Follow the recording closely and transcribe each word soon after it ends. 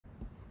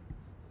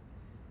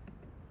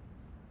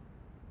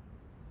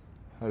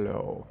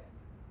Hello.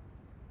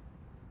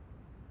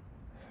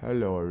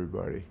 Hello,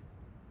 everybody.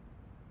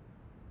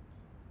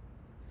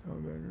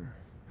 Owen Benjamin.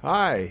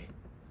 Hi.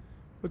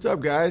 What's up,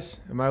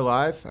 guys? Am I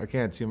live? I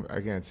can't see.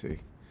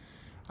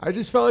 I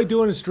just felt like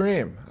doing a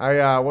stream.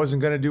 I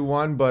wasn't gonna do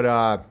one, but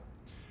I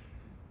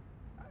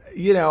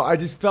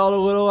just felt a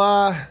little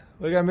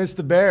like I missed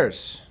the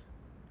Bears.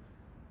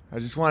 I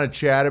just want to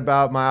chat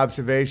about my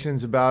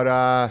observations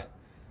about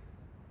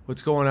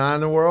what's going on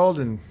in the world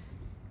and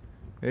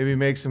maybe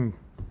make some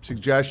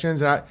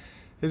suggestions.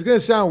 It's gonna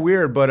sound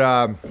weird, but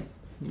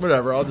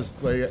whatever. I'll just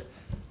play it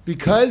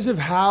because of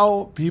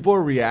how people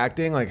are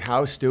reacting, like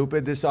how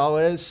stupid this all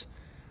is.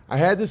 I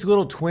had this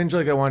little twinge,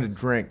 like I wanted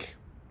to drink,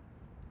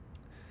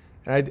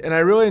 and I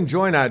really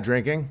enjoy not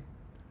drinking,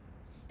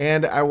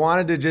 and I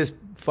wanted to just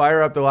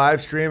fire up the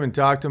live stream and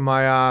talk to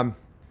my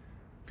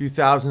few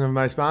thousand of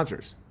my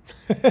sponsors.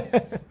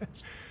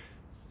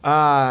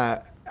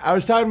 I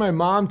was talking to my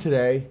mom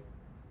today,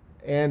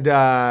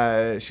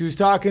 and she was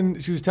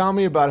telling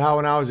me about how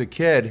when I was a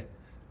kid.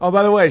 Oh,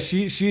 by the way,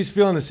 she's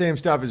feeling the same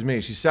stuff as me.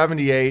 She's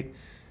 78.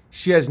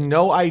 She has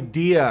no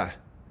idea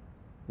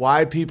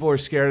why people are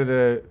scared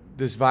of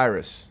this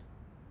virus.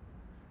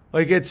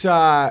 Like it's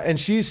and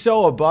she's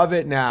so above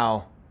it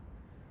now.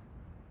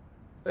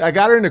 I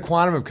got her into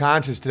Quantum of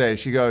Conscious today.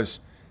 She goes,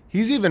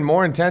 "He's even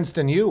more intense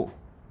than you."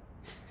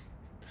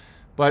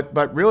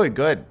 but really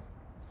good.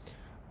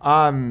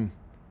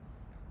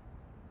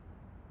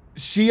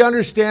 She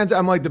understands.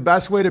 I'm like, the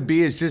best way to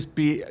be is just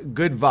be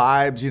good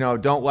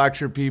vibes, don't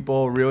lecture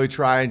people, really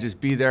try and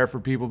just be there for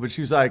people. But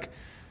she's like,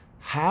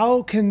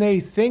 how can they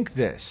think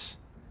this?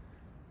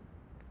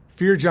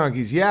 Fear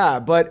junkies. Yeah,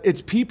 but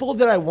it's people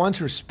that I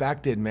once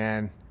respected,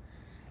 man.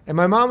 And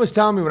my mom was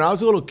telling me when I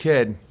was a little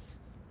kid,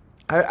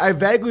 I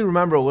vaguely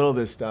remember a little of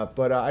this stuff,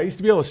 but I used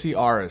to be able to see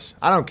auras.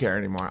 I don't care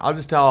anymore. I'll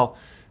just tell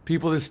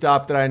people this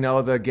stuff that I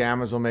know the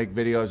gammas will make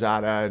videos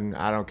out of, and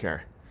I don't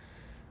care.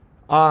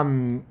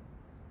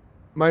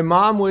 My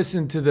mom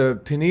listened to the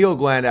pineal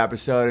gland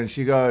episode, and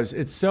she goes,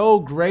 "It's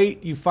so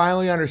great you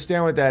finally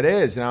understand what that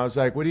is." And I was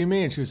like, "What do you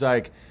mean?" She was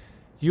like,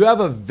 "You have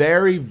a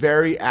very,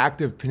 very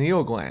active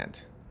pineal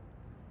gland."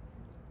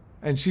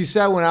 And she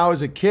said when I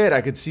was a kid,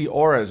 I could see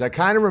auras. I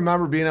kind of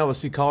remember being able to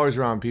see colors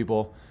around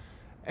people.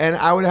 And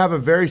I would have a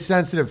very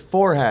sensitive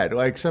forehead.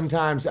 Like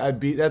sometimes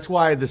that's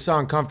why the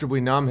song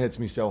Comfortably Numb hits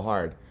me so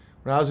hard.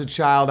 When I was a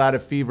child out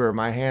of fever,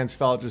 my hands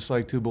felt just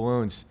like two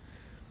balloons.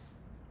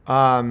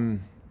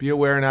 Be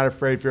aware, not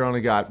afraid, fear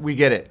only God. We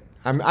get it.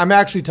 I'm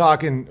actually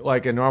talking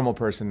like a normal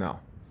person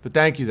though. But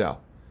thank you though.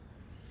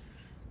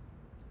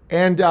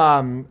 And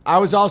I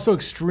was also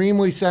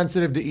extremely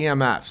sensitive to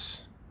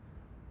EMFs.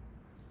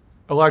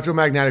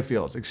 Electromagnetic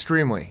fields,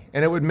 extremely.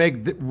 And it would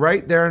make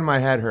right there in my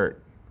head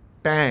hurt.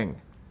 Bang.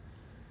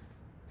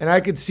 And I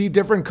could see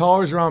different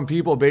colors around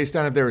people based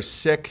on if they were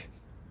sick.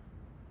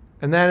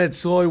 And then it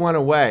slowly went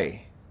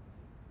away.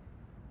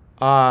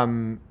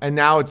 And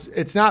now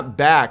it's not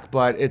back,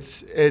 but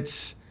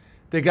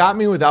they got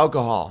me with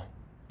alcohol.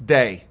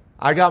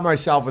 I got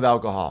myself with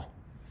alcohol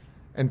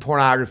and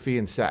pornography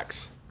and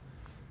sex.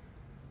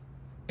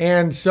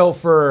 And so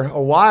for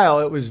a while,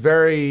 it was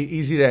very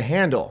easy to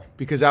handle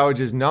because I would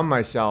just numb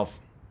myself.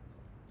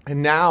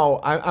 And now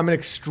I'm an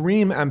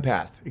extreme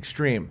empath,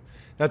 extreme.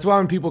 That's why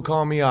when people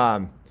call me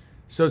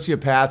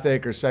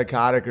sociopathic or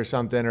psychotic or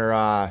something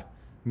or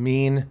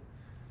mean,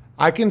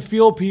 I can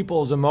feel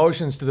people's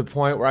emotions to the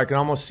point where I can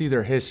almost see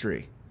their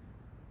history.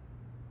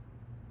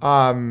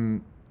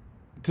 To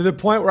the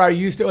point where I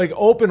used to, like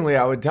openly,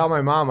 I would tell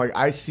my mom, like,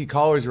 I see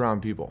colors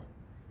around people.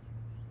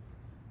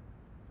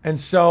 And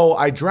so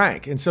I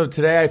drank. And so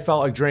today I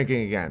felt like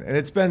drinking again. And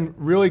it's been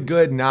really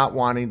good not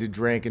wanting to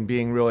drink and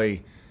being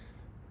really,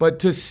 but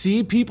to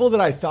see people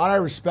that I thought I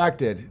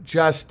respected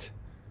just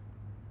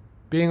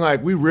being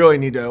like, we really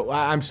need to,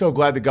 I'm so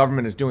glad the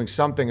government is doing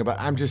something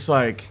about, I'm just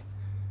like,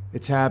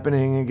 it's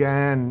happening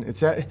again.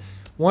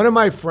 One of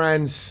my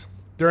friends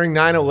during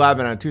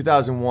 9/11 on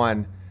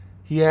 2001,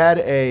 he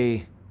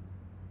had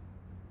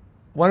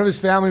one of his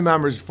family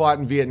members fought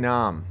in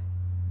Vietnam.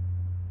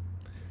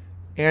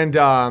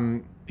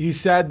 And he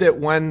said that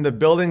when the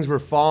buildings were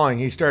falling,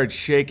 he started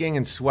shaking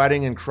and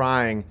sweating and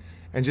crying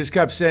and just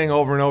kept saying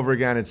over and over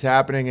again, it's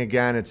happening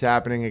again, it's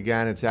happening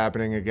again, it's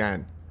happening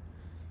again.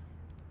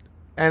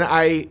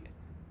 And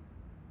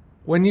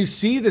when you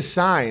see the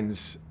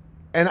signs,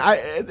 and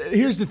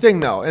here's the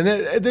thing though, and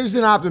there's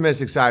an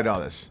optimistic side to all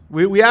this.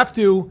 We have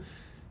to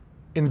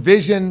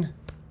envision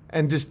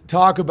and just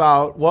talk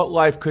about what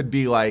life could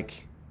be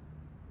like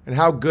and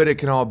how good it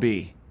can all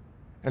be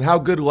and how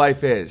good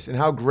life is and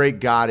how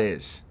great God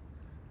is.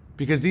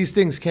 Because these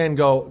things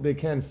they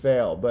can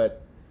fail.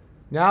 But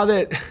now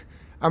that,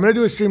 I'm going to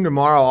do a stream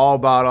tomorrow all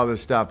about all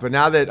this stuff, but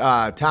now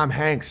that Tom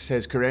Hanks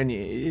has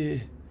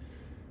Karenye,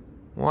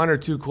 one or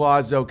two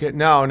claws, okay.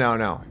 No,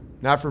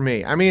 not for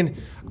me. I mean,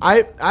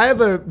 I have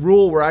a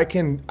rule where I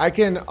can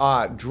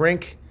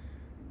drink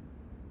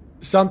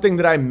something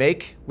that I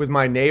make with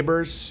my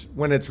neighbors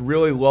when it's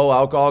really low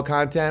alcohol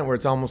content, where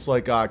it's almost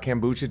like a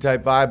kombucha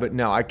type vibe. But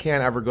no, I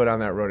can't ever go down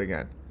that road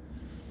again.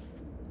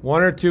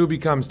 1 or 2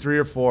 becomes 3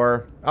 or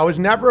 4. I was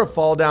never a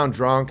fall down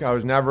drunk. I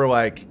was never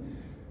like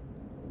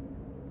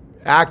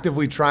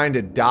actively trying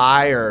to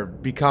die or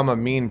become a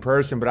mean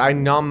person, but I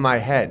numb my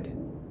head.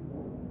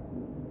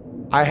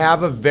 I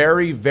have a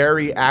very,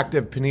 very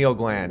active pineal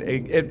gland.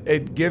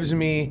 It gives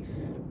me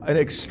an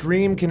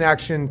extreme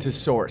connection to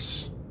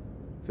source,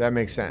 if that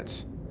makes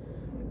sense.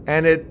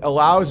 And it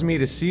allows me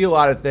to see a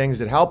lot of things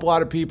that help a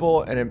lot of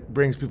people, and it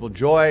brings people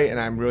joy,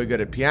 and I'm really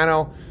good at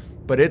piano.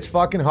 But it's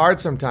fucking hard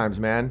sometimes,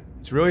 man.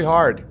 It's really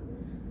hard.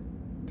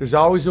 There's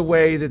always a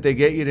way that they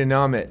get you to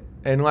numb it.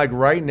 And like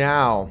right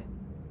now,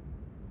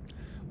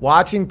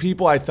 watching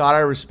people I thought I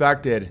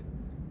respected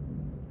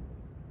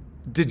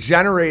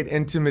degenerate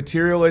into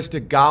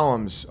materialistic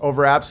golems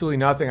over absolutely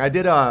nothing. I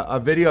did a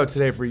video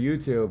today for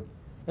YouTube,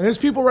 and there's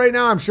people right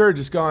now, I'm sure,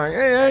 just going,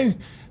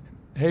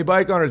 hey,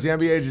 bike owners, the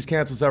NBA just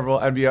canceled several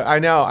NBA. I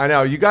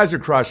know. You guys are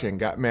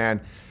crushing,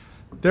 man.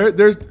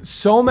 There's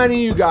so many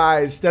of you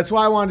guys. That's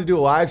why I wanted to do a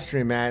live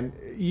stream, man.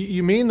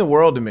 You mean the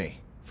world to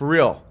me, for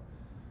real.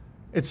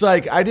 It's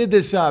like I did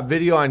this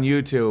video on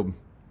YouTube,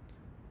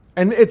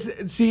 and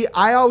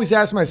I always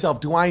ask myself,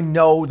 do I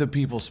know the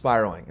people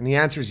spiraling? And the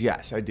answer is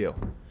yes, I do.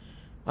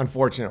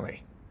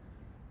 Unfortunately,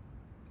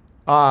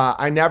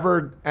 I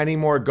never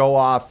anymore go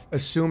off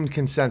assumed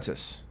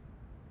consensus.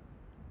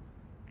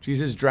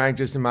 Jesus drank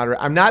just in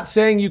moderation. I'm not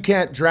saying you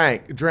can't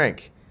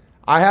drink.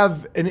 I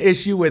have an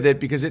issue with it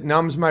because it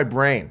numbs my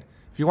brain.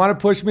 If you want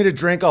to push me to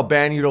drink, I'll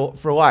ban you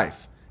for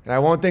life. And I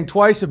won't think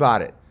twice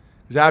about it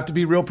because I have to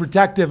be real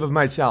protective of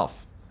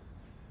myself.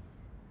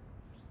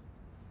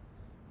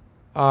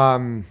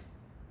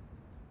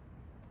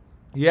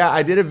 Yeah,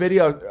 I did a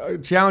video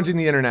challenging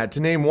the internet to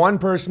name one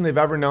person they've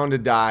ever known to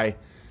die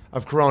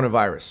of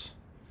coronavirus.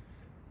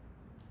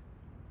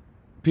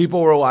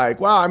 People were like,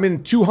 wow, I'm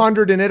in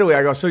 200 in Italy.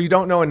 I go, so you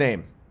don't know a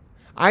name?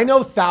 I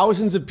know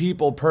thousands of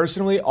people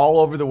personally all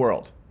over the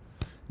world.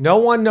 No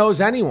one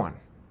knows anyone.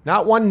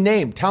 Not one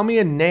name. Tell me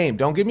a name.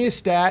 Don't give me a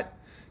stat.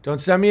 Don't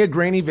send me a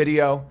grainy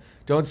video.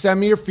 Don't send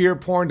me your fear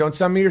porn. Don't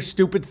send me your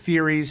stupid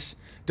theories.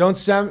 Don't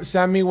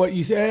send me what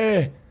you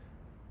say.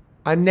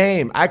 A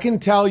name. I can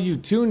tell you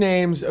 2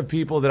 names of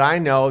people that I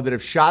know that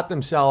have shot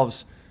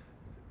themselves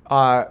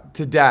to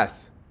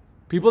death.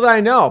 People that I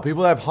know.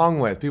 People that I've hung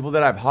with. People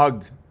that I've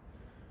hugged.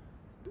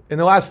 In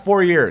the last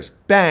 4 years.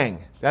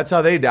 Bang. That's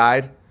how they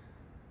died.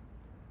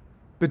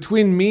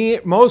 Between me,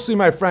 mostly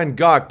my friend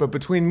Guck, but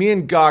between me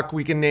and Guck,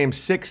 we can name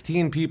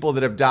 16 people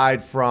that have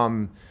died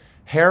from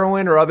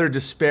heroin or other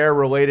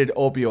despair-related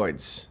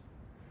opioids.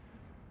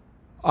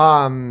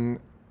 And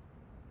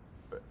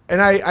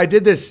I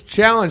did this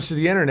challenge to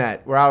the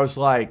internet where I was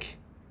like,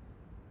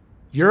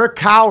 you're a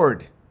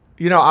coward.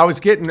 You know,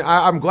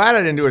 I'm glad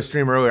I didn't do a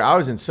stream earlier. I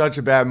was in such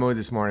a bad mood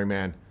this morning,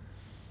 man.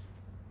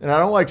 And I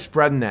don't like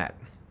spreading that.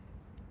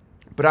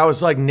 But I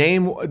was like,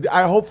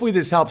 hopefully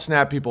this helps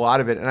snap people out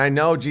of it. And I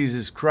know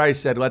Jesus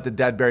Christ said, let the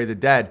dead bury the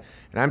dead.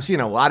 And I'm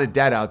seeing a lot of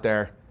dead out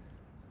there.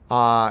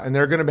 And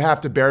they're going to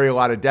have to bury a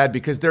lot of dead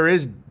because there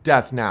is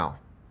death now.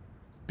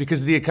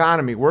 Because of the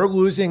economy. We're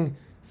losing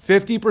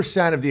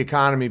 50% of the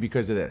economy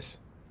because of this.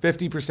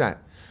 50%.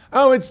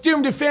 Oh, it's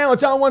doomed to fail.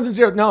 It's all ones and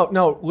zeros.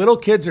 No. Little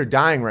kids are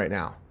dying right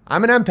now.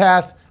 I'm an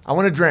empath. I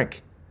want to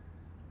drink.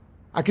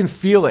 I can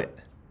feel it.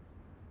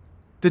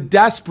 The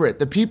desperate,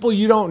 the people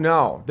you don't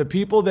know, the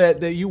people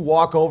that you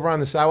walk over on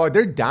the sidewalk,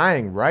 they're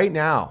dying right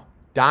now.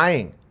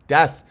 Dying.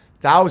 Death.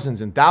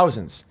 Thousands and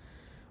thousands.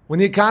 When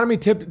the economy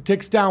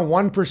ticks down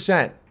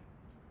 1%,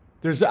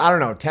 there's,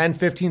 10,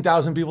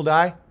 15,000 people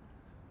die.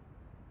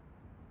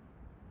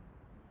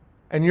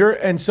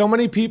 And so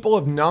many people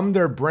have numbed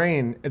their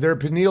brain, their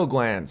pineal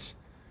glands,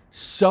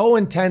 so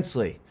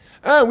intensely.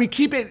 Oh, we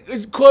keep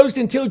it closed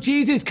until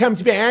Jesus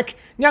comes back.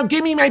 Now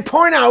give me my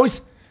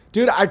pornos.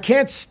 Dude, I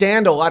can't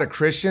stand a lot of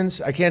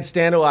Christians. I can't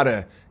stand a lot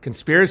of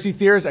conspiracy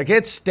theorists. I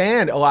can't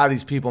stand a lot of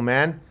these people,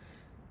 man.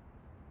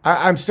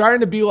 I'm starting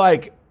to be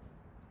like,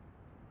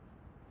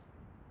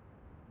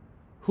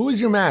 who is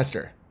your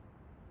master?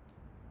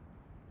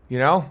 You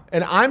know?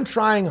 And I'm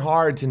trying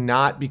hard to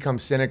not become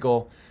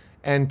cynical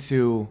and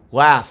to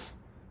laugh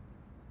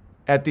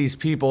at these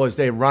people as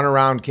they run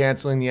around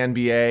canceling the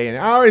NBA.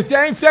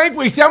 And,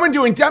 thankfully, someone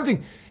doing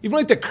something. Even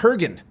like the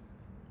Kurgan.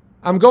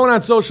 I'm going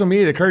on social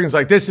media. The Kurgan's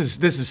like, this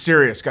is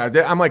serious, guys.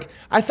 I'm like,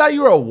 I thought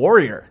you were a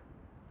warrior.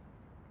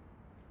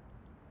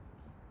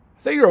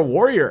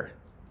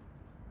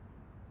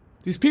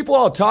 These people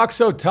all talk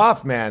so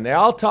tough, man. They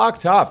all talk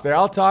tough. They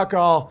all talk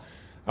all,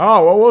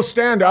 oh, well, we'll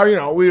stand out. You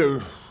know,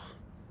 we.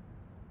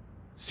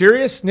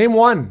 Serious? Name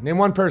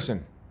one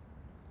person.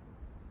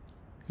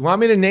 You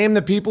want me to name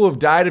the people who've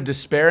died of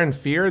despair and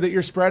fear that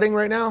you're spreading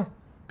right now?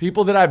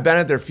 People that I've been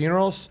at their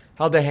funerals,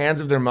 held the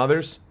hands of their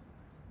mothers.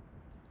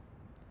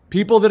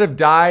 People that have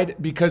died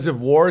because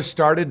of wars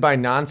started by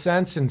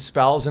nonsense and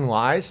spells and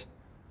lies.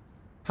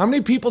 How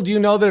many people do you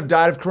know that have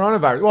died of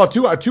coronavirus? Well,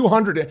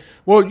 200.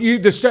 Well,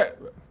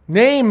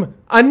 name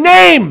a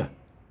name.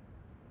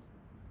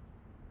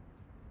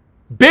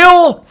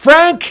 Bill,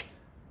 Frank,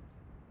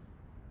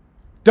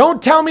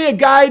 Don't tell me a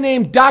guy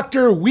named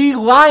Dr. Wei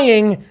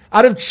Lying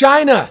out of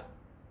China.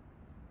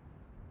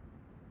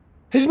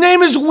 His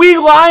name is Wei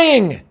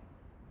Lying.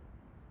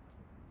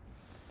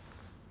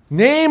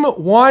 Name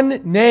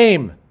one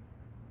name.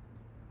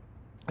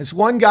 This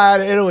one guy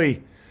out of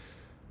Italy.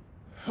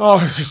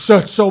 Oh, it's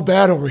just so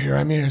bad over here.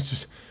 I mean, it's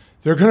just,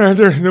 they're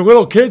the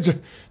little kids,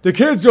 the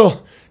kids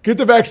will get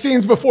the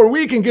vaccines before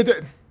we can get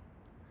the...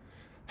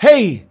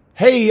 Hey,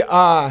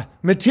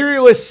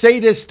 materialist,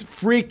 sadist,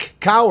 freak,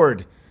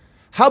 coward.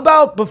 How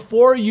about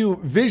before you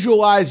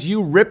visualize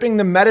you ripping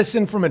the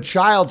medicine from a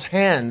child's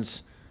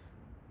hands,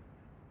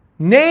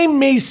 name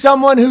me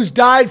someone who's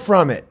died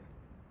from it?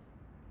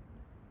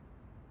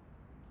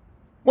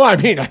 Well, I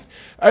mean,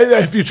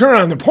 if you turn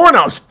on the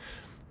pornos,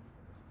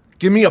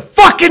 give me a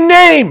fucking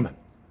name.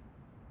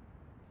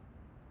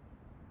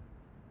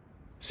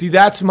 See,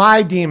 that's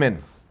my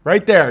demon.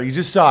 Right there. You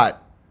just saw it.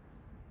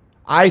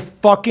 I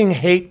fucking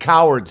hate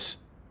cowards.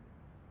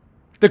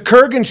 The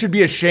Kurgan should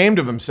be ashamed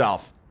of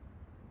himself.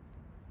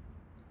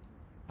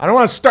 I don't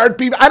want to start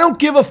beef. I don't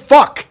give a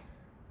fuck.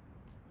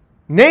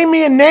 Name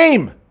me a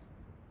name.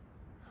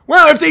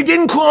 Well, if they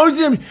didn't close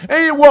them,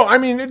 well, I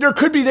mean, there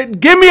could be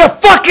that. Give me a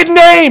fucking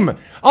name.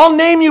 I'll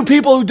name you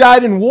people who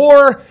died in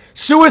war,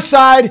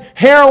 suicide,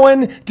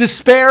 heroin,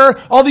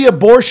 despair, all the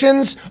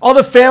abortions, all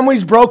the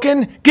families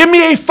broken. Give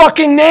me a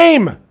fucking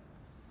name.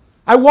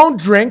 I won't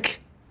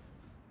drink.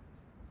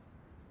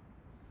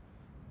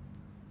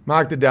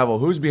 Mock the devil.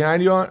 Who's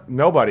behind you?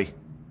 Nobody.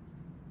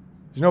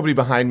 There's nobody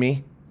behind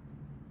me.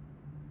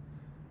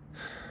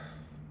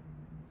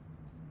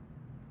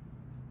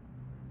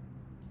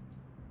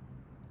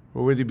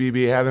 Or with you,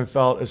 BB, haven't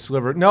felt a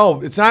sliver.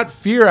 No, it's not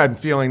fear I'm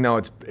feeling,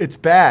 though. It's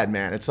bad,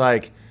 man. It's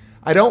like,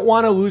 I don't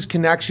want to lose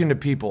connection to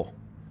people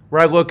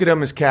where I look at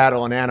them as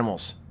cattle and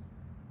animals.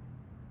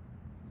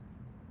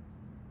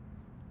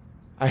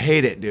 I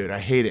hate it, dude. I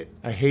hate it.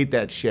 I hate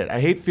that shit. I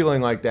hate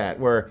feeling like that,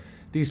 where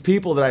these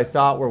people that I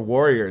thought were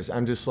warriors,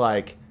 I'm just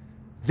like,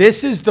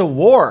 this is the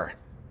war.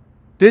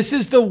 This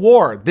is the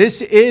war.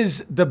 This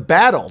is the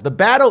battle. The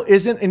battle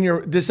isn't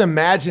in this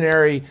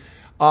imaginary,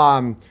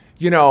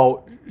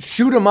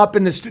 shoot them up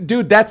in this.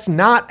 Dude, that's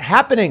not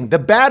happening. The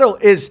battle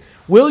is,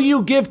 will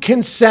you give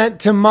consent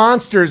to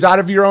monsters out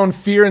of your own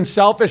fear and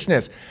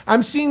selfishness?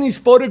 I'm seeing these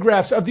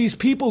photographs of these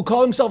people who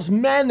call themselves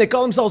men. They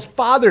call themselves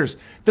fathers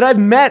that I've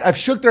met. I've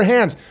shook their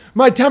hands.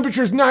 My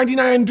temperature's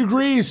 99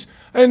 degrees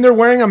and they're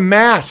wearing a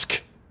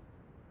mask.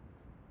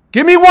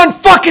 Give me one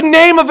fucking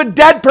name of a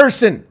dead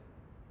person.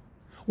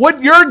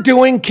 What you're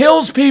doing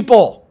kills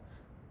people.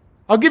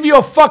 I'll give you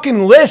a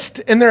fucking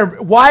list and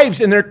their wives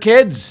and their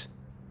kids.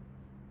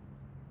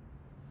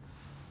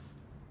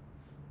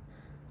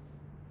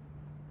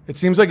 It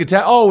seems like it's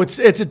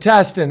a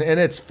test and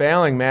it's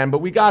failing, man. But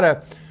we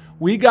gotta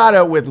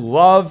with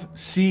love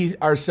see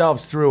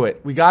ourselves through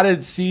it. We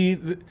gotta see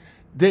that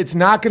it's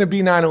not gonna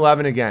be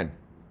 9/11 again.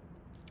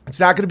 It's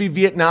not gonna be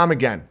Vietnam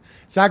again.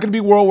 It's not gonna be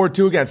World War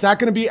II again. It's not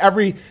gonna be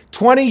every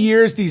 20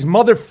 years these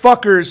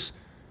motherfuckers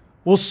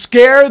will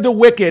scare the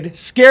wicked,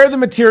 scare the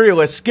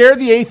materialists, scare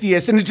the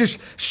atheists, and just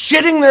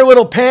shitting their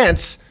little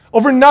pants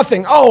over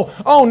nothing.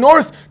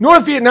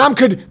 North Vietnam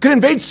could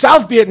invade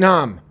South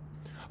Vietnam.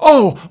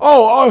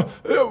 Atta,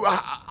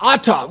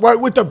 right,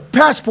 with the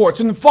passports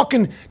and the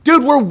fucking...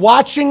 Dude, we're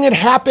watching it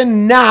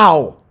happen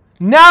now.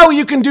 Now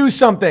you can do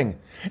something.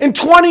 In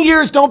 20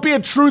 years, don't be a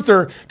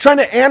truther trying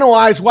to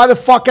analyze why the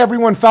fuck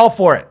everyone fell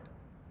for it.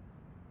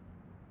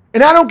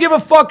 And I don't give a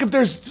fuck if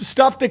there's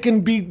stuff that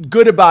can be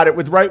good about it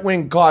with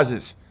right-wing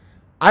causes.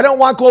 I don't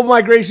want global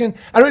migration.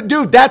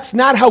 Dude, that's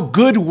not how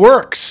good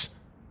works.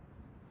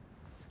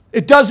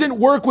 It doesn't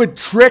work with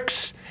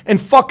tricks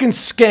and fucking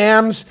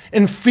scams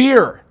and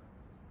fear.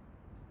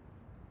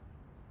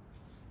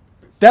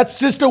 That's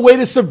just a way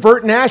to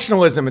subvert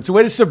nationalism. It's a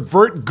way to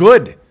subvert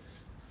good.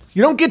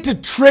 You don't get to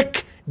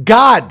trick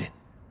God.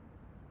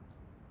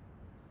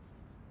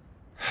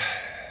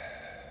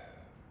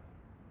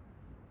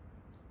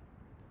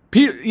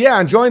 Yeah,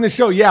 enjoying the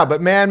show. Yeah,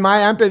 but man,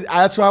 my empathy,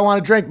 that's why I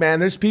want to drink,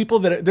 man. There's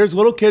there's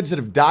little kids that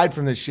have died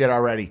from this shit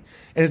already.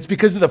 And it's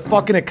because of the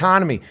fucking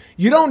economy.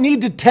 You don't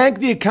need to tank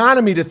the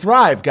economy to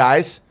thrive,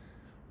 guys.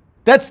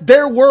 That's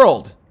their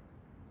world.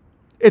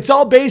 It's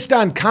all based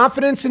on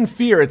confidence and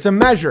fear. It's a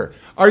measure.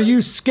 Are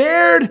you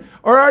scared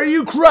or are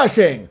you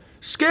crushing?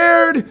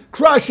 Scared,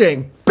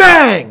 crushing,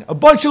 bang! A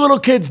bunch of little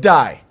kids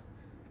die.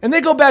 And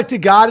they go back to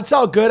God. It's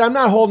all good. I'm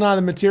not holding on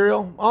to the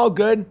material. All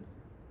good.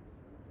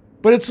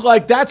 But it's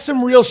like, that's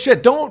some real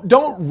shit.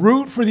 Don't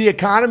root for the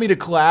economy to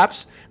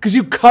collapse because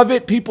you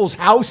covet people's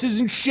houses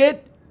and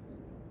shit.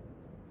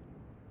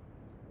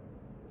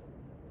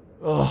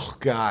 Oh,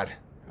 God.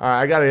 All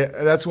right,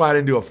 that's why I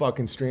didn't do a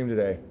fucking stream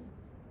today.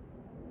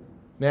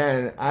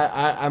 Man,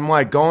 I'm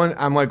like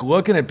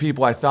looking at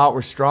people I thought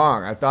were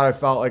strong. I thought I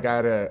felt like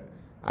I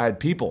had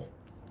people,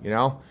 you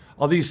know?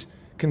 All these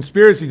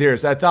conspiracy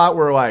theorists I thought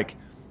were like,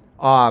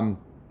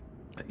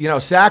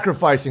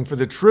 sacrificing for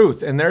the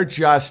truth. And they're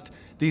just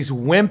these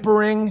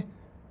whimpering,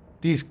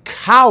 these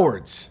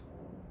cowards.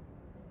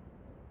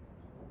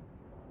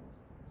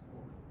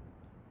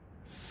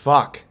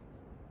 Fuck.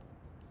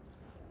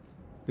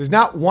 There's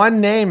not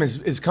one name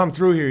has come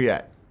through here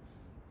yet.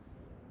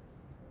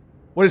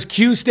 What does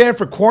Q stand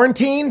for?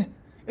 Quarantine?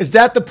 Is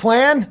that the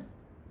plan?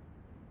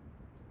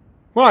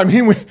 Well, I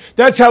mean,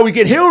 that's how we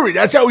get Hillary.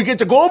 That's how we get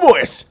the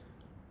globalists.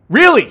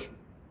 Really?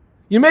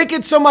 You make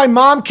it so my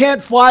mom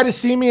can't fly to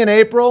see me in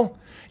April?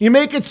 You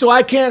make it so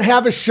I can't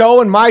have a show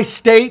in my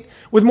state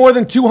with more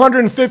than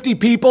 250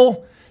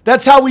 people?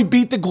 That's how we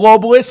beat the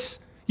globalists?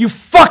 You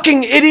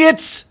fucking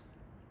idiots!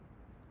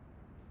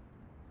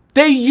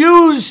 They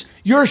use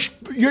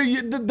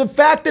the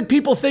fact that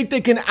people think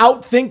they can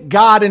outthink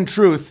God and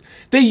truth.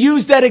 They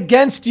use that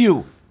against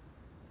you.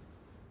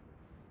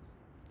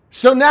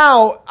 So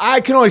now I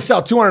can only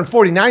sell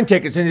 249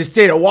 tickets in the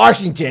state of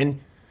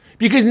Washington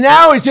because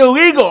now it's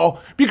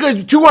illegal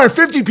because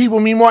 250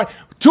 people mean more.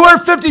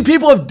 250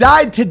 people have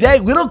died today,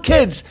 little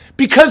kids,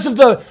 because of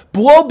the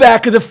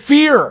blowback of the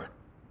fear.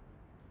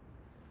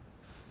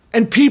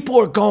 And people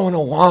are going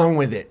along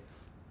with it.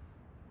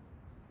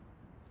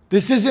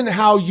 This isn't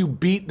how you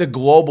beat the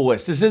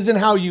globalists. This isn't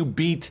how you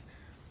beat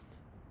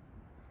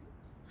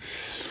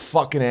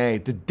fucking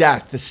the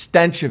death, the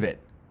stench of it.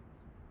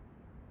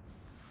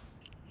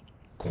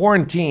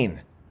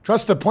 Quarantine.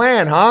 Trust the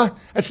plan, huh?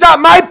 It's not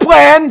my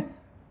plan.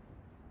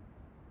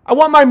 I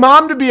want my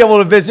mom to be able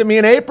to visit me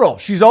in April.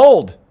 She's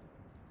old.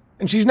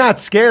 And she's not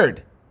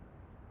scared.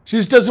 She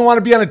just doesn't want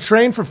to be on a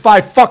train for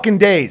 5 fucking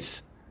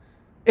days.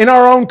 In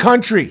our own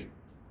country.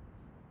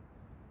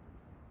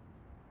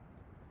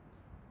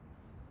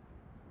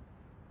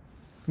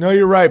 No,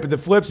 you're right. But the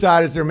flip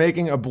side is they're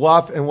making a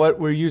bluff and what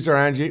we use our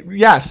energy.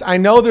 Yes, I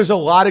know there's a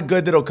lot of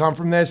good that'll come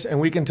from this and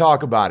we can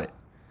talk about it.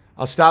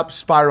 I'll stop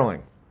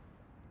spiraling.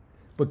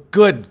 But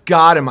good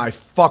God, am I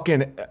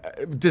fucking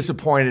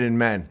disappointed in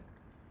men.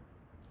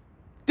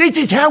 This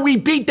is how we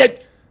beat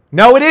that.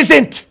 No, it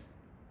isn't.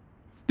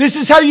 This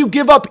is how you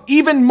give up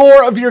even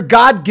more of your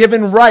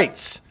God-given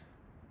rights.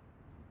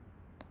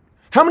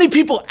 How many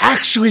people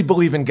actually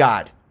believe in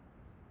God?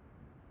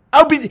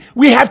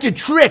 We have to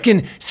trick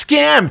and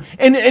scam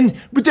and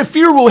with the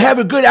fear we'll have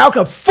a good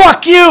outcome.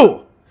 Fuck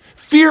you.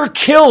 Fear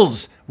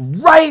kills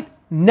right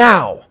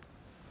now.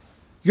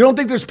 You don't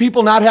think there's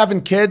people not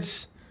having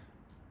kids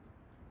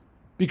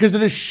because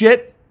of this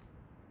shit?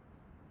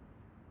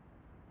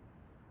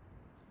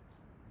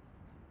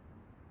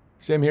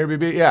 Same here,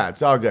 BB. Yeah,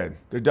 it's all good.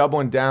 They're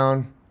doubling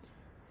down.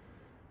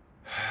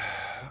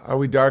 Are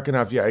we dark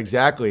enough? Yeah,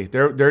 exactly.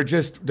 They're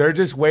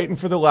just waiting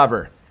for the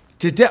lever.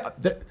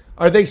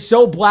 Are they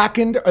so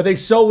blackened? Are they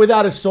so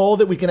without a soul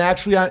that we can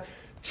actually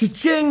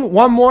cha-ching,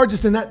 one more,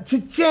 just in that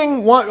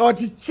cha-ching, one, oh,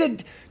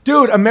 cha-ching.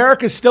 Dude,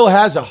 America still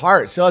has a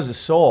heart, still has a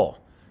soul.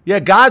 Yeah,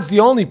 God's the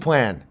only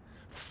plan.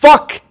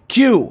 Fuck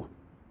you.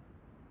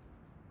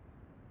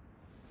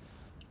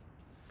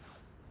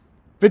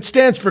 If it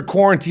stands for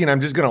quarantine,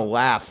 I'm just gonna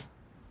laugh.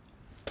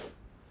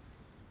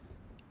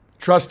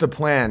 Trust the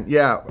plan.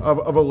 Yeah,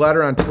 of a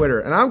letter on Twitter.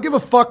 And I don't give a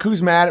fuck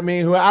who's mad at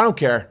me. I don't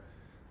care.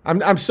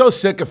 I'm so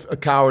sick of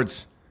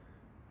cowards.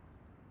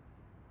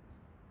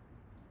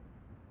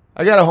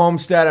 I got a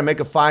homestead. I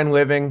make a fine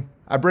living.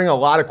 I bring a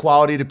lot of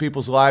quality to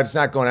people's lives. It's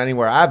not going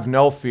anywhere. I have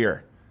no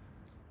fear.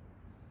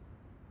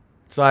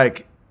 It's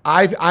like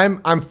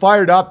I'm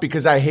fired up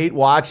because I hate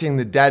watching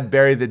the dead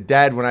bury the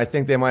dead when I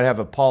think they might have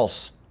a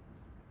pulse.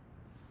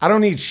 I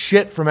don't need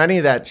shit from any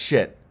of that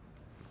shit.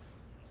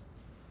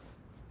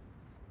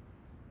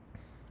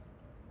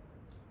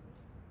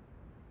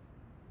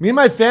 Me and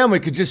my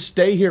family could just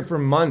stay here for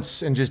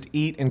months and just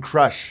eat and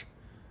crush.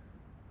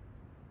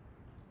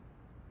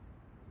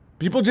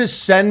 People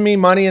just send me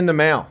money in the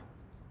mail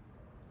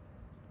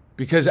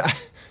because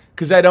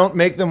I don't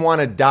make them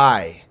want to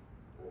die.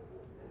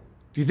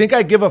 Do you think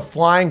I give a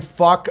flying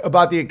fuck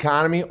about the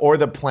economy or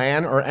the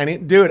plan or any?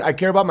 Dude, I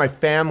care about my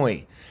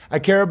family. I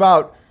care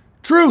about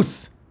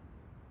truth.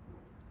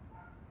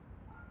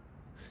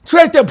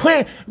 Track the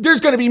plan. There's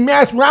going to be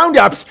mass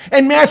roundups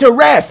and mass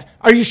arrests.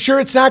 Are you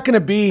sure it's not going to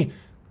be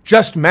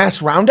just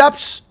mass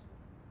roundups?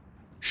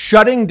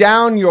 Shutting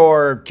down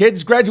your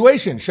kid's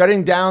graduation,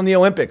 shutting down the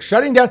Olympics,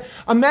 shutting down.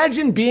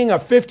 Imagine being a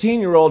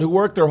 15-year-old who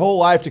worked their whole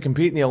life to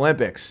compete in the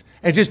Olympics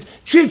and just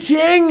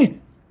ching.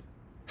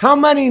 How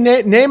many?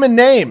 Name a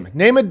name.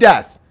 Name a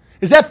death.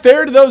 Is that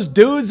fair to those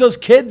dudes, those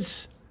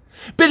kids?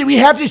 But we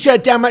have to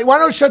shut down. Why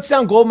don't it shut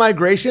down global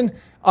migration?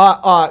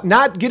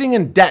 Not getting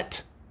in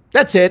debt.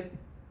 That's it.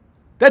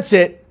 That's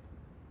it.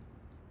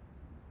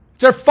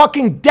 It's our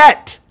fucking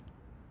debt.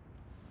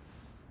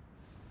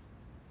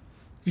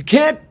 You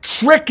can't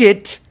trick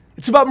it.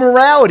 It's about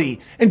morality.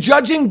 And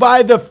judging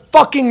by the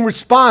fucking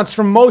response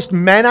from most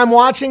men I'm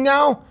watching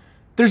now,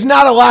 there's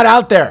not a lot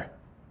out there.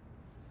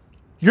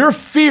 Your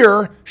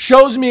fear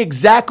shows me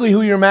exactly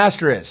who your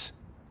master is.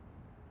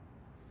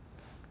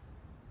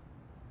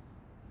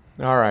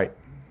 All right.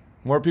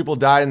 More people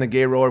died in the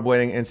gay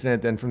rollerblading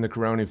incident than from the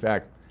corona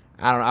effect.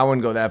 I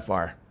wouldn't go that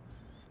far.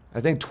 I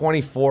think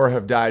 24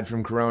 have died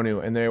from corona,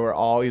 and they were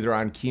all either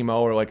on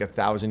chemo or like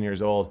 1,000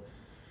 years old.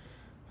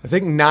 I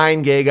think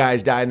 9 gay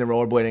guys died in the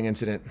rollerblading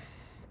incident.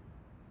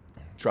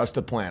 Trust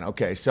the plan.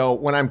 Okay, so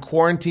when I'm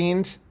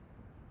quarantined,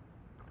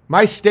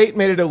 my state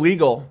made it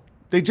illegal.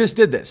 They just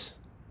did this.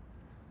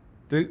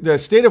 The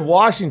state of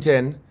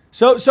Washington.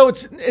 So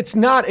it's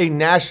not a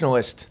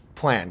nationalist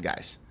plan,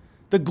 guys.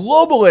 The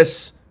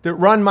globalists that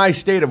run my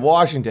state of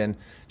Washington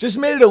just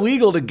made it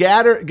illegal to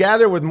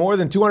gather with more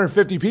than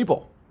 250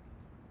 people.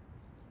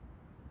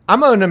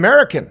 I'm an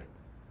American.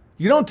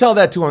 You don't tell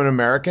that to an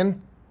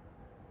American.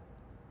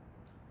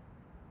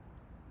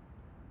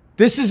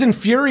 This is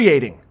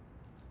infuriating.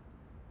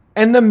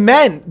 And the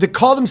men that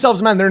call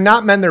themselves men, they're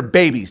not men, they're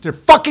babies. They're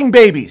fucking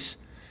babies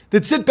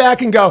that sit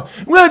back and go,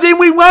 well, then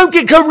we won't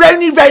get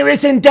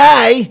coronavirus and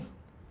die.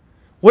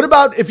 What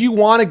about if you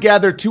want to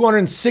gather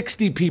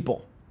 260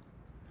 people?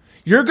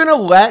 You're going to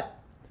let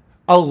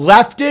a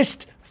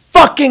leftist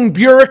fucking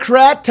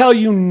bureaucrat tell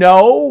you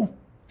no?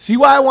 See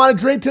why I want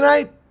to drink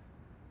tonight?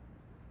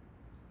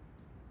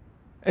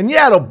 And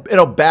yeah,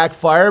 it'll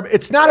backfire.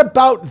 It's not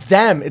about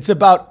them. It's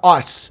about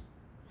us.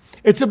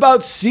 It's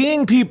about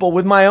seeing people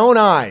with my own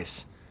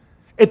eyes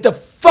at the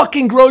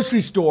fucking grocery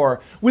store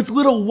with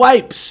little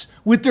wipes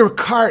with their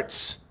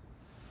carts.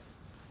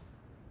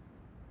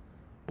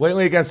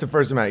 Blatantly against the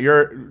First Amendment.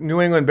 You're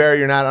New England Bear,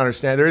 you're not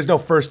understanding. There is no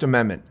First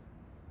Amendment.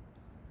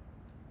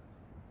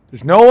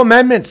 There's no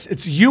amendments.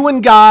 It's you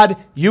and God,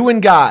 you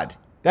and God.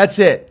 That's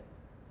it.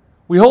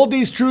 We hold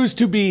these truths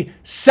to be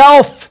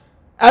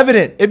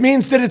self-evident. It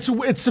means that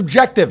it's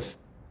subjective.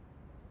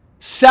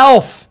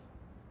 Self.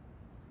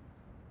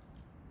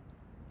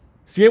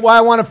 See why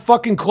I want to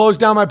fucking close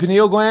down my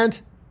pineal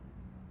gland?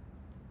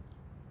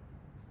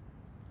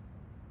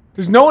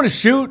 There's no one to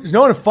shoot. There's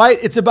no one to fight.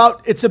 It's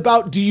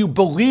about do you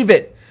believe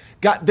it?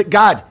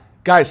 God,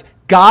 guys,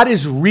 God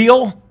is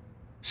real.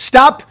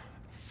 Stop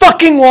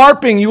fucking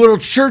LARPing, you little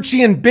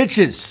churchian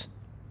bitches.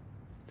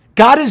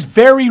 God is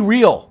very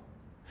real.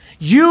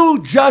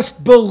 You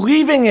just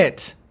believing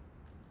it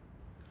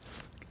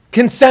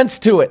consents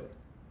to it.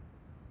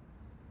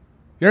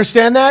 You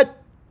understand that?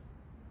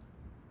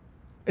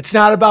 It's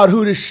not about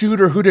who to shoot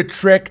or who to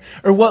trick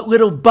or what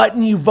little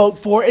button you vote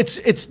for.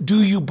 It's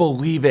do you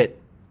believe it?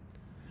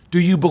 Do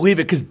you believe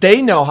it? Because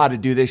they know how to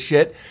do this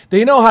shit.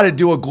 They know how to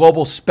do a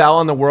global spell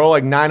on the world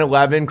like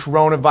 9/11,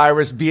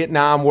 coronavirus,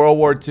 Vietnam, World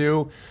War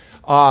II,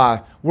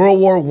 World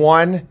War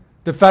I,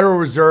 the Federal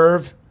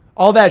Reserve,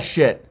 all that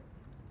shit.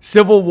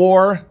 Civil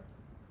War.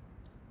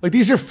 Like,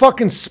 these are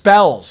fucking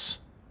spells.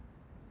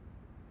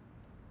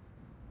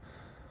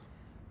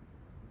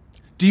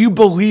 Do you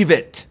believe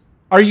it?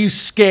 Are you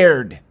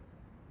scared?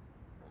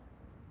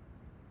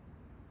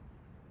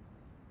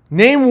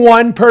 Name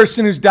one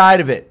person who's died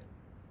of it.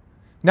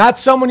 Not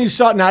someone you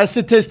saw, not a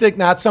statistic,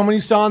 not someone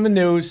you saw on the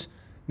news.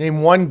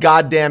 Name one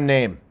goddamn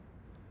name.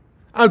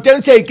 Oh,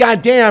 don't say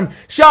goddamn.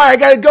 Sorry, I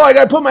gotta go. I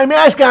gotta put my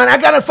mask on. I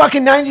got a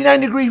fucking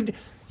 99-degree.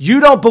 You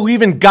don't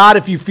believe in God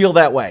if you feel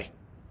that way.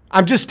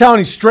 I'm just telling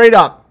you straight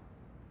up.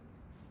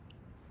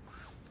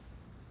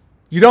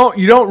 You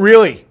don't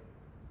really.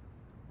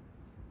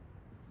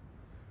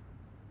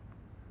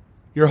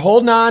 You're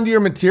holding on to your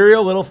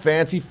material little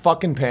fancy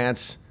fucking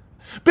pants.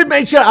 But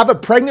make sure I have a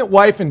pregnant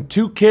wife and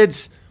 2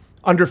 kids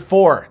under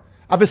 4.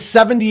 I have a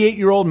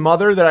 78-year-old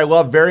mother that I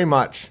love very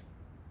much.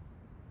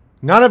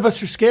 None of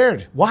us are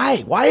scared.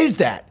 Why? Why is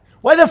that?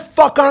 Why the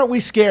fuck aren't we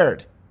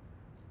scared?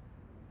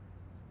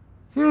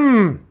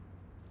 Maybe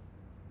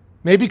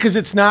because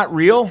it's not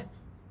real?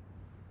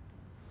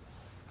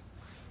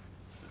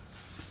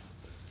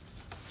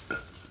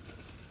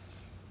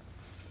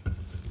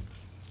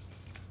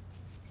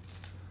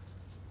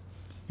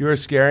 You are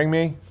scaring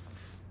me?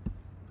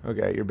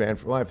 Okay, you're banned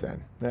for life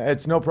then.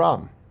 It's no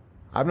problem.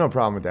 I have no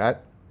problem with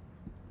that.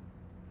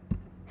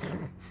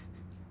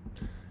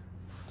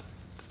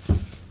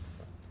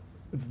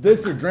 It's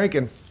this or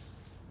drinking.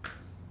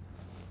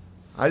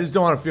 I just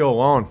don't want to feel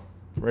alone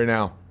right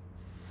now.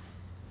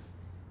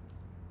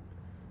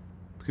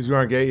 Because you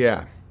aren't gay,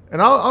 yeah.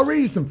 And I'll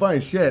read you some funny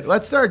shit.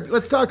 Let's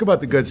talk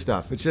about the good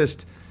stuff. It's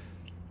just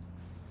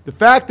the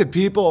fact that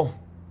people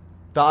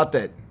thought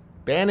that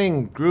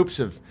banning groups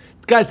of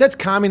guys, that's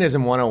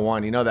communism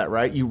 101. You know that,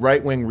 right? You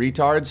right-wing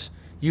retards.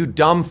 You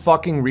dumb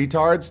fucking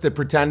retards that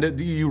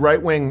pretend you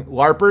right-wing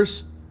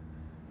LARPers.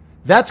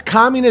 That's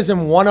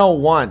communism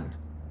 101,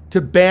 to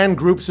ban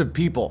groups of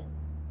people.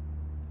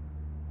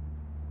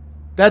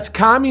 That's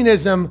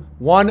communism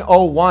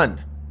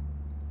 101.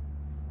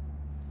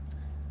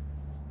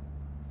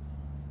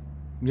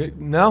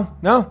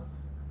 No.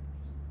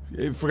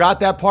 You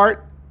forgot that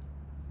part?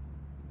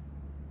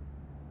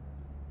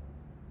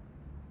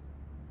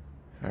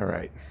 All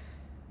right.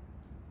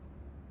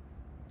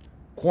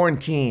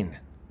 Quarantine.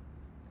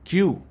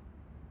 Q.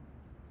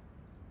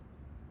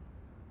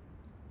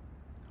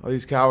 All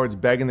these cowards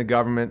begging the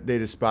government they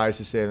despise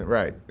to say that.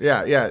 Right.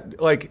 Yeah.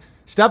 Like,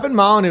 Stefan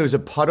Molyneux is a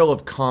puddle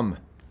of cum.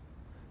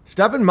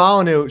 Stefan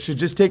Molyneux should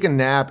just take a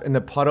nap in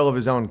the puddle of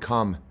his own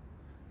cum.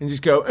 And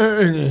just go,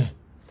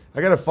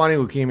 I got a funny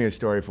leukemia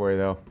story for you,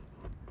 though.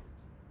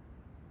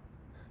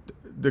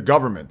 The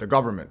government.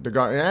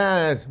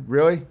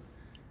 Really?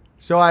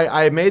 So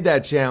I made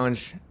that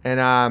challenge,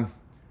 and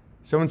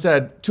Someone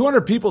said,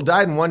 200 people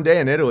died in one day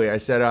in Italy. I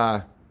said,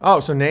 oh,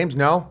 so names?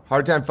 No?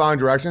 Hard time following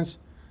directions?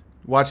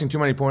 Watching too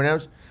many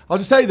pornos? I'll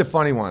just tell you the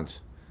funny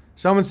ones.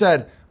 Someone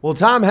said, well,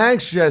 Tom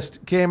Hanks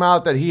just came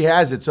out that he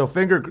has it, so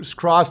fingers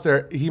crossed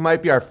he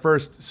might be our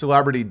first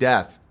celebrity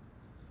death.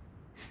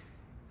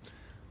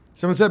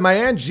 Someone said, my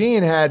Aunt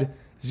Jean had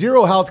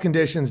 0 health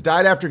conditions,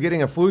 died after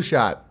getting a flu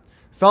shot,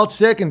 felt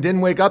sick and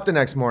didn't wake up the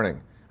next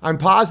morning. I'm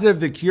positive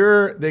the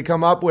cure they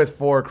come up with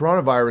for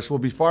coronavirus will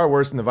be far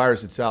worse than the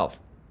virus itself.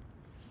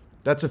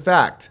 That's a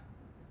fact.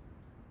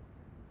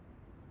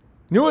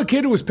 Knew a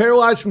kid who was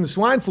paralyzed from the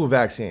swine flu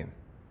vaccine.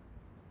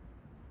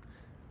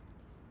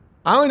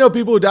 I only know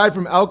people who died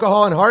from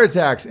alcohol and heart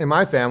attacks in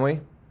my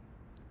family.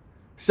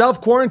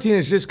 Self-quarantine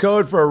is just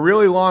code for a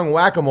really long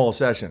whack-a-mole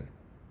session.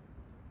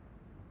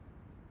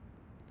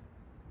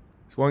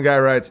 This one guy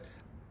writes,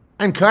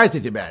 I'm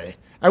cautious about it.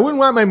 I wouldn't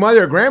want my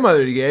mother or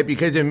grandmother to get it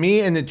because of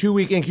me and the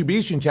 2-week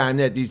incubation time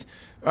that these,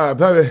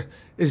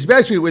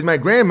 especially with my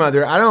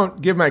grandmother, I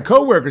don't give my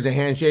coworkers a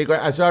handshake.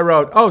 So I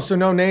wrote, oh, so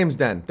no names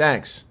then.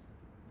 Thanks.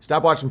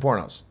 Stop watching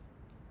pornos.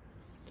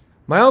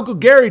 My Uncle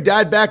Gary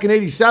died back in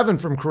 87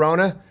 from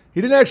corona. He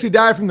didn't actually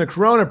die from the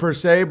corona per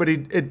se, but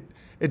it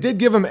did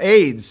give him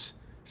AIDS.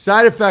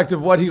 Side effect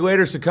of what he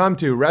later succumbed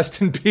to.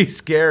 Rest in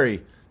peace,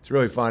 Gary. It's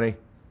really funny.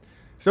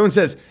 Someone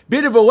says,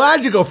 bit of a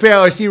logical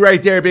fallacy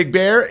right there, Big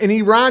Bear. An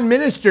Iran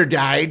minister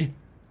died.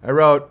 I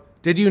wrote,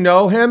 did you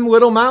know him,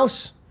 Little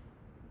Mouse?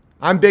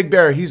 I'm Big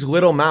Bear. He's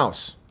Little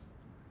Mouse.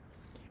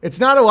 It's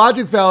not a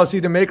logic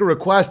fallacy to make a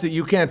request that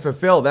you can't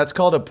fulfill. That's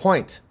called a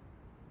point.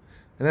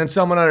 And then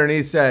someone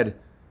underneath said,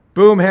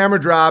 boom, hammer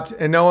dropped,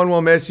 and no one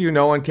will miss you.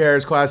 No one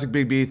cares. Classic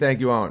Big B. Thank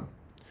you, Owen.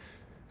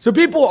 So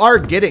people are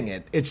getting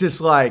it. It's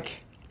just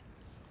like,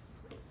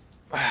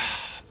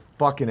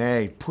 fucking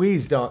A.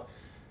 Please don't.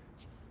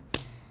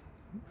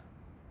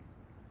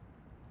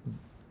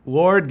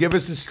 Lord, give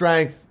us the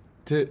strength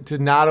to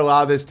not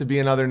allow this to be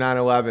another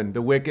 9/11.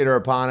 The wicked are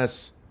upon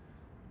us.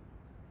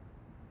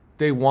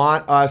 They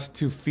want us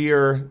to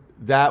fear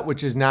that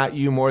which is not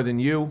you more than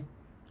you.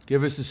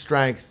 Give us the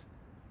strength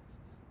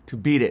to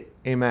beat it.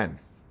 Amen.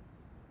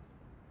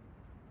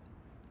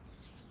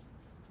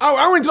 Oh,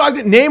 I want to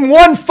talk. Name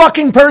one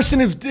fucking person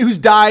who's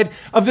died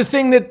of the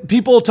thing that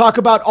people talk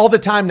about all the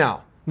time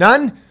now.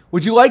 None?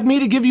 Would you like me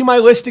to give you my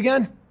list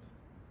again?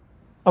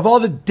 Of all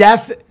the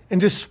death and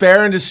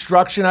despair and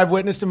destruction I've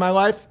witnessed in my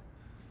life?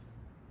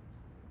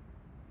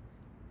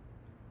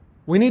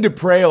 We need to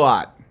pray a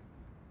lot.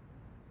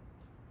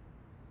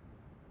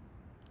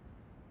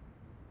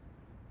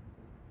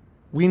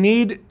 We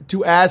need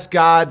to ask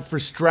God for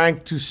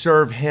strength to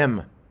serve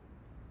Him.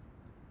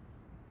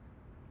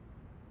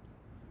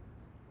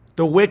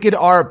 The wicked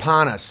are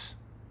upon us.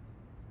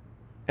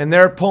 And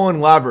they're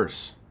pulling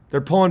levers. They're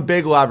pulling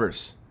big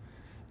levers.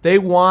 They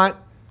want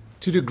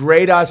to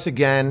degrade us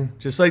again,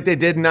 just like they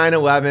did in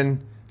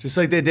 9/11, just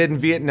like they did in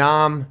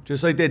Vietnam,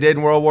 just like they did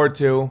in World War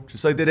II,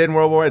 just like they did in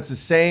World War. It's the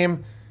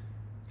same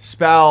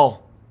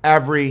spell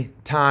every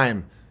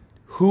time.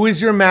 Who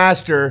is your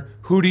master?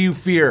 Who do you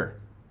fear?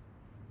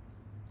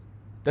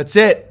 That's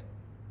it.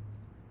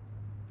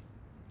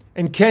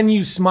 And can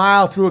you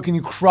smile through it? Can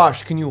you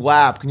crush? Can you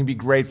laugh? Can you be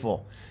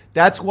grateful?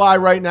 That's why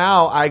right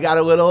now I got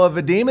a little of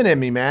a demon in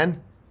me,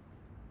 man.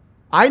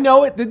 I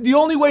know it. The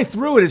only way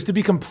through it is to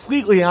be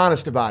completely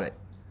honest about it.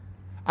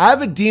 I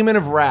have a demon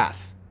of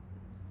wrath.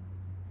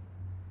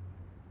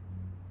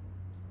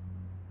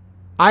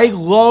 I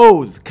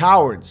loathe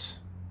cowards.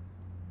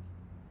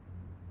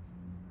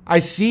 I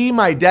see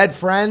my dead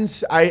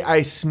friends.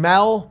 I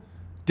smell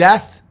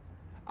death.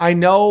 I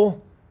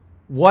know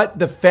what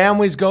the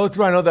families go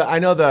through. I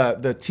know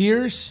the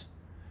tears.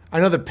 I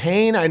know the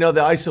pain. I know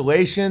the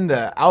isolation,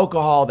 the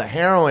alcohol, the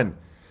heroin.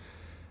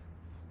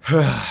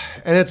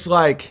 And it's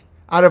like,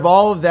 out of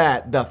all of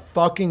that, the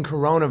fucking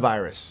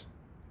coronavirus.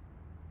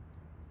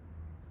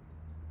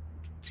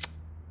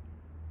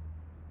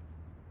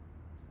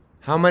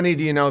 How many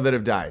do you know that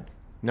have died?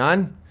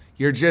 None?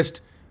 You're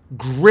just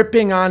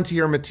gripping onto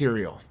your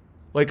material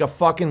like a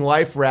fucking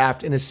life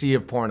raft in a sea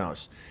of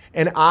pornos.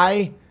 And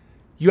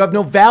you have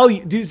no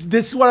value. This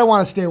is what I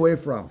want to stay away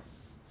from.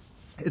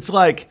 It's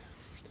like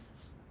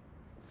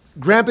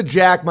Grandpa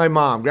Jack, my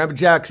mom. Grandpa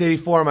Jack's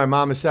 84, my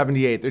mom is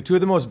 78. They're two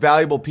of the most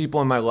valuable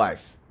people in my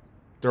life.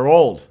 They're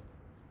old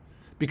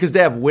because they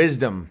have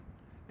wisdom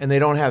and they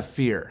don't have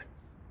fear.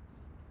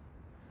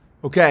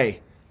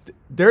 Okay,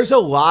 there's a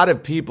lot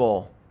of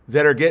people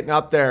that are getting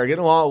up there,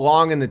 getting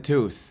long in the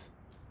tooth,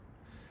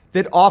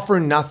 that offer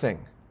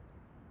nothing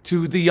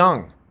to the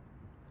young.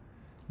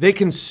 They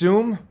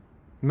consume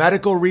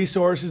medical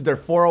resources, their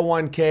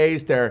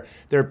 401ks,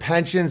 their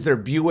pensions, their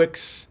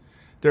Buicks,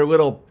 their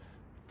little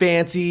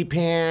fancy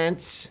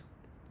pants.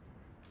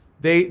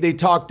 They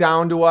talk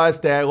down to us.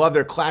 They love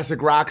their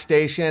classic rock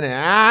station.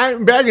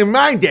 And back in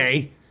my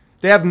day,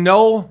 they have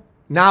no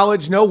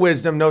knowledge, no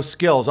wisdom, no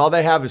skills. All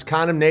they have is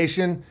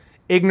condemnation,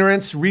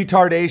 ignorance,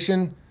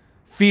 retardation,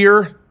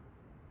 fear.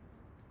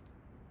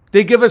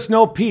 They give us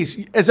no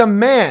peace. As a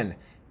man,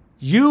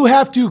 you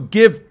have to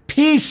give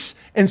peace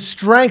and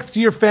strength to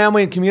your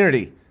family and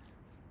community.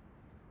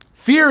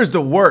 Fear is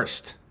the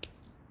worst.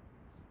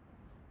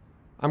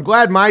 I'm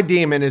glad my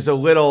demon is a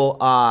little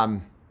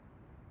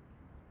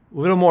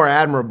more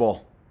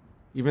admirable,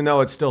 even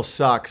though it still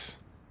sucks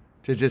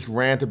to just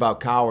rant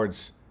about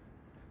cowards.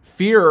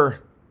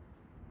 Fear,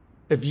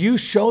 if you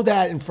show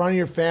that in front of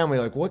your family,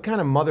 like, what kind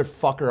of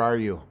motherfucker are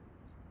you?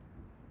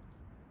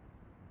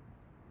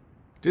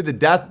 Dude,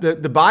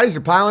 the bodies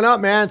are piling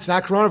up, man. It's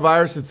not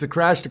coronavirus. It's the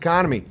crashed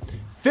economy.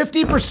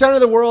 50% of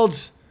the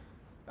world's,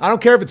 I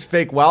don't care if it's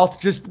fake wealth,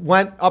 just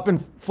went up in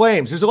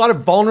flames. There's a lot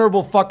of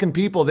vulnerable fucking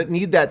people that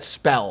need that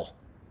spell.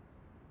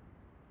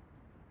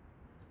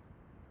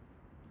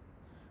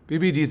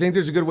 BB, do you think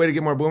there's a good way to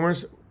get more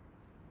boomers?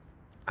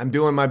 I'm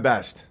doing my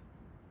best.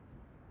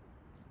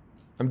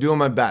 I'm doing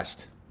my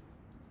best.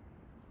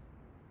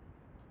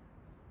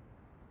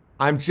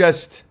 I'm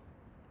just,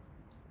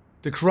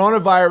 the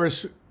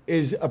coronavirus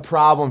is a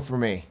problem for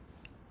me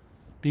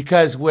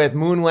because with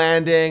moon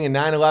landing and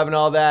 9/11,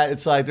 all that,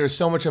 it's like there's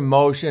so much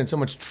emotion and so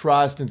much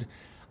trust, and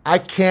I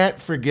can't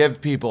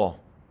forgive people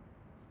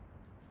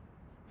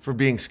for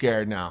being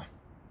scared now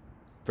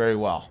very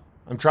well.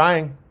 I'm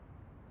trying.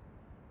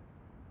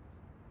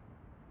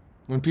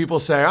 When people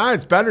say,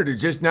 it's better to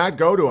just not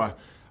go to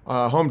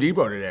a Home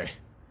Depot today.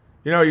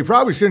 You know, you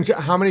probably shouldn't.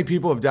 How many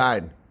people have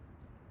died?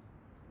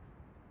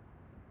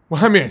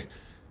 Well, I mean,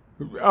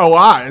 a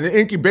lot. In the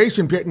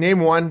incubation period, name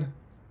one.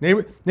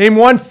 Name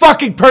one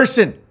fucking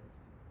person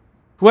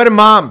who had a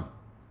mom.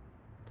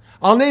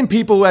 I'll name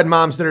people who had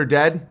moms that are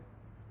dead.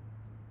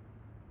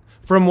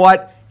 From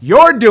what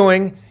you're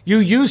doing, you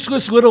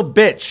useless little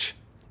bitch.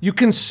 You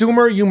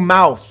consumer, you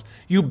mouth.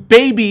 You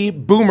baby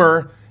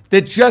boomer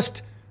that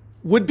just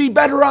would be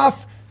better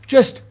off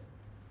just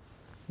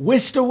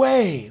whisked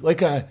away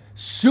like a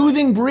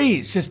soothing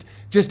breeze.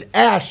 Just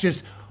ash,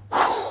 just...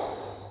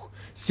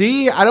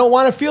 See, I don't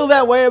want to feel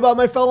that way about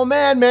my fellow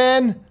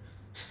man.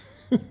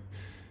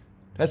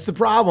 That's the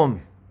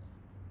problem.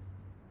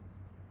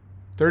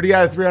 30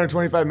 out of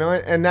 325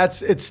 million, and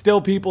it's still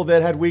people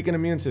that had weakened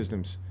immune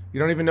systems. You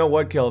don't even know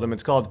what killed them.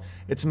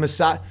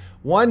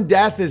 One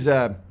death is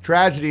a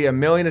tragedy, a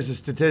million is a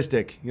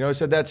statistic. You know who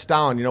said that?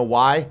 Stalin. You know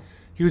why?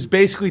 He was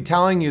basically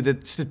telling you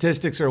that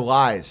statistics are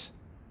lies.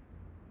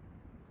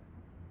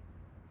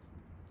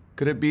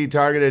 Could it be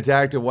targeted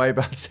attack to wipe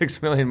out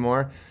 6 million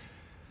more?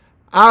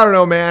 I don't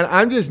know, man.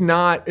 I'm just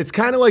not. It's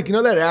kind of like, you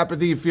know that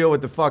apathy you feel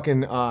with the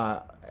fucking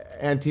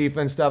Antifa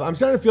and stuff? I'm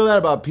starting to feel that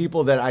about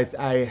people that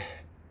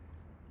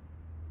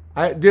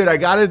dude, I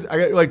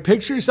gotta, like,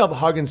 picture yourself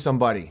hugging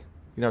somebody,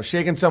 you know,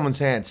 shaking someone's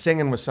hand,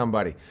 singing with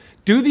somebody.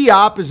 Do the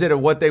opposite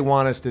of what they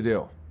want us to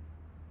do.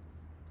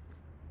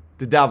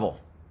 The devil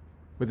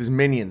with his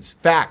minions.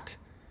 Fact.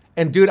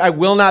 And dude, I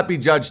will not be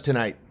judged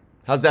tonight.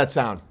 How's that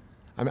sound?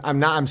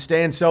 I'm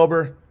staying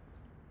sober.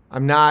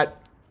 I'm not.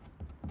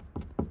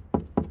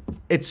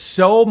 It's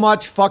so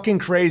much fucking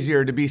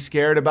crazier to be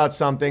scared about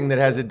something that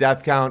has a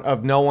death count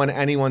of no one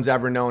anyone's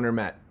ever known or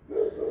met.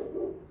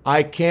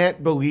 I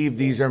can't believe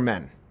these are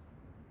men.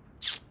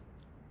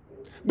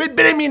 But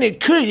I mean,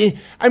 it could.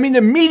 I mean,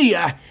 the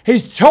media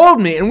has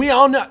told me, and we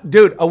all know.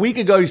 Dude, a week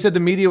ago you said the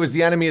media was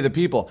the enemy of the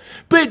people.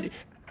 But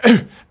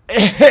I'm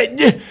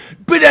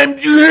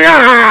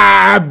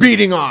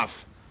beating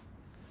off.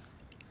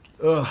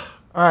 Ugh.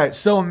 All right,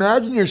 so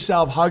imagine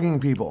yourself hugging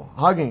people,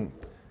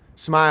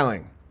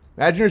 smiling.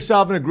 Imagine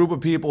yourself in a group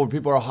of people where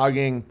people are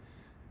hugging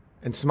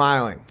and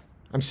smiling.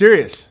 I'm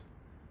serious.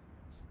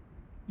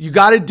 You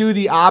got to do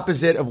the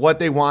opposite of what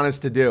they want us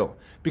to do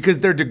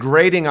because they're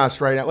degrading us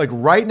right now. Like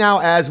right now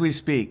as we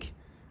speak,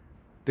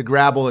 the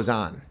grabble is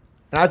on.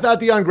 And I thought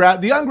the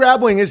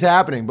ungrabbling is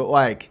happening, but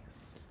like,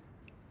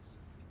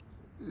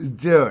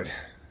 dude,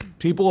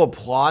 people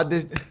applaud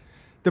this.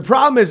 The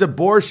problem is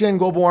abortion,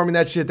 global warming,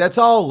 that shit. That's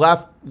all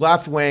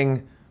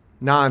left-wing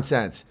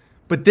nonsense.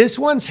 But this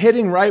one's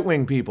hitting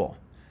right-wing people.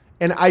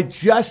 And I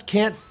just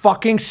can't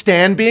fucking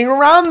stand being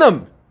around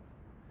them.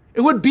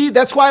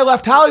 That's why I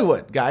left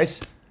Hollywood,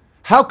 guys.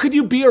 How could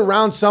you be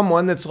around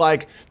someone that's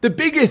like, the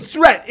biggest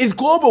threat is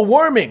global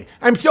warming.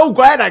 I'm so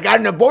glad I got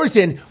an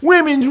abortion.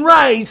 Women's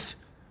rights.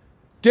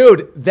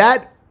 Dude,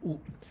 that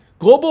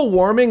global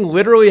warming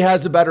literally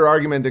has a better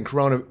argument than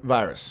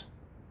coronavirus.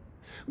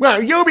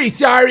 Well, you'll be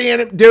sorry.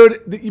 And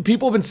dude,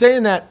 people have been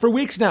saying that for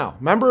weeks now.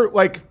 Remember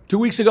like 2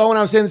 weeks ago when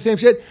I was saying the same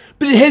shit?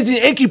 But it has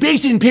an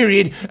incubation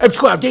period of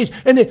 12 days.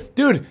 And then,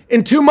 dude,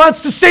 in 2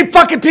 months, the same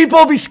fucking people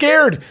will be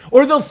scared.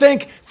 Or they'll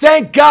think,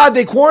 thank God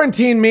they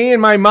quarantined me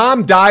and my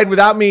mom died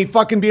without me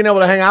fucking being able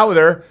to hang out with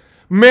her.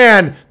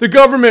 Man, the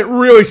government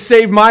really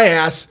saved my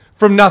ass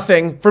from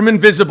nothing, from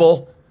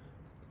invisible.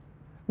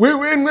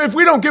 If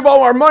we don't give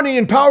all our money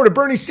and power to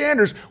Bernie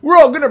Sanders, we're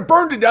all going to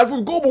burn to death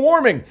with global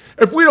warming.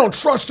 If we don't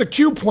trust the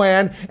Q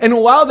plan and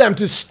allow them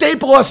to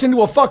staple us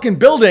into a fucking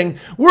building,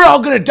 we're all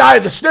going to die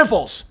of the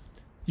sniffles.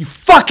 You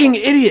fucking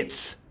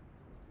idiots.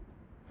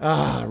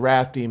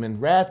 Wrath demon.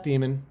 Wrath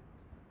demon.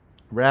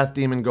 Wrath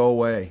demon, go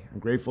away. I'm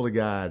grateful to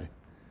God.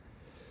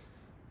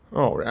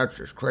 Oh, that's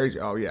just crazy.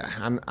 Oh, yeah.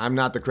 I'm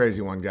not the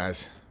crazy one,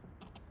 guys.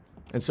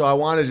 And so I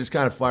want to just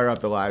kind of fire up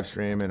the live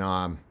stream and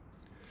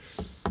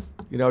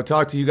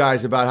talk to you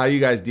guys about how you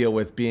guys deal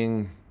with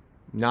being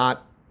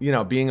not,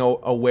 being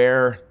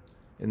aware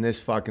in this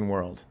fucking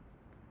world.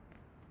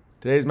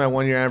 Today's my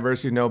 1 year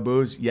anniversary of no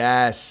booze.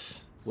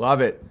 Yes.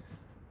 Love it.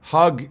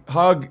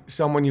 Hug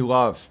someone you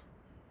love.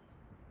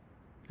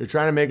 You're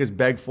trying to make us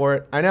beg for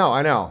it. I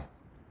know.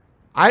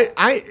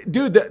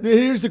 Dude,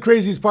 here's the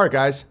craziest part,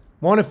 guys.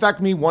 Won't affect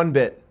me one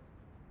bit.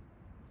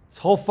 This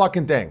whole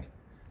fucking thing.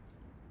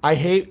 I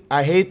hate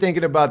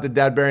thinking about the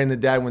dead burying the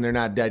dead when they're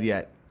not dead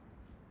yet.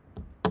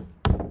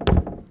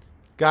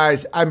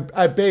 Guys,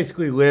 I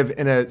basically live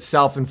in a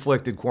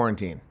self-inflicted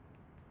quarantine.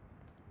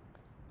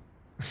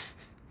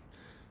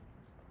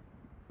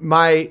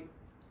 My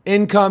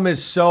income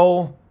is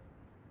so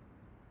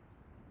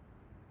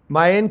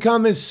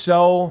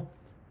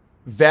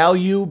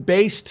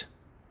value-based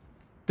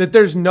that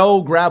there's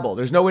no grabble.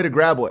 There's no way to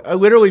grabble it.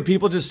 Literally,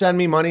 people just send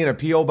me money in a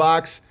P.O.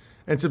 box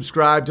and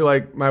subscribe to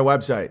like my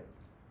website.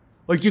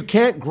 Like, you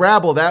can't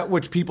grabble that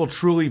which people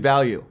truly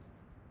value.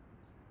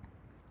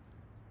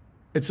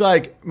 It's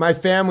like my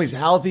family's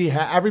healthy.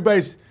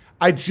 Everybody's,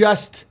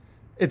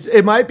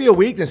 it might be a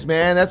weakness,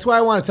 man. That's why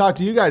I want to talk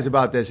to you guys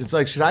about this. It's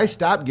like, should I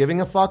stop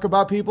giving a fuck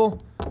about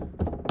people?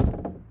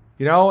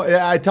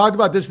 I talked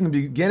about this in the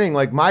beginning.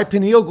 Like, my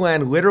pineal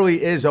gland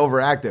literally is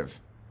overactive.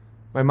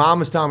 My mom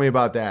was telling me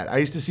about that. I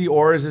used to see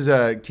auras as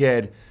a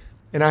kid,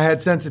 and I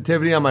had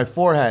sensitivity on my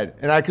forehead,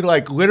 and I could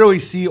like literally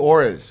see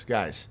auras,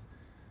 guys.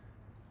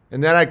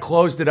 And then I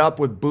closed it up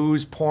with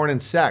booze, porn,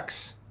 and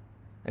sex.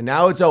 And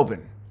now it's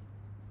open.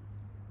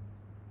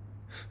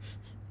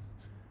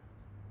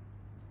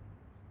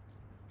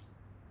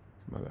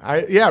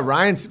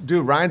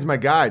 Ryan's my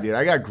guy, dude.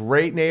 I got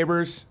great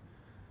neighbors.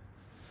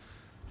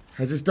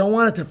 I just don't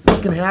want it to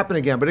fucking happen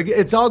again. But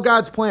it's all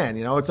God's plan,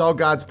 It's all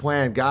God's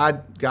plan.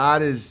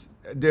 God is,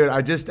 dude,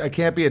 I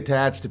can't be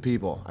attached to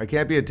people. I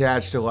can't be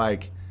attached to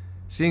like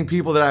seeing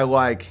people that I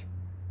like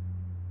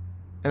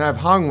and I've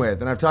hung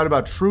with and I've talked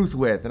about truth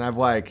with and I've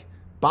like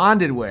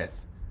bonded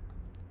with.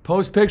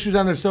 Post pictures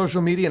on their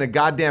social media in a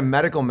goddamn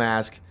medical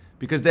mask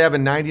because they have a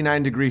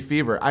 99-degree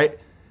fever.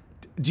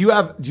 Do you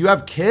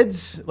have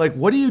kids? Like,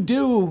 what do you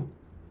do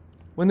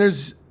when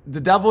there's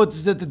the devil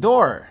is at the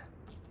door?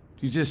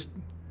 You just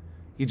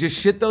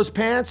shit those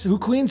pants? Who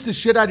cleans the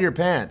shit out of your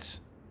pants?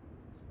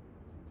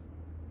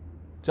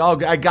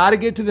 I got to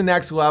get to the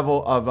next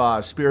level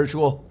of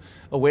spiritual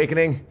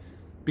awakening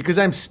because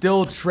I'm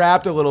still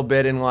trapped a little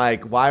bit in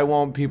like, why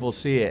won't people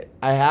see it?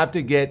 I have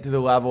to get to the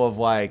level of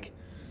like,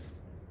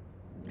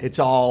 it's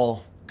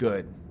all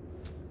good.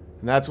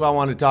 And that's why I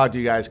want to talk to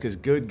you guys because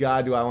good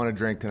God, do I want to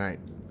drink tonight.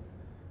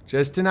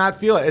 Just to not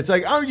feel it. It's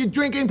like, oh, your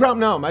drinking problem?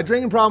 No, my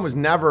drinking problem was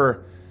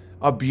never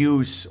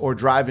abuse or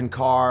driving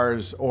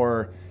cars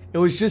or it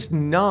was just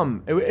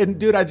numb. And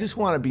dude, I just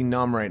want to be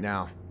numb right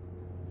now.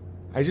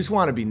 I just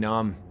want to be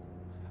numb.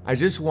 I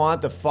just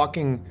want the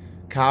fucking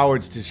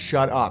cowards to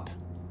shut up.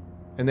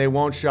 And they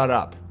won't shut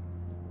up.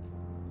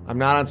 I'm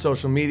not on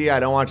social media. I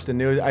don't watch the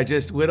news.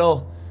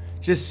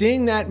 Just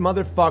seeing that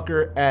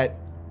motherfucker at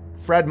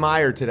Fred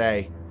Meyer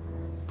today,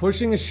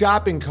 pushing a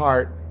shopping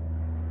cart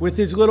with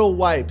his little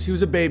wipes. He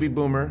was a baby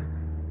boomer.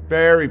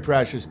 Very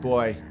precious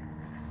boy.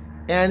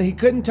 And he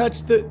couldn't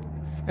touch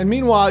and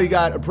meanwhile, you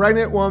got a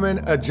pregnant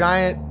woman, a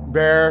giant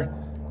bear,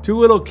 two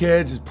little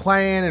kids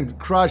playing and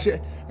crushing.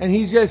 And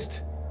he's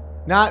just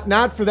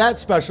not for that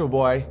special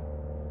boy.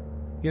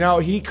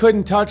 He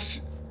couldn't touch.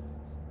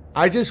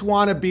 I just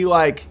want to be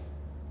like,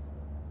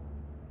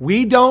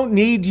 we don't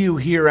need you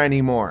here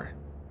anymore.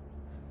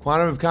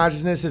 Quantum of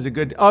Consciousness is a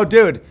good. Oh,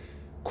 dude.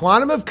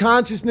 Quantum of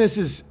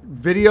Consciousness's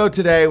video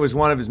today was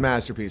one of his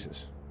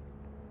masterpieces.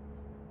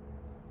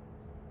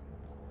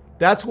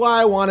 That's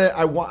why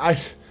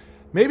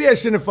maybe I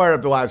shouldn't have fired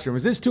up the live stream.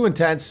 Was this too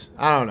intense?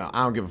 I don't know.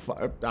 I don't give a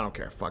fuck. I don't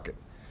care. Fuck it.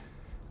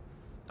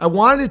 I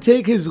wanted to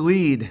take his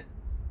lead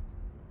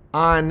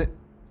on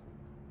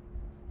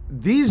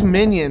these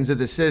minions of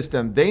the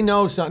system. They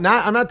know something.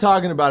 I'm not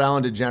talking about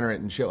Ellen DeGeneres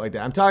and shit like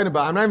that. I'm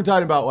not even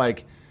talking about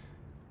like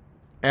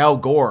Al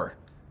Gore.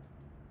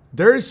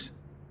 There's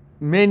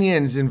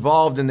minions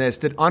involved in this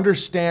that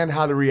understand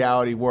how the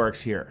reality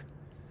works here.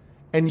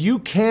 And you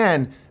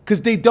can,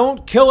 because they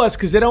don't kill us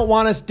because they don't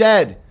want us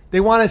dead. They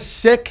want us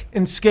sick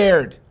and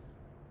scared.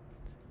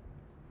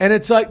 And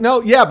it's like,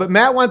 no, yeah, but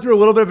Matt went through a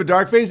little bit of a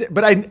dark phase,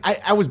 but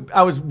I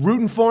was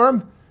rooting for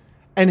him,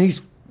 and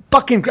he's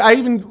fucking, I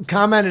even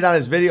commented on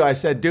his video. I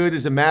said, dude,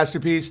 this is a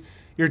masterpiece.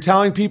 You're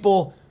telling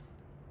people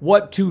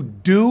what to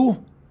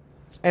do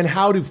and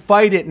how to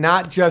fight it,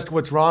 not just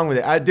what's wrong with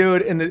it.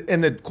 Dude, in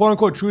the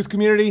quote-unquote truth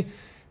community,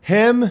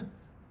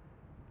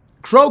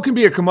 Crow can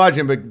be a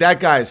curmudgeon, but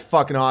that guy is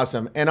fucking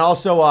awesome. And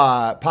also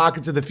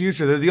Pockets of the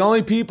Future. They're the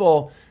only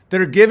people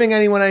that are giving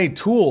anyone any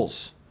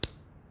tools.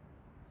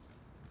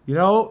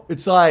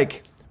 It's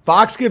like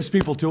Vox gives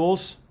people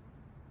tools.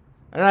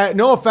 And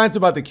no offense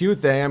about the Q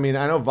thing. I mean,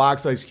 I know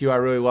Vox likes Q. I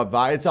really love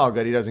Vox. It's all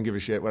good. He doesn't give a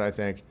shit what I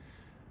think.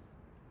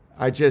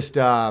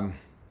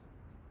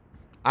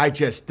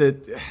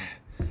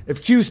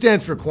 If Q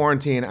stands for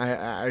quarantine,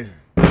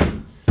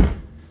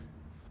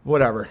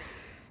 whatever.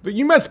 But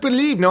you must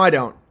believe. No, I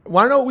don't.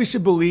 Want to know what we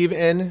should believe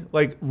in?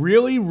 Like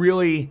really,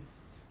 really,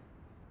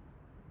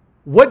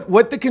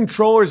 what the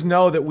controllers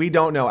know that we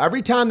don't know.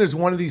 Every time there's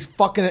one of these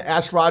fucking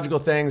astrological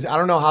things, I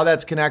don't know how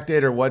that's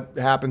connected or what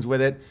happens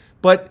with it.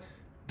 But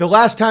the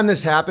last time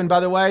this happened, by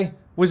the way,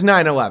 was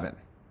 9/11,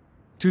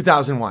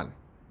 2001.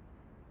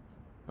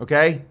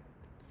 Okay?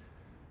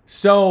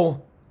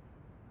 So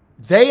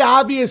they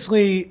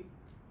obviously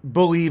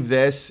believe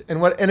this,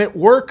 and it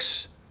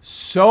works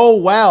so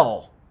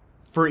well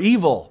for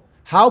evil.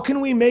 How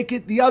can we make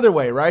it the other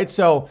way, right?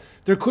 So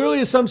there clearly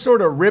is some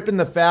sort of rip in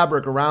the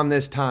fabric around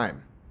this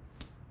time.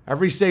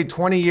 Every, say,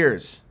 20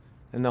 years,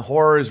 and the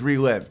horror is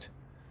relived.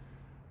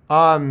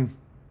 Now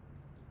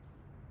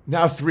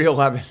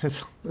 3/11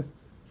 is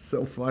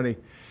so funny.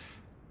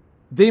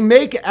 They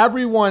make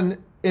everyone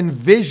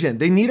envision.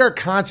 They need our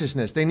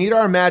consciousness. They need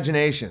our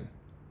imagination.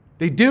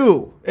 They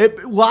do.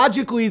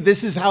 Logically,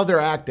 this is how they're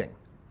acting.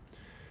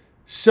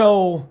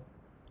 So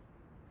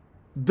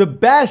the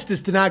best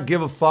is to not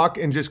give a fuck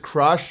and just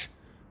crush.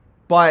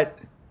 But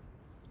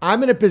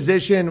I'm in a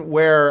position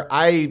where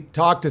I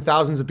talk to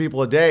thousands of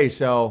people a day.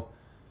 So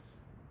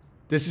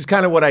this is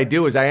kind of what I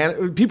do.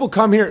 People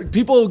come here.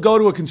 People go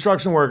to a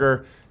construction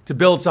worker to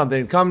build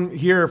something. Come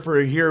here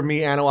for hear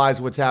me analyze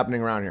what's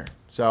happening around here.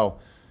 So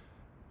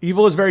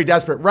evil is very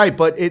desperate, right?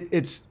 But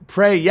it's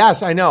prey.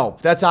 Yes, I know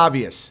that's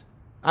obvious.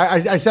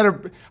 I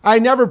said I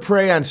never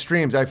pray on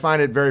streams. I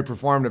find it very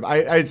performative.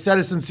 I said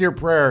a sincere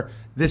prayer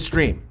this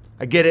stream.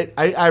 I get it.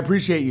 I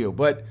appreciate you,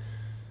 but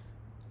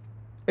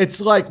it's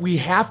like we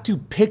have to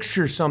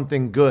picture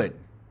something good.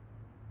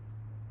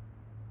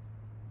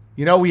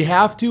 You know, we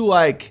have to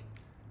like,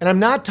 and I'm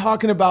not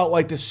talking about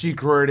like The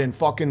Secret and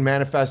fucking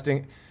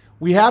manifesting.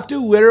 We have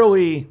to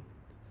literally.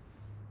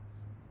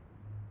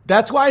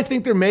 That's why I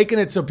think they're making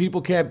it so people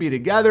can't be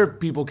together.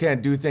 People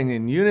can't do things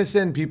in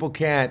unison. People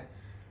can't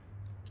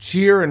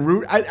cheer and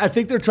root. I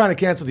think they're trying to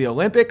cancel the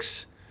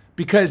Olympics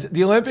because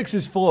the Olympics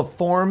is full of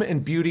form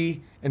and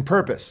beauty and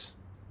purpose.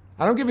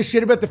 I don't give a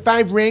shit about the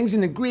 5 rings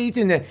and the Greeks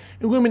and the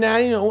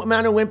Illuminati and the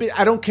amount of Olympics.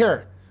 I don't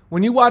care.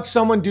 When you watch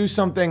someone do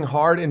something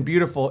hard and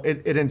beautiful,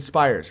 it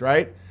inspires,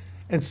 right?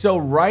 And so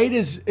right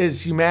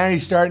as humanity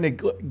starting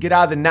to get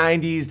out of the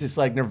 90s, this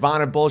like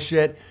Nirvana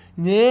bullshit,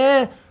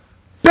 yeah,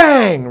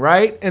 bang,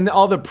 right? And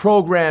all the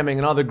programming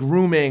and all the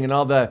grooming and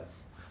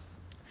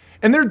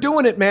and they're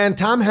doing it, man.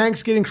 Tom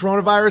Hanks getting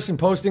coronavirus and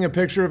posting a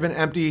picture of an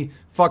empty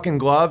fucking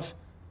glove.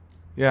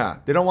 Yeah,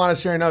 they don't want us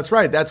sharing notes.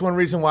 Right, that's one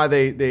reason why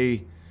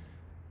they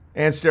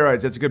and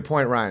steroids. That's a good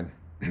point, Ryan.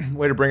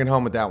 Way to bring it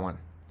home with that one.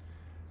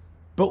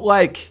 But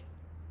like,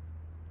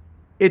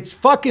 it's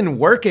fucking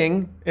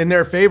working in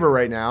their favor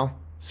right now.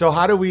 So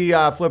how do we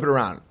flip it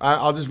around?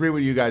 I'll just read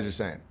what you guys are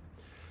saying.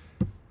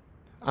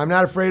 I'm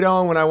not afraid,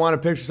 Owen. When I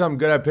want to picture something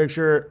good, I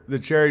picture the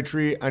cherry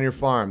tree on your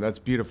farm. That's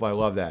beautiful. I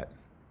love that.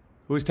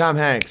 Who's Tom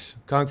Hanks?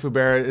 Kung Fu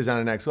Bear is on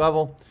the next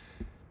level.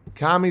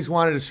 Commies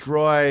want to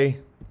destroy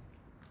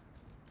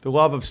the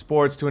love of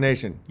sports to a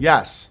nation.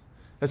 Yes.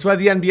 That's why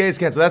the NBA is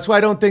canceled. That's why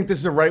I don't think this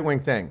is a right-wing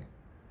thing.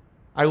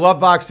 I love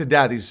Vox to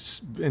death.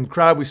 He's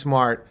incredibly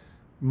smart,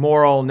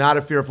 moral, not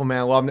a fearful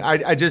man. Love him.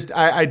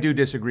 I do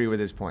disagree with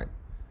his point.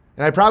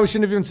 And I probably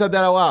shouldn't have even said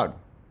that out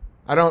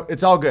loud.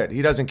 It's all good.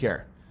 He doesn't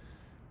care.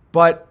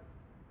 But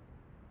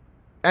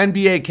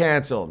NBA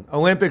canceled.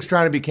 Olympics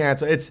trying to be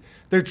canceled.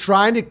 They're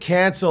trying to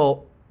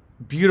cancel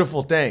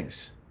beautiful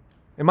things.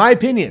 In my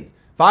opinion,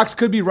 Fox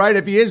could be right.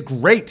 If he is,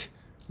 great.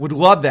 Would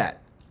love that.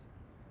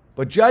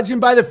 But judging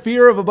by the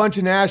fear of a bunch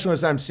of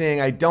nationalists I'm seeing,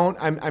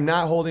 I'm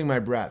not holding my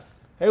breath.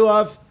 Hey,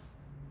 love.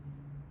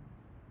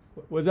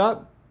 What's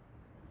up?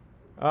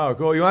 Oh,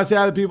 cool. You want to say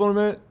hi to the people in a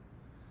minute?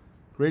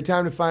 Great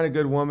time to find a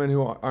good woman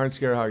who aren't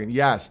scared of hugging.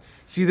 Yes.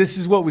 See, this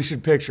is what we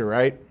should picture,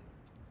 right?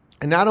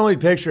 And not only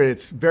picture it,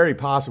 it's very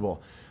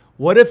possible.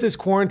 What if this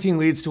quarantine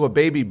leads to a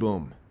baby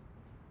boom?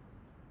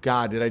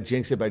 God, did I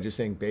jinx it by just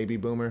saying baby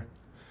boomer?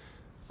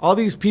 All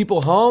these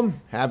people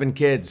home having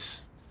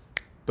kids.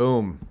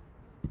 Boom.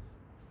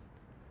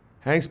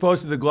 Hanks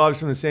posted the gloves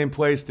from the same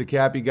place, the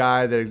Cappy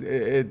guy.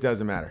 It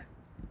doesn't matter.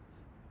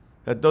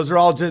 Those are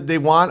all just, they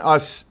want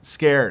us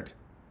scared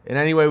in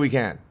any way we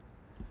can.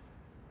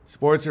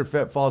 Sports are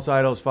false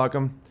idols. Fuck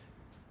them.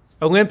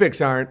 Olympics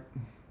aren't.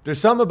 There's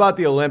something about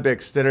the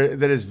Olympics that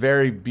is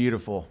very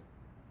beautiful.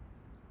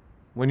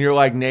 When your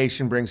like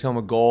nation brings home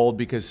a gold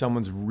because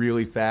someone's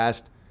really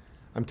fast.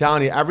 I'm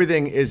telling you,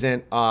 everything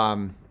isn't.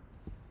 Yeah,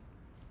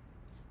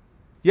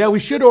 we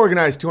should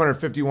organize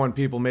 251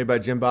 people made by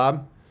Jim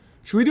Bob.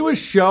 Should we do a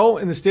show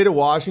in the state of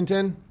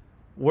Washington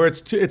where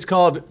it's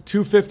called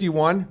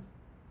 251?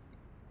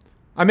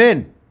 I'm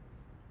in.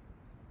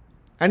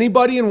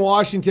 Anybody in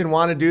Washington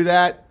want to do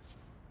that?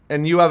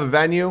 And you have a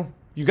venue?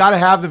 You got to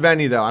have the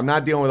venue, though. I'm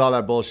not dealing with all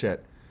that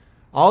bullshit.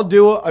 I'll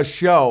do a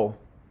show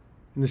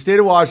in the state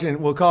of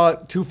Washington. We'll call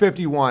it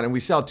 251, and we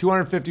sell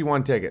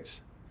 251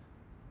 tickets.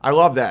 I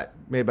love that.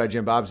 Made by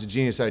Jim Bob. It's a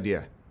genius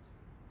idea.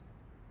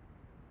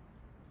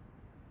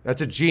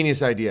 That's a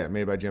genius idea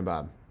made by Jim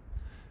Bob.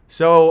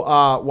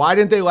 So why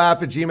didn't they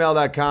laugh at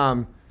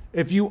gmail.com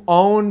If you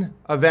own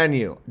a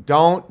venue,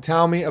 don't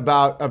tell me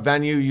about a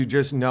venue you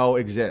just know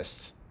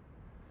exists.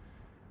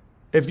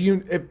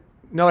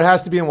 No, it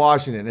has to be in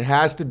Washington. It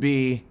has to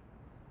be,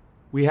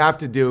 we have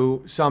to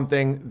do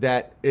something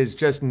that is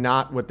just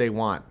not what they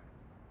want.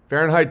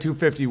 Fahrenheit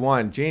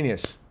 251,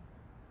 genius.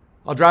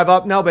 I'll drive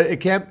up. No, but it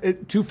can't,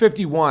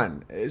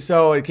 251.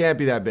 So it can't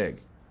be that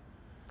big.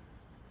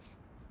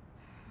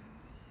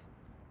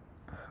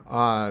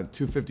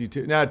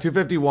 252. No,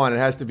 251. It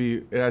has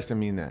to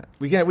mean that.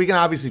 We can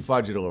obviously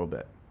fudge it a little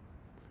bit.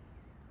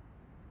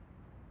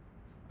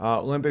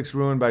 Olympics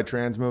ruined by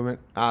trans movement.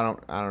 I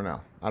don't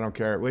know. I don't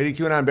care. Lady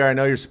QAnon Bear, I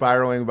know you're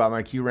spiraling about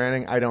my Q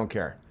ranting. I don't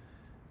care.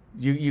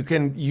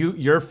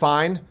 You're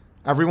fine.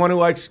 Everyone who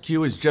likes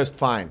Q is just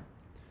fine.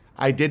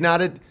 I did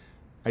not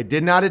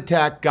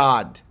attack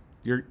God.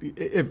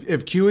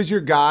 If Q is your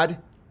God,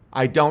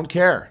 I don't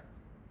care.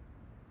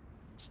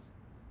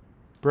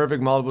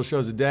 Perfect multiple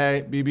shows a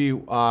day.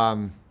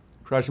 BB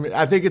crushing me.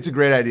 I think it's a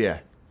great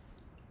idea.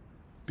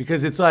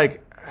 Because it's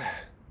like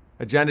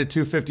Agenda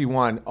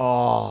 251.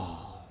 Oh.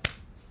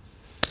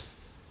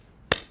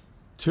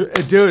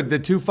 Dude, the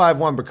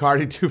 251,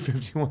 Bacardi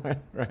 251.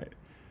 Right.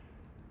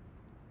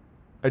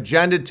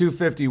 Agenda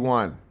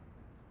 251.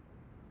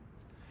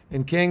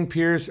 In King,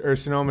 Pierce, or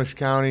Sonoma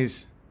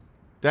counties.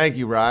 Thank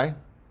you, Rye.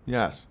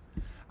 Yes.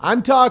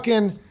 I'm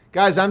talking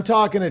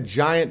a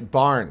giant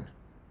barn.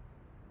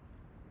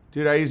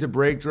 Dude, I use a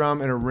brake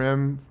drum and a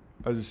rim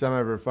as a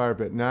semi for a fire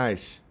pit.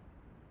 Nice.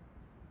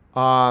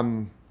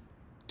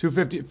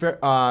 250.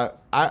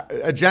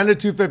 Agenda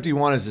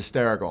 251 is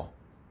hysterical.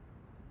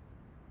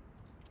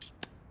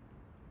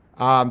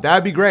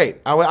 That'd be great.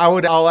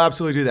 I'll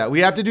absolutely do that. We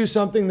have to do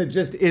something that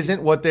just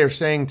isn't what they're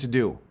saying to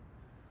do.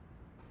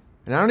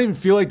 And I don't even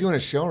feel like doing a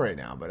show right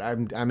now, but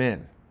I'm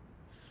in.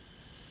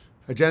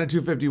 Agenda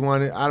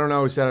 251. I don't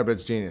know who said it, but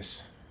it's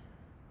genius.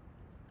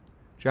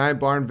 Giant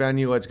barn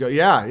venue. Let's go.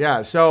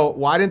 Yeah. So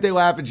why didn't they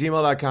laugh at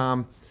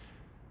gmail.com?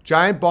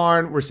 Giant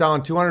barn. We're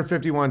selling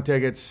 251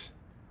 tickets,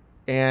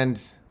 and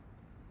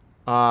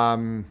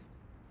that's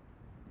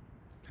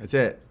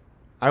it.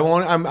 I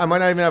might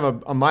not even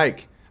have a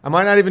mic. I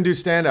might not even do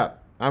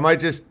stand-up. I might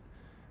just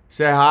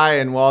say hi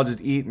and we'll all just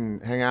eat and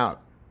hang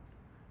out.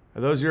 Are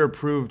those your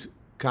approved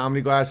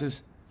comedy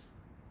glasses?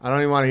 I don't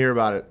even want to hear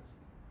about it.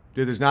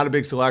 Dude, there's not a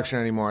big selection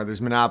anymore.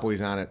 There's monopolies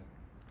on it.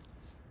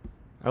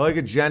 I like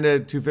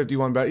Agenda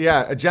 251 better.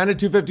 Yeah, Agenda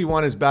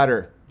 251 is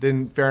better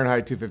than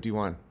Fahrenheit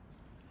 251.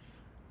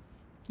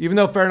 Even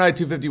though Fahrenheit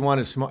 251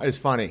 is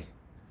funny.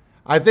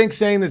 I think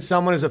saying that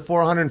someone is a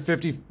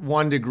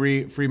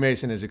 451-degree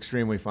Freemason is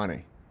extremely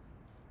funny.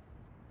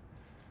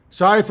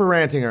 Sorry for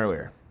ranting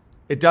earlier.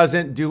 It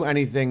doesn't do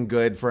anything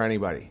good for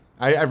anybody.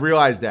 I've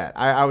realized that.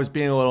 I was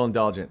being a little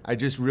indulgent. I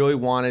just really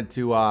wanted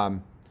to...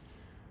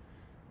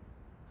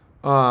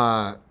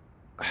 I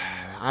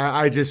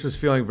just was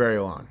feeling very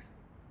alone.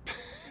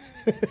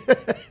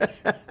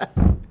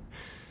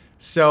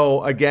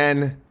 So,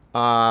 again,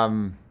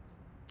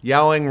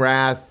 yelling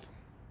wrath.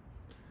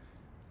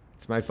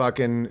 It's my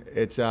fucking...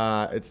 It's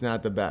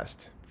not the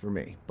best for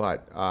me.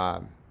 But...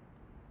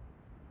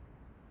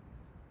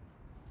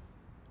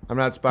 I'm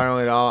not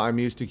spiraling at all. I'm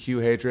used to Q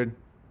hatred.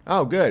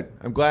 Oh, good.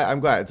 I'm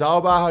glad. It's all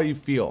about how you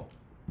feel.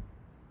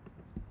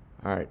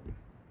 All right.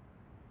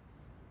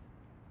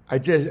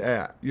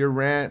 Your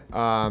rants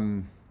are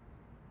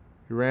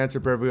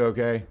perfectly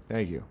okay.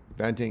 Thank you.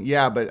 Venting.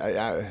 Yeah, but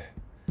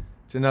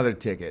it's another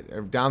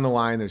ticket. Down the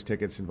line, there's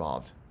tickets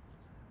involved.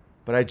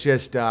 But I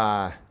just,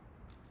 the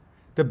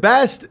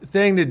best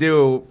thing to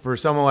do for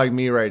someone like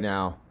me right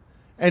now,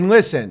 and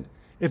listen,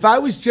 if I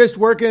was just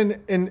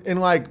working in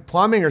like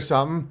plumbing or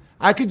something,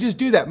 I could just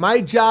do that. My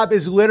job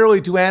is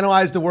literally to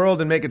analyze the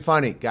world and make it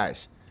funny,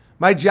 guys.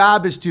 My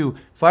job is to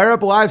fire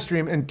up a live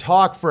stream and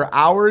talk for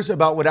hours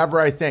about whatever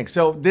I think.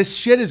 So this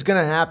shit is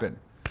going to happen.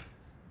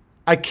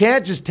 I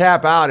can't just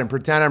tap out and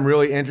pretend I'm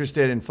really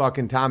interested in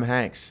fucking Tom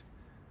Hanks.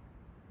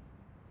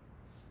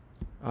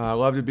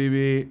 Loved it,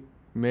 BB.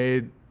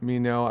 Made me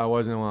know I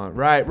wasn't alone.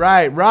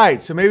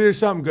 Right. So maybe there's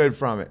something good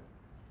from it.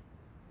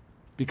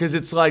 Because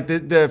it's like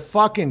the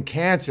fucking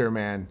cancer,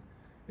 man.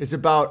 It's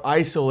about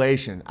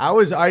isolation. I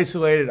was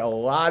isolated a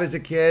lot as a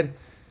kid.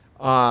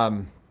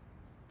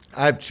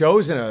 I've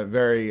chosen a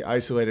very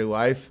isolated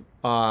life.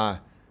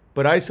 But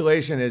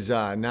isolation is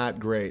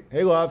not great.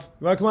 Hey, love.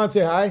 You want to come on and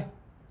say hi?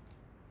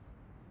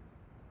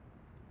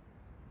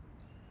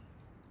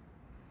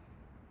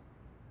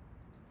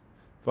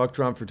 Fuck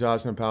Trump for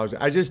tossing an apology.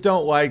 I just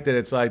don't like that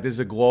it's like this is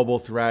a global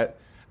threat.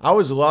 I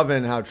was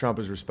loving how Trump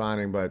is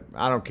responding, but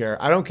I don't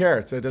care. I don't care.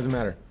 It doesn't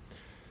matter.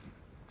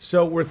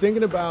 So we're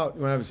thinking about...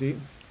 You want to have a seat?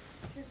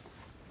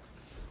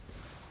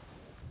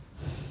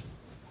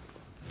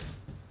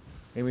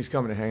 Amy's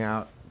coming to hang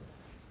out.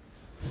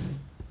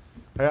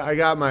 I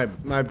got my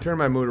turned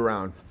my mood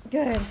around.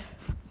 Good.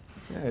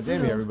 Yeah,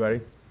 damn you,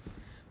 everybody.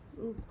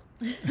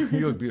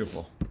 You look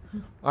beautiful.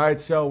 All right,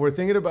 so we're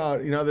thinking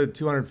about, the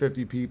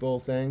 250 people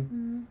thing.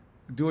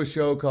 Mm-hmm. Do a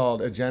show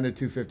called Agenda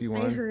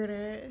 251. I heard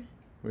it.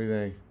 What do you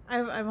think?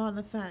 I'm on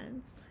the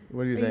fence.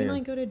 What do you Are think? you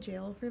going to go to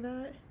jail for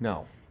that?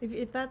 No.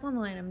 If that's on the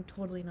line, I'm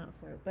totally not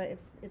for it. But if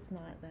it's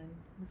not, then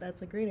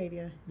that's a great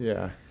idea.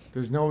 Yeah.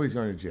 There's nobody's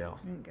going to jail.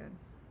 Good.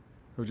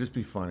 It would just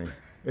be funny.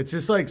 It's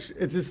just like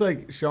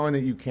showing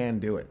that you can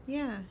do it.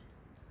 Yeah.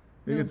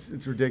 I think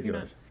it's ridiculous.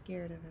 You're not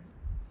scared of it.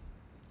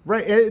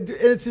 Right.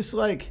 It's just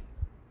like,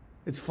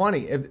 it's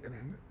funny.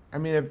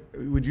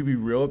 Would you be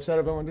real upset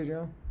if I went to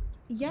jail?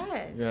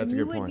 Yes. Yeah, that's a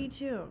good point. You would be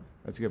too.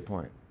 That's a good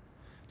point.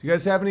 Do you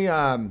guys have any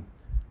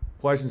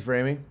questions for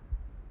Amy?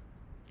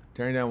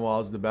 Tearing down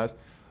walls is the best.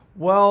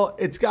 Well,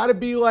 it's got to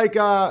be like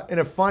in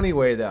a funny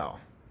way though.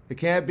 It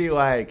can't be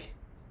like,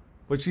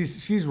 but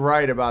she's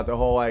right about the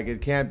whole like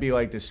it can't be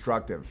like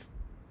destructive.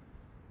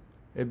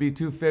 It'd be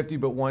 250,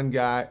 but one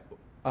guy.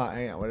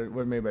 Hang on, what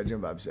did Made by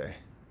Jim Bob say?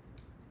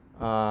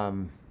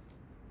 What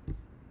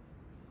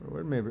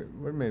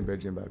did Made by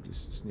Jim Bob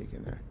just sneak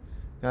in there?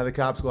 Now the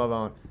cops will have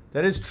on.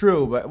 That is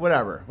true, but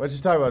whatever. Let's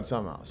just talk about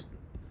something else.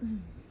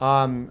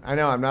 I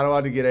know I'm not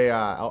allowed to get a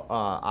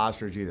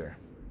ostrich either.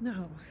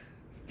 No,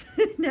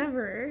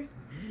 never.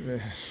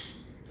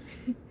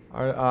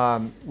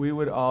 We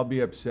would all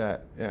be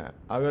upset. Yeah,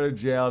 I'll go to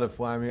jail to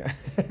fly me.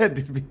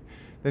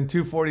 Then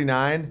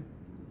 249.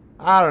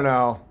 I don't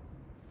know.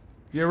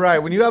 You're right.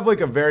 When you have like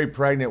a very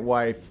pregnant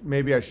wife,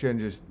 maybe I shouldn't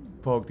just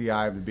poke the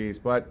eye of the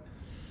beast. But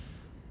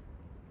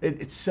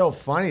it's so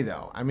funny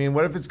though. I mean,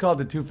 what if it's called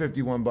the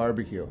 251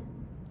 barbecue?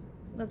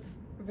 That's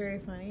very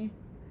funny.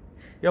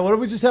 Yeah, what if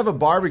we just have a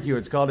barbecue?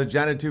 It's called a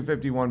Jenna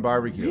 251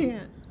 barbecue.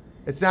 Yeah.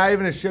 It's not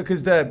even a show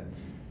because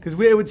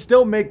it would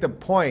still make the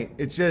point.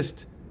 It's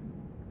just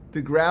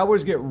the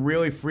growlers get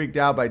really freaked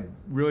out by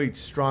really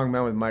strong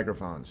men with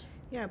microphones.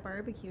 Yeah,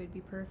 barbecue would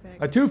be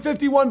perfect. A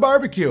 251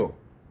 barbecue.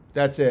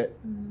 That's it.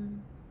 Mm-hmm.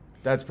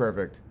 That's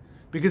perfect.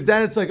 Because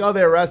then it's like, oh,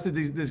 they arrested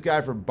this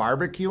guy for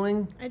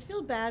barbecuing. I'd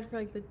feel bad for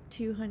like the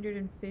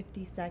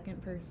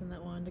 252nd person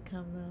that wanted to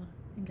come though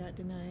and got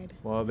denied.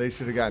 Well, they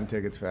should have gotten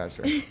tickets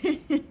faster.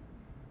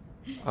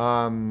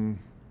 How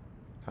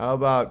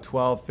about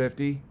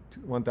 1250?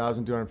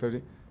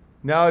 1,250?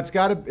 No,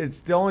 it's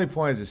the only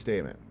point is a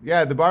statement.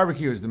 Yeah, the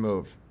barbecue is the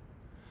move.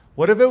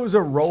 What if it was a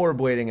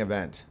rollerblading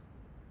event?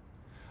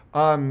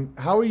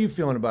 How are you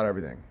feeling about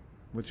everything?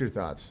 What's your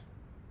thoughts?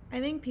 I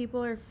think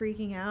people are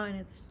freaking out, and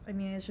it's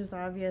just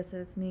obvious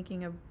it's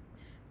making a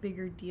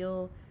bigger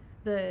deal.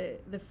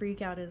 The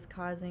freak out is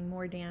causing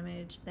more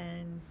damage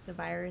than the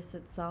virus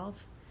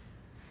itself.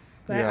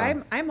 But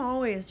yeah. I'm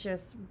always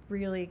just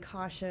really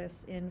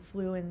cautious in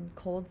flu and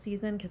cold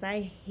season because I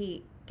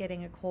hate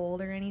getting a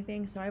cold or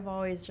anything. So I've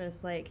always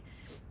just like,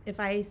 if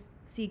I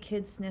see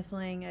kids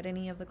sniffling at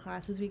any of the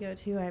classes we go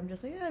to, I'm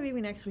just like, maybe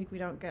next week we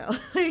don't go.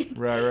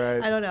 Right.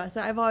 I don't know. So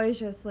I've always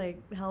just like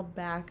held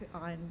back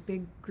on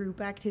big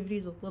group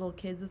activities with little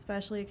kids,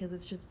 especially because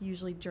it's just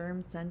usually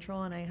germ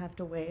central, and I have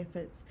to weigh if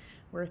it's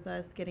worth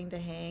us getting to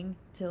hang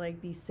to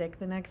like be sick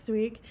the next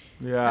week.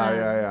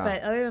 Yeah.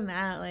 But other than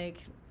that, like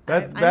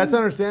that's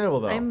understandable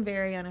though. I'm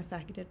very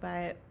unaffected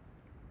by it.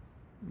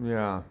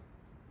 Yeah.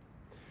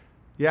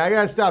 Yeah, I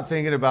gotta stop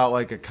thinking about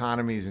like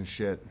economies and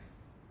shit.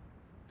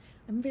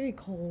 I'm very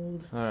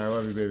cold. All right, I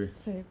love you, baby.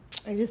 Sorry,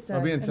 I just.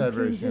 I'll be inside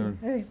very soon.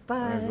 All right, bye.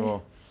 All right,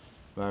 cool.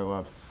 Bye,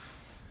 love.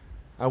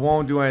 I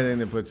won't do anything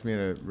that puts me in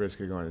a risk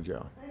of going to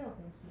jail. I don't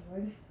think you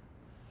would.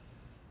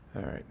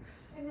 All right.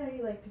 I know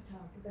you like to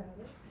talk about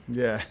it.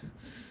 Yeah.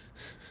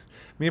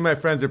 Me and my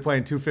friends are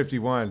playing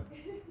 251. I'm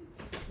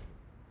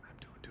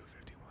doing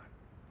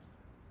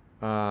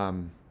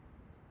 251.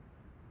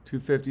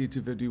 250,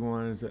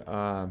 251 is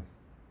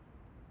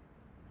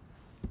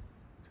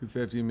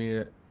 250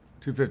 meter,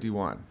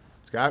 251.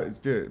 It's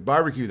dude,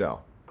 barbecue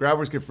though.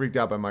 Grabbers get freaked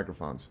out by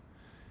microphones.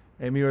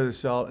 Amy or the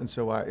salt, and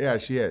so I. Yeah,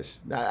 she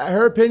is.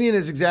 Her opinion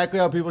is exactly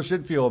how people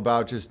should feel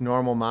about just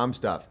normal mom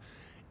stuff.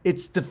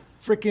 It's the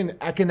freaking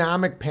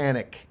economic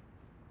panic.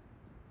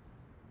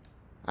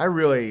 I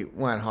really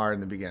went hard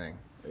in the beginning.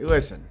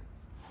 Listen,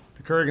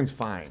 the Kurgan's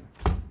fine.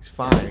 He's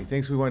fine. He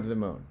thinks we went to the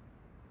moon.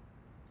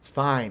 It's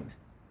fine.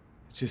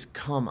 Just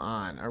come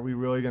on. Are we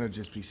really going to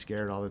just be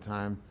scared all the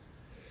time?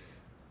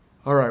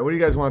 All right, what do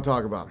you guys want to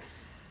talk about?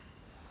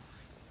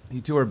 You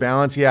two are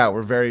balanced? Yeah,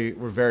 we're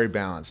very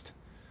balanced.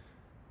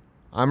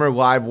 I'm her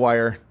live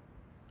wire,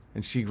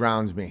 and she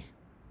grounds me.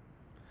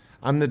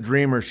 I'm the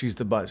dreamer, she's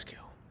the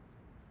buzzkill.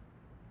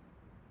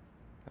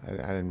 I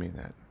didn't mean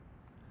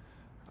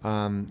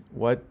that.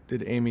 What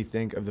did Amy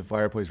think of the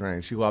fireplace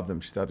running? She loved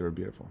them. She thought they were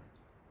beautiful.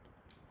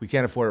 We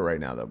can't afford it right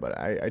now, though, but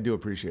I do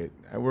appreciate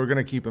it. We're going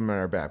to keep them in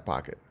our back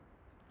pocket.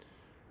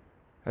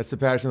 That's the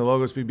passion of the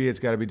Logos BB. It's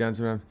got to be done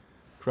sometime.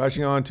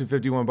 Crushing on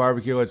 251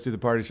 barbecue. Let's do the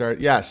party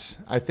start. Yes,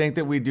 I think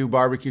that we do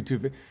barbecue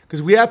 250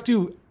 because we have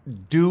to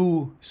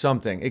do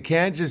something. It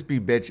can't just be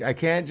bitch. I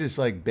can't just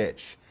like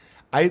bitch.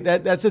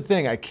 That's the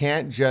thing. I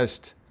can't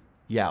just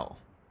yell.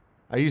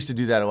 I used to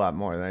do that a lot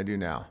more than I do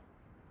now.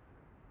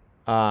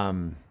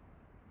 But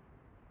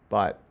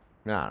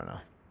no, I don't know.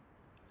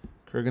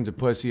 Kurgan's a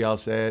pussy. I'll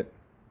say it.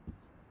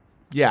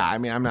 Yeah, I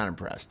mean, I'm not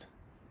impressed.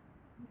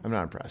 I'm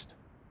not impressed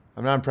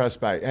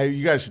by. Hey,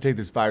 you guys should take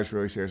this virus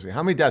really seriously.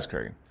 How many deaths,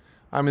 Kurgan?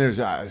 I mean,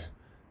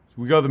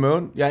 we go to the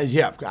moon?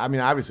 Yeah. I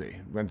mean, obviously,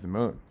 went to the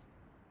moon.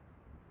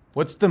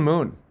 What's the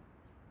moon?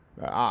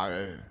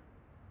 I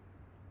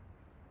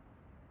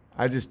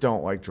just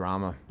don't like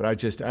drama, but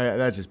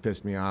that just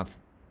pissed me off.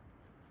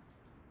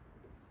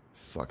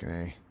 Fucking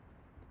A.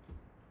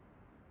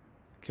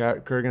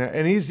 Kurgan,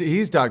 and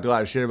he's talked a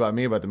lot of shit about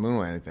me about the moon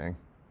landing thing,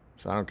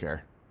 so I don't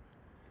care.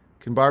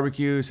 Can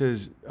barbecue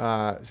says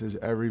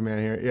every man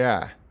here.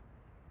 Yeah.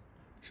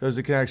 Shows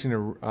the connection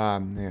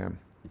to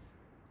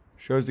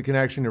Shows the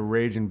connection to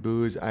rage and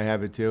booze. I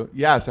have it too.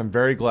 Yes, I'm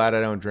very glad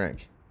I don't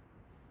drink.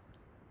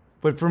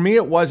 But for me,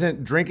 it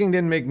wasn't. Drinking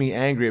didn't make me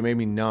angry. It made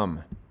me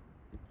numb.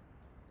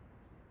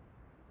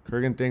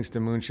 Kurgan thinks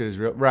the moon shit is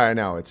real. Right, I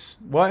know.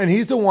 And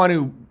he's the one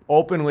who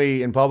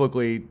openly and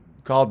publicly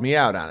called me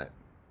out on it.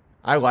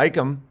 I like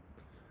him.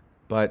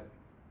 But,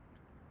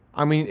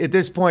 I mean, at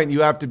this point,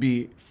 you have to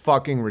be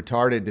fucking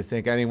retarded to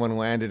think anyone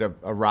landed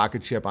a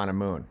rocket ship on a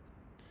moon.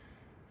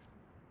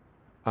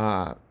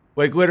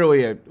 Like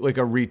literally like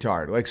a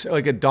retard.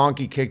 Like a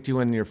donkey kicked you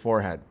in your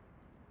forehead.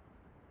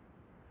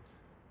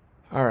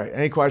 All right.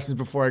 Any questions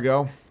before I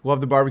go?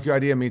 Love the barbecue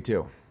idea. Me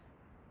too.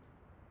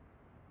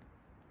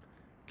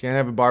 Can't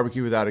have a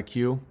barbecue without a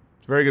Q.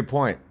 It's a very good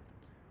point.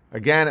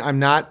 Again, I'm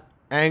not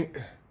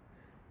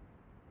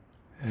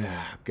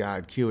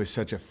God, Q is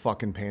such a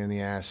fucking pain in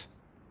the ass.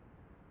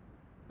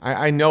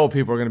 I know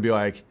people are going to be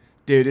like,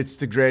 dude, it's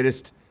the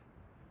greatest.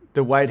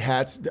 The white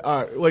hats,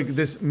 like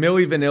this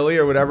Millie Vanilli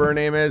or whatever her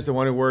name is, the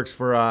one who works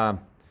for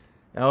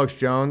Alex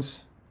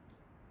Jones.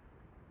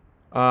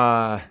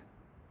 What's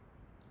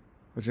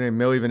her name?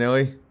 Millie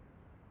Vanilli?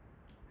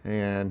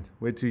 And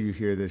wait till you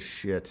hear this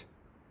shit.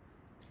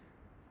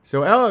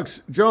 So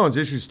Alex Jones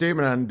issued a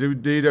statement on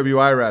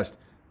DWI arrest.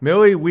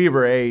 Millie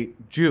Weaver, a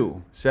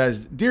Jew,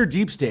 says, Dear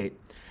Deep State,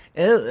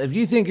 if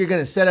you think you're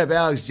going to set up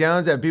Alex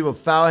Jones, have people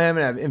follow him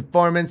and have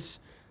informants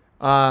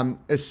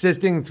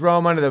assisting, throw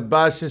him under the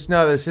bus, just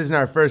know this isn't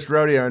our first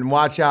rodeo and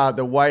watch out,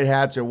 the white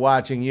hats are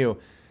watching you.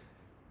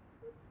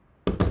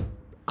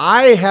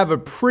 I have a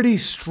pretty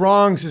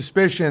strong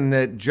suspicion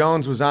that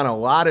Jones was on a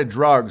lot of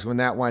drugs when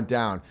that went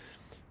down.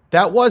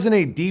 That wasn't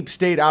a deep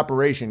state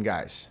operation,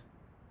 guys.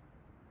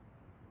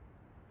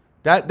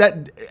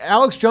 That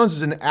Alex Jones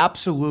is an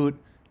absolute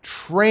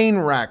train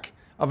wreck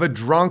of a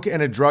drunk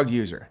and a drug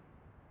user.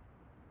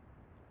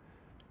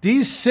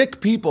 These sick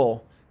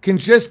people can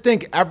just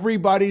think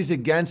everybody's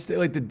against it.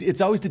 Like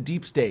it's always the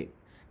deep state.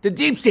 The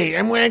deep state,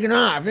 I'm wagging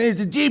off. It's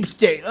the deep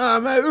state.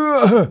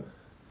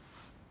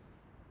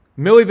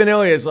 Millie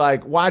Vanilli is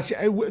like, watch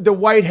the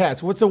white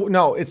hats.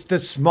 No, it's the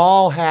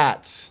small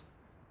hats.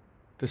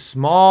 The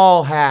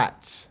small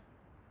hats.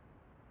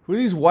 Who are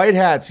these white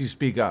hats you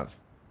speak of?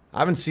 I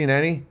haven't seen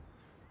any.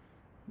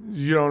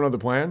 You don't know the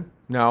plan?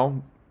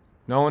 No.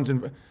 No one's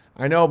in.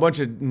 I know a bunch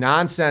of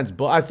nonsense.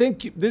 But I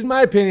think, this is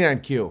my opinion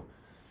on Q.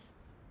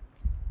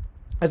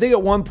 I think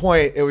at one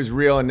point it was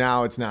real and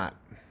now it's not.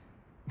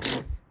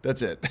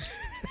 That's it.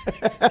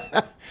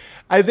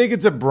 I think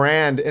it's a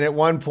brand, and at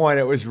one point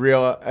it was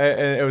real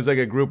and it was like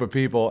a group of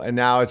people, and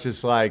now it's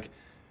just like,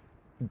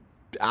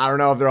 I don't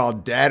know if they're all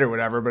dead or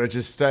whatever, but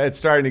it's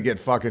starting to get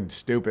fucking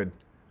stupid.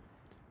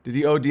 Did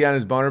he OD on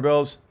his boner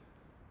bills?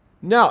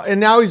 No, and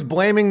now he's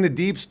blaming the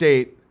deep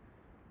state.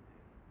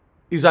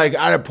 He's like,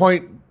 at a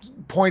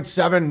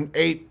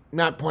 0.78,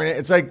 not 0.8.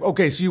 It's like,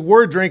 okay, so you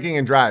were drinking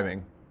and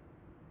driving.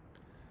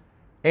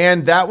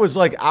 And that was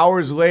like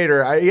hours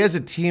later. He has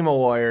a team of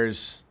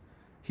lawyers.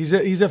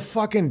 He's a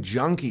fucking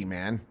junkie,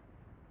 man.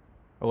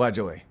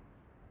 Allegedly.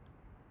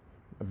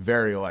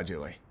 Very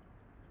allegedly.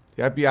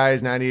 The FBI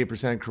is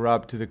 98%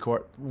 corrupt to the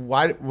court.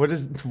 Why?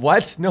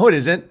 What? No, it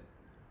isn't.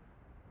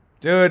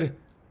 Dude.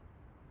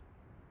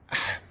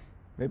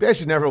 Maybe I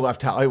should never have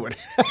left Hollywood.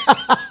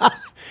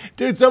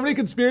 Dude, so many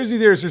conspiracy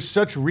theorists are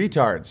such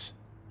retards.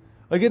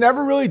 Like, it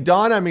never really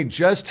dawned on me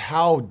just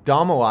how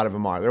dumb a lot of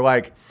them are. They're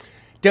like,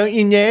 don't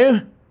you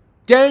know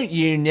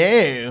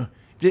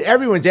that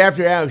everyone's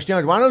after Alex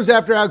Jones? One of them's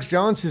after Alex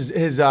Jones,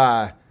 his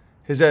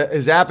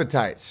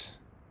appetites.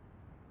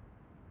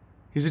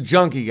 He's a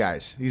junkie,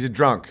 guys. He's a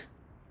drunk.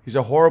 He's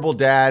a horrible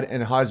dad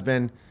and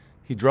husband.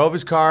 He drove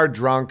his car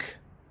drunk.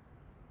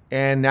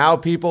 And now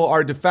people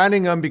are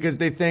defending him because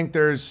they think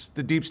there's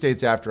the deep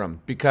state's after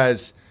him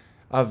because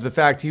of the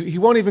fact he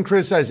won't even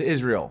criticize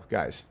Israel,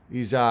 guys.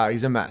 He's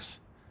a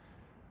mess.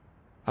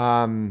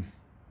 Who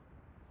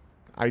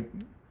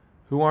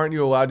aren't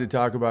you allowed to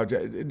talk about?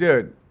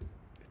 Dude,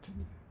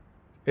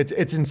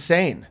 it's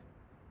insane.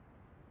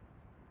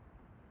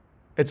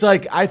 It's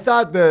like, I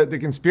thought the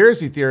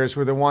conspiracy theorists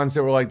were the ones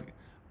that were like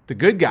the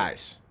good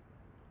guys.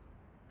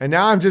 And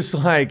now I'm just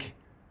like,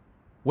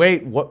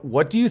 wait,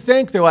 what do you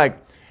think? They're like,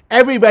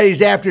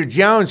 everybody's after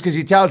Jones because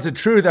he tells the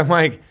truth. I'm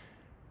like,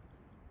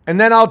 and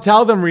then I'll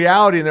tell them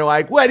reality and they're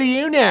like, what do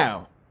you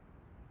know?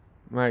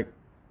 I'm like,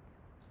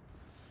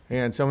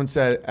 and someone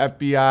said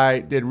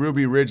FBI did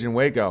Ruby Ridge in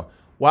Waco.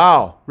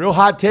 Wow, real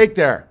hot take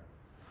there.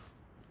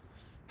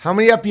 How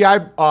many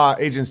FBI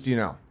agents do you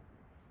know?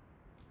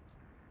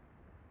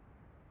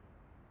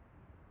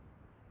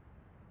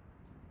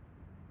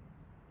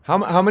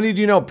 How many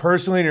do you know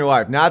personally in your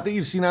life? Not that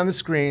you've seen on the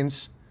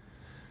screens.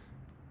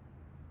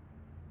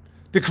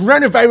 The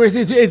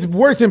coronavirus is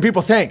worse than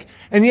people think.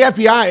 And the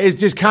FBI is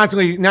just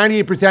constantly,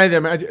 98% of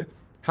them.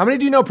 How many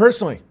do you know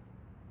personally?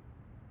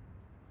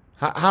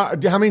 How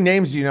many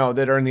names do you know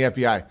that are in the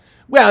FBI?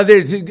 Well,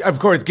 there's, of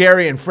course,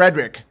 Gary and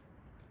Frederick.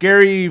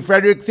 Gary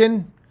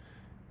Frederickson?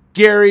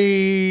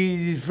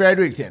 Gary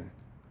Frederickson.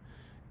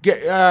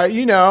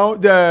 You know,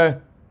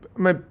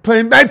 my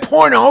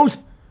pornos.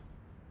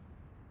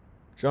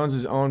 Jones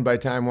is owned by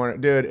Time Warner.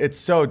 Dude, it's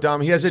so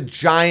dumb. He has a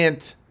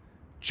giant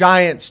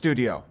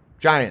studio.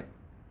 Giant.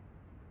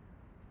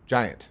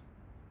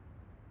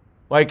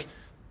 Like,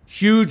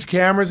 huge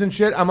cameras and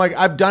shit. I'm like,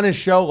 I've done his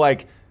show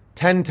like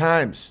 10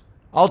 times.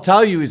 I'll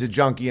tell you he's a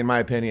junkie, in my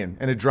opinion,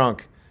 and a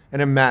drunk,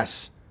 and a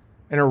mess,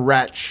 and a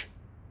wretch.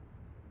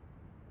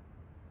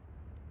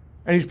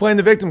 And he's playing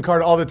the victim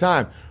card all the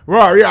time.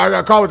 Well, yeah, I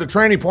got caught with the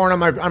tranny porn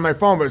on my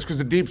phone, but it's because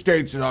the deep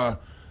state's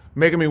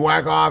making me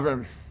whack off.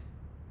 And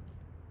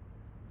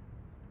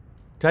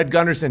Ted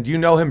Gunderson, do you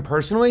know him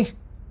personally?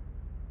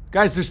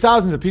 Guys, there's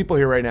thousands of people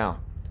here right now.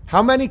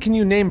 How many can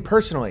you name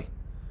personally?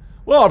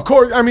 Well, of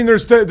course. I mean,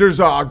 there's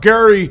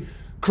Gary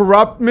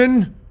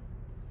Corruptman.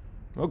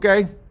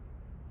 Okay.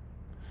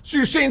 So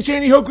you're saying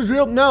Sandy Hook was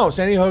real? No,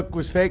 Sandy Hook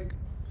was fake.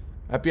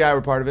 FBI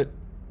were part of it.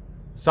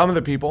 Some of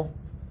the people.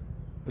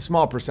 A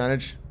small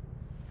percentage.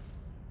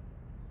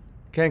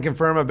 Can't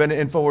confirm. I've been to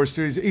InfoWars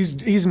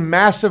Studios. He's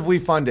massively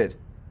funded.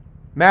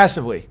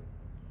 Massively.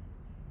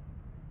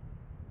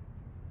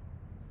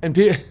 And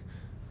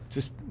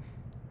it's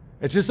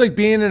just like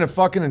being in a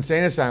fucking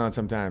insane asylum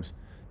sometimes.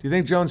 Do you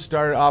think Jones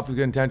started off with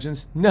good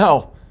intentions?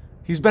 No.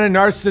 He's been a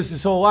narcissist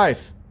his whole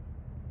life.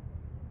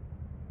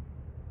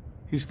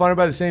 He's funded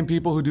by the same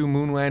people who do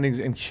moon landings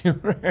and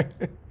Cuba.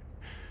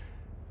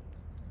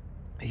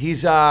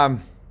 He's a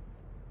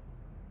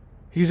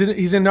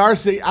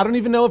narcissist. I don't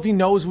even know if he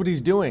knows what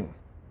he's doing.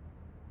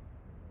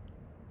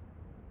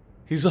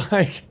 He's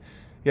like,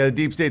 yeah, the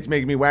deep state's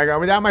making me wag on.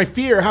 Without my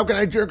fear, how can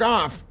I jerk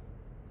off?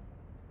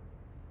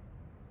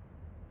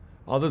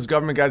 All those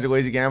government guys are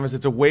lazy gammas.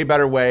 It's a way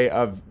better way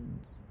of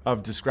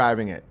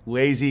describing it.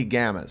 Lazy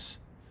gammas.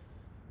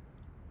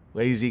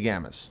 Lazy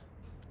gammas.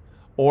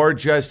 Or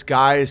just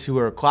guys who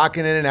are clocking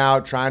in and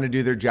out, trying to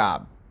do their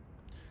job.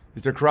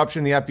 Is there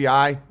corruption in the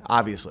FBI?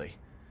 Obviously.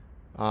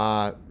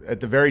 At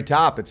the very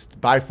top, it's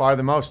by far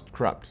the most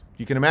corrupt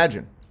you can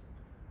imagine.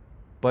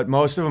 But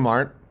most of them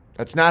aren't.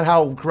 That's not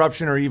how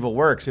corruption or evil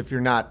works if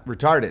you're not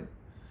retarded.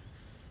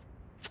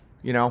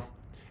 You know?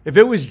 If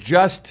it was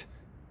just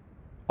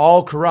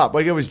all corrupt,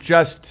 like it was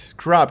just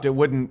corrupt, it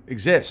wouldn't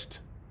exist.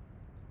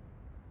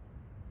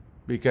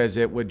 Because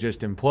it would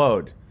just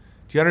implode.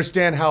 Do you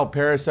understand how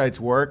parasites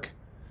work?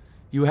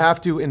 You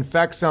have to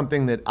infect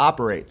something that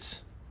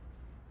operates.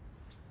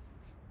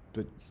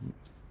 But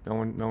no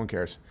one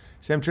cares.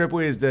 Sam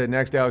Tripoli is the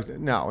next Alex.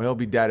 No, he'll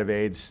be dead of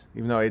AIDS,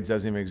 even though AIDS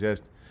doesn't even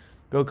exist.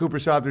 Bill Cooper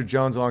saw through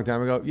Jones a long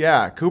time ago.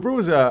 Yeah, Cooper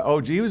was a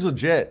OG. He was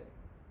legit.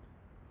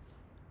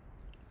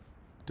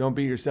 Don't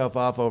beat yourself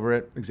off over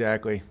it.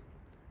 Exactly.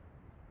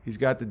 He's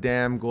got the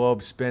damn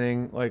globe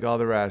spinning like all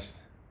the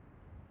rest.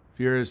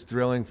 Fear is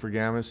thrilling for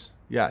gammas.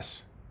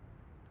 Yes.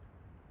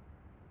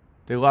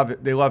 They love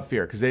it. They love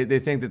fear because they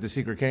think that the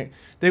secret can't.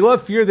 They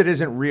love fear that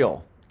isn't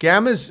real.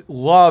 Gammas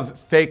love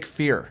fake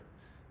fear.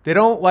 They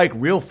don't like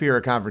real fear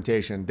or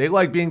confrontation. They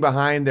like being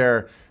behind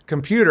their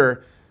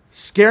computer,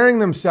 scaring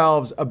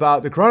themselves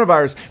about the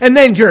coronavirus, and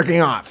then jerking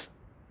off.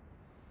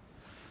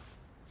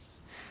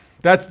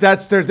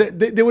 That's their.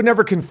 They would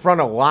never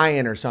confront a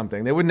lion or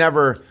something. They would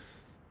never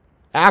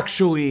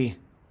actually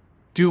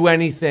do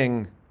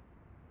anything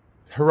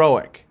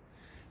heroic.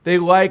 They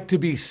like to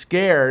be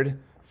scared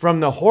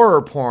from the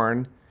horror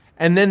porn,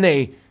 and then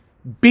they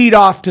beat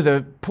off to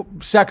the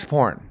sex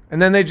porn.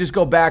 And then they just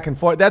go back and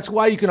forth. That's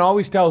why you can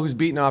always tell who's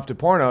beating off to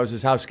pornos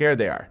is how scared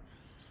they are.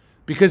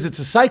 Because it's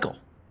a cycle.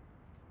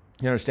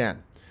 You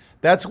understand?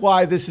 That's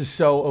why this is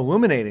so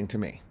illuminating to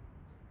me.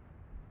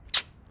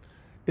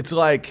 It's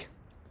like,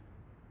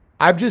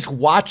 I'm just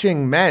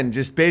watching men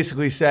just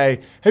basically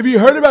say, have you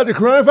heard about the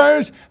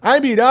coronavirus? I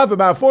beat off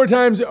about 4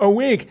 times a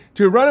week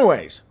to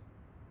runaways.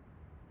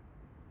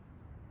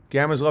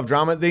 Gammas love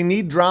drama. They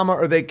need drama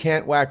or they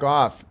can't whack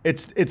off.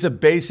 It's a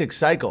basic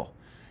cycle.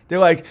 They're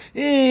like,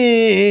 dude,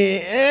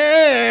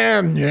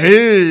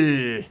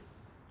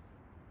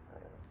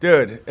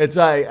 it's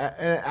like,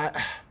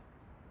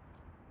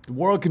 the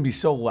world can be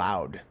so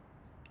loud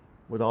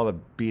with all the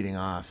beating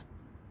off.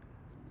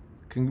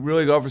 Can you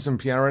really go for some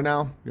piano right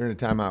now? You're in a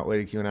timeout,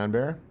 Lady QAnon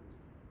Bear.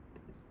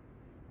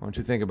 Why don't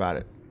you think about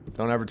it?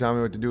 Don't ever tell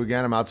me what to do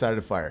again. I'm outside of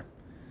the fire.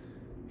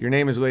 Your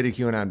name is Lady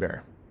QAnon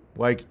Bear.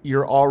 Like,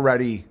 you're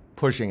already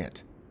pushing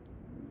it.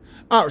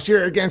 Oh, so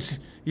you're against...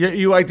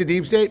 You like the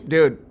deep state?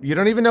 Dude, you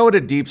don't even know what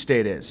a deep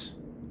state is.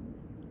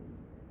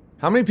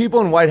 How many people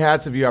in white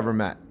hats have you ever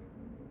met?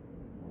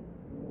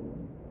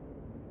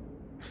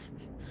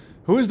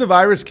 Who is the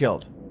virus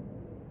killed?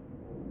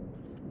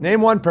 Name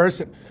one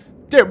person.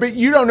 Dude, but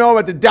you don't know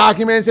about the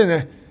documents and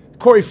the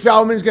Corey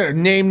Feldman's gonna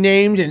name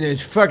names, and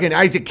there's fucking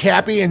Isaac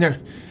Cappy, and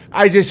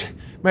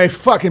my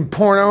fucking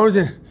pornos,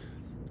 and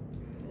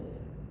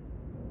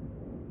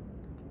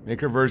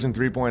make her version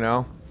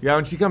 3.0. Yeah,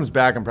 when she comes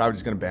back, I'm probably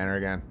just gonna ban her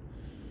again.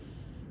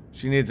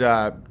 She needs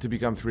to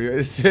become 3.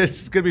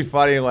 It's gonna be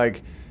funny. In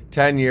like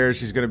 10 years,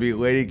 she's gonna be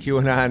Lady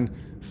QAnon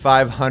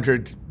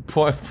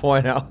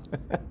 500.0.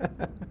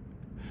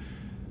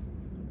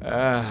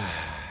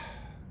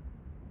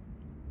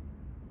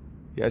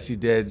 Yes, he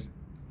did.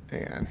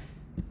 Hang on.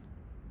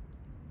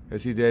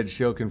 Yes, he did.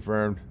 She'll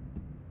confirmed.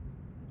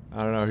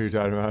 I don't know who you're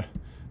talking about.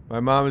 My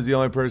mom is the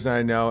only person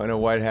I know in a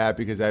white hat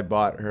because I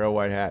bought her a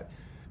white hat.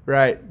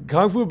 Right.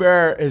 Kung Fu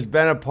Bear has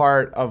been a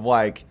part of,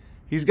 like,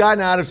 he's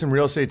gotten out of some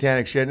real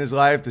satanic shit in his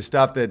life, the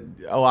stuff that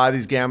a lot of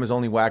these gammas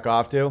only whack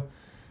off to.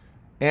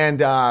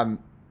 And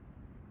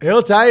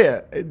he'll tell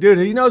you, dude,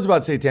 he knows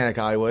about satanic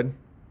Hollywood.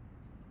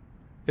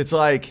 It's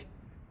like,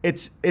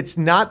 it's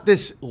not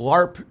this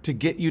LARP to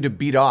get you to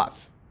beat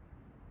off.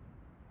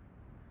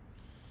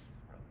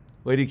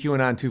 Lady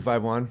QAnon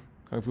 251.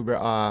 Kung Fu Bear.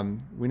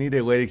 We need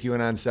a Lady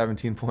QAnon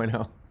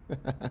 17.0.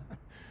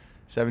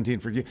 17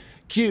 for Q.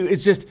 Q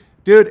is just,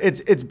 dude,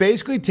 it's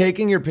basically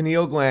taking your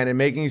pineal gland and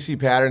making you see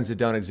patterns that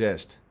don't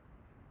exist.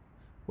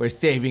 We're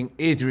saving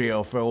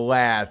Israel for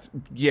last.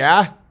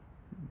 Yeah?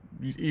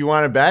 You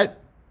want to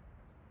bet?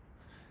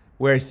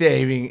 We're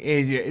saving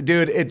Israel.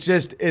 Dude,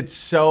 it's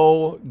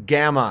so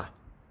gamma.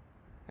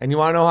 And you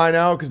want to know how I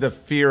know? Because the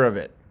fear of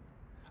it.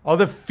 Oh,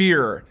 the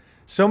fear.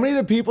 So many of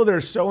the people that are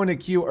so into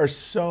Q are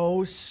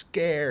so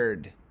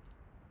scared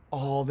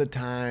all the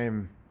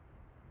time.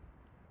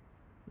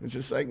 It's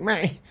just like,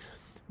 my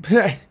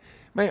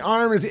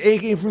arm is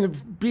aching from the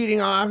beating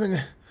off.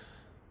 And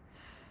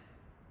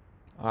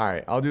all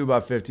right, I'll do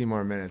about 15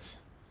 more minutes.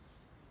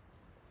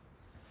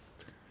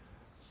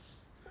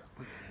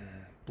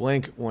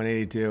 Blink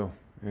 182.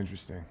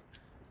 Interesting.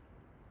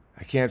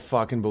 I can't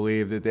fucking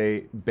believe that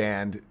they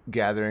banned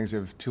gatherings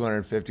of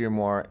 250 or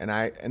more.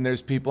 And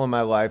there's people in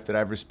my life that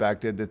I've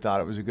respected that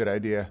thought it was a good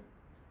idea.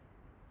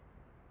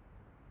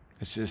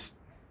 It's just,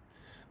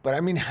 but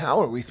I mean,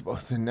 how are we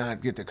supposed to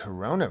not get the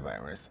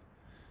coronavirus?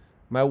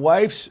 My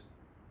wife's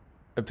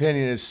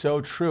opinion is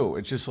so true.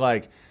 It's just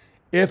like,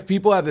 if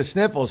people have the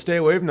sniffles, stay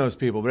away from those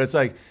people. But it's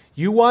like,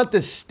 you want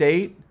the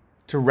state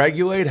to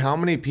regulate how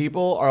many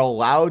people are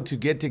allowed to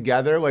get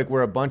together like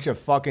we're a bunch of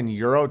fucking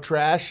Euro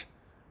trash?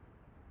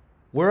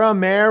 We're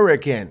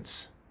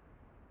Americans.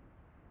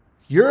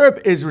 Europe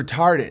is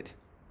retarded.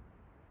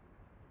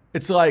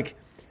 It's like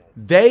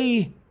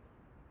they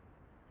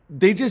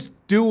just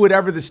do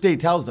whatever the state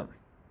tells them.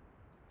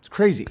 It's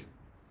crazy.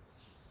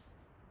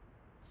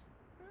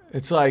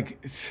 It's like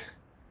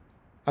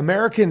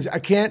Americans, I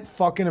can't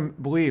fucking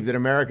believe that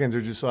Americans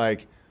are just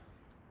like,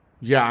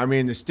 yeah, I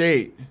mean, the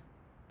state,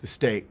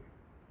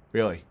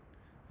 really.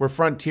 We're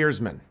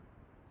frontiersmen.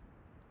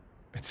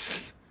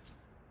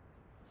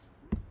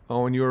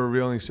 Oh, and you were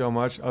revealing so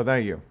much. Oh,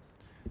 thank you.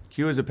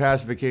 Q is a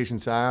pacification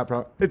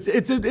psyop.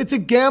 It's a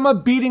gamma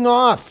beating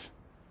off.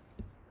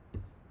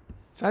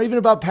 It's not even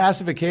about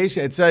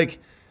pacification. It's like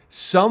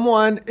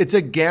it's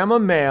a gamma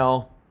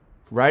male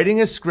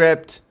writing a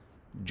script,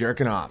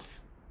 jerking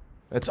off.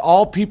 That's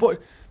all people.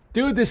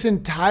 Dude, this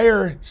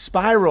entire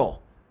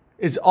spiral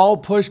is all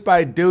pushed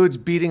by dudes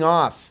beating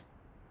off.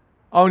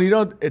 Oh,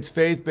 and it's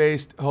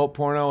faith-based hope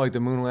porno, like the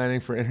moon landing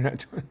for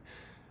internet.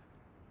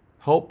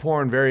 Hope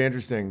porn, very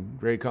interesting.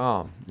 Great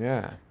call.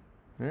 Yeah.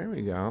 There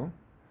we go.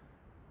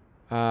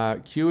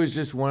 Q is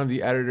just one of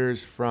the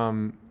editors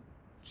from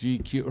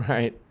GQ,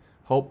 right?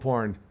 Hope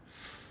porn.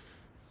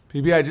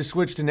 PB, I just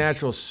switched to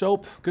natural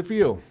soap. Good for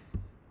you.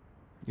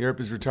 Europe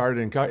is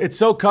retarded and cucked. It's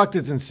so cucked,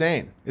 it's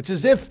insane. It's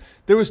as if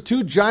there was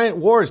 2 giant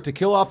wars to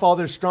kill off all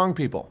their strong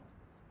people.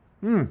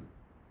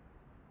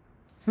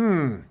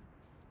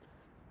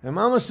 I'm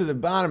almost to the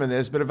bottom of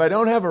this, but if I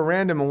don't have a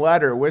random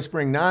letter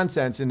whispering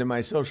nonsense into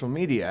my social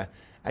media,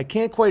 I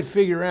can't quite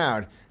figure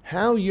out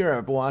how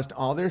Europe lost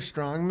all their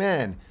strong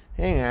men.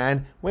 Hang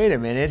on, wait a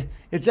minute.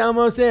 It's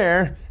almost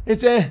there.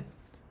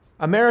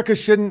 America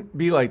shouldn't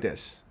be like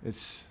this.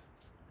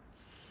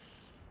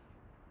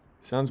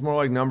 Sounds more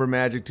like number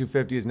magic.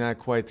 250 is not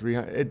quite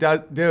 300. It does,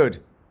 dude,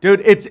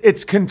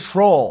 it's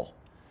control.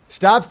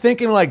 Stop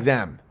thinking like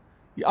them.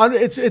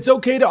 It's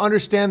okay to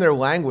understand their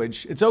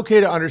language. It's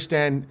okay to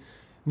understand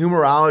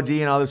numerology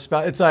and all this spell.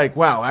 It's like,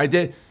 wow,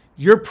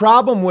 your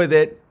problem with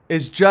it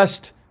is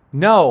just,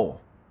 no,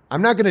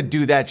 I'm not going to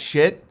do that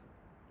shit.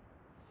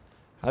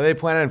 How they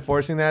plan on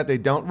enforcing that? They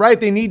don't. Right.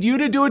 They need you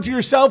to do it to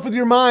yourself with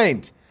your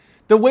mind.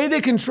 The way they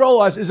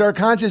control us is our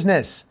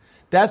consciousness.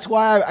 That's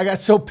why I got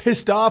so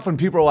pissed off when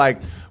people are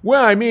like,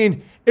 well, I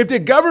mean, if the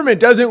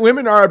government doesn't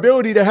limit our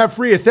ability to have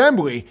free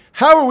assembly,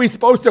 how are we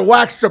supposed to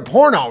watch the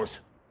pornos?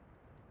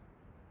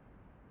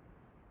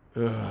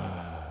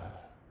 Ugh.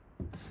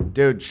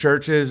 Dude,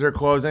 churches are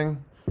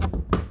closing.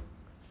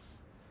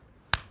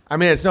 I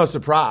mean, it's no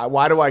surprise.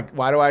 Why do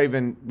I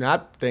even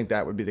not think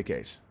that would be the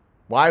case?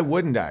 Why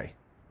wouldn't I?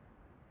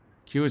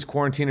 Q is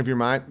quarantine of your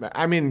mind.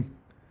 I mean,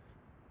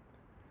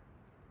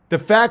 the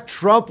fact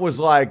Trump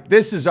was like,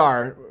 this is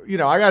our,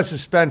 I got to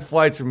suspend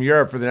flights from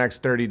Europe for the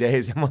next 30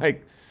 days. I'm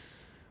like,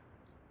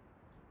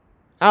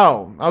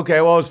 oh,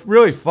 okay. Well, it's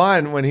really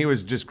fun when he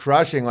was just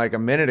crushing like a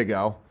minute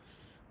ago.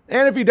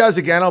 And if he does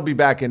again, I'll be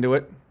back into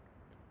it.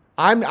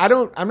 The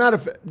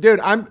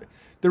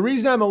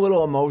reason I'm a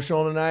little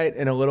emotional tonight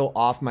and a little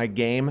off my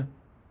game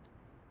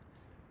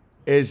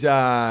is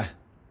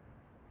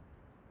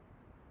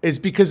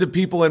because of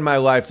people in my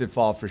life that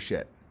fall for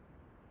shit.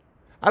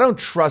 I don't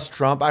trust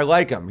Trump. I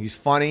like him. He's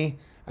funny.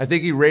 I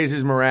think he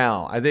raises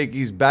morale. I think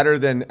he's better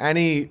than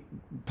any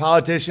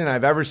politician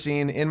I've ever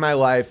seen in my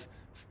life,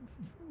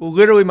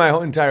 literally my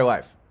whole entire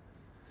life.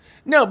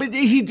 No, but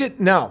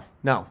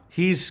no,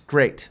 he's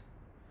great.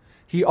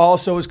 He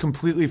also is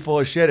completely full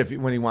of shit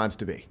when he wants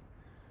to be.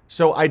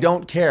 So I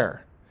don't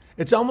care.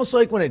 It's almost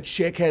like when a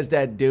chick has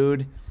that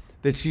dude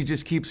that she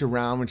just keeps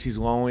around when she's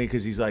lonely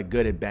because he's like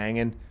good at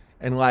banging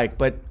and like,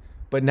 but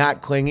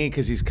not clingy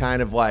because he's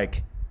kind of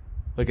like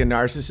a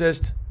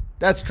narcissist.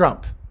 That's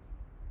Trump.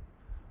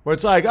 Where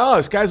it's like, oh,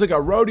 this guy's like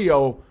a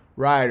rodeo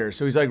rider,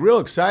 so he's like real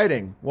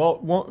exciting.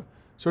 Well,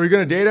 so are you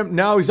going to date him?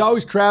 No, he's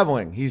always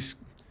traveling. He's,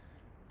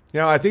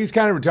 I think he's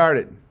kind of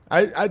retarded.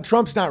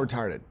 Trump's not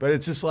retarded, but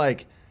it's just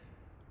like,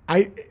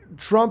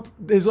 Trump,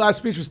 his last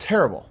speech was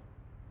terrible.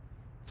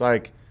 It's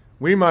like,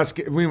 we must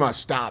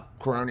stop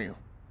Corona.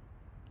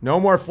 No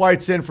more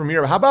flights in from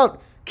Europe. How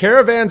about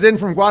caravans in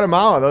from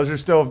Guatemala? Those are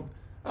still,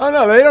 oh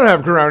no, they don't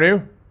have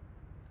Corona.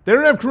 They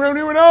don't have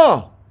Corona at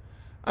all.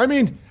 I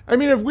mean,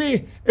 if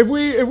we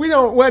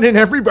don't let in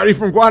everybody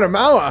from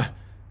Guatemala,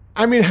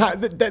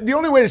 the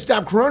only way to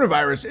stop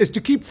coronavirus is to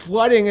keep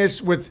flooding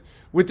us with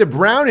the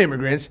brown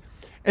immigrants,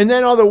 and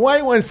then all the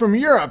white ones from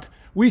Europe,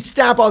 we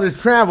stop all the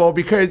travel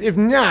because if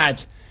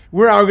not,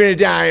 we're all going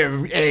to die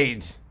of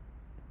AIDS.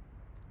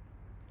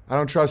 I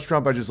don't trust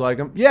Trump. I just like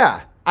him.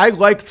 Yeah, I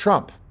like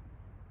Trump.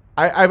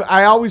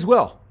 I always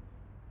will.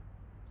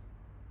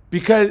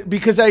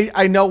 Because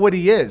I know what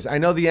he is. I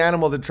know the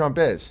animal that Trump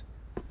is.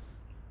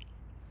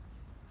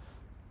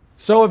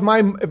 So if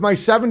my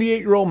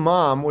 78-year-old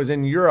mom was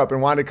in Europe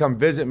and wanted to come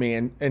visit me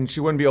and she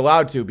wouldn't be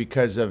allowed to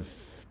because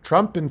of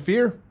Trump and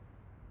fear?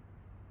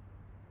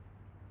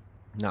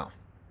 No.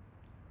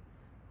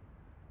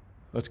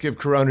 Let's give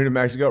Corona to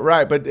Mexico.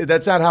 Right, but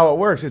that's not how it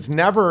works. It's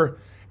never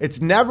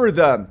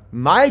the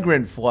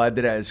migrant flood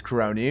that has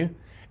Corona.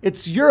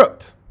 It's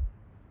Europe.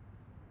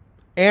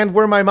 And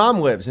where my mom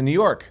lives in New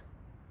York.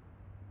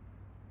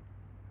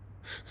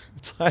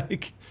 It's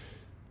like,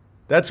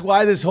 that's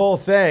why this whole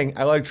thing,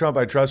 I like Trump,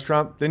 I trust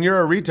Trump, then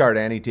you're a retard,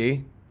 Annie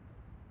T.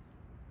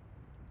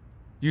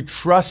 You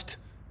trust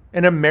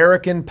an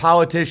American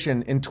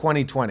politician in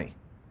 2020.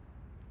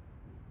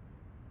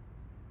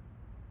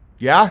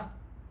 Yeah?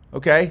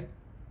 Okay.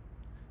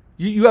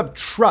 You have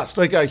trust,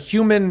 like a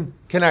human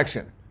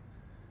connection.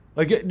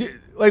 Like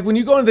when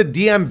you go into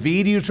the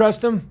DMV, do you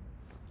trust them?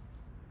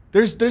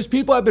 There's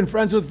people I've been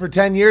friends with for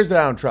 10 years that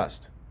I don't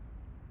trust.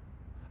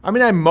 I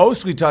mean, I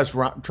mostly trust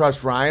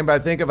Ryan, but I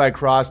think if I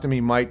crossed him,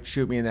 he might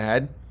shoot me in the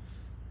head.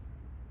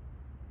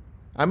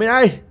 I mean,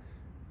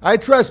 I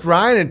trust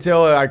Ryan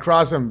until I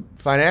cross him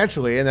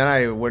financially, and then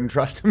I wouldn't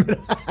trust him.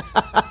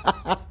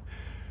 I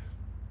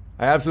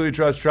absolutely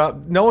trust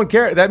Trump. No one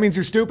cares. That means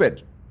you're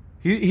stupid.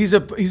 He's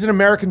an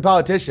American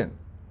politician.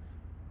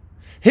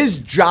 His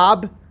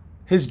job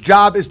is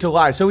to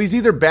lie. So he's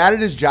either bad at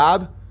his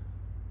job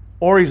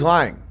or he's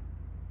lying.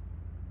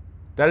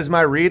 That is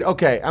my read.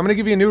 Okay, I'm going to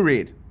give you a new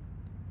read.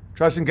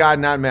 Trust in God,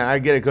 not man. I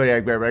get it,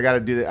 Kodiak Bear, but I got to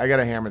do that. I got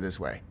to hammer this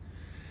way.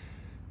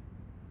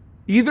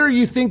 Either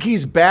you think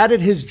he's bad at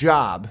his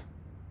job,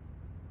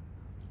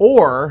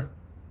 or,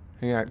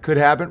 hang on, could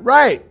happen.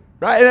 Right.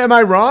 Am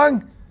I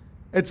wrong?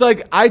 It's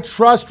like I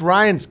trust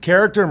Ryan's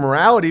character and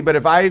morality, but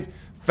if I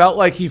felt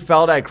like he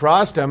felt I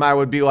crossed him, I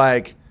would be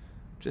like,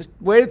 just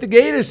wait at the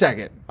gate a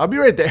second. I'll be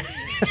right there.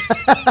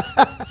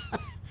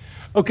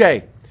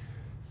 Okay.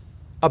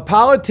 A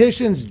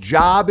politician's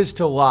job is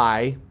to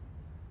lie.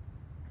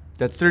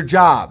 That's their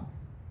job,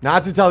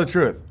 not to tell the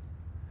truth.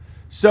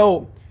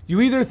 So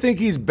you either think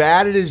he's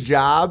bad at his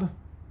job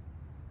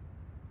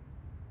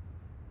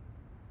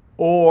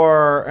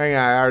or, hang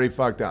on, I already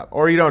fucked up,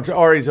 or you don't,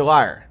 or he's a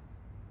liar.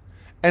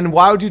 And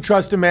why would you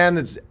trust a man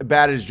that's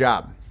bad at his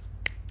job?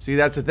 See,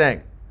 that's the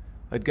thing.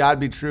 Let God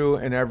be true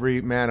and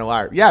every man a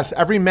liar. Yes,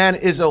 every man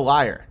is a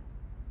liar,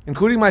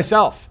 including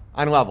myself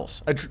on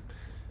levels.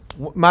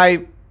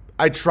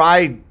 I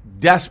try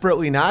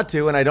desperately not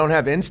to, and I don't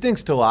have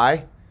instincts to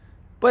lie,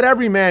 but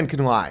every man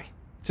can lie.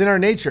 It's in our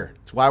nature.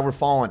 It's why we're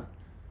fallen.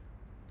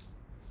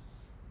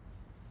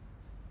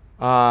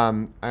 What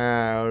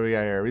do we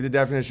got here? Read the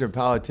definition of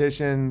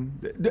politician.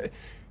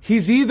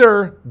 He's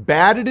either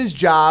bad at his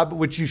job,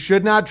 which you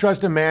should not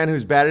trust a man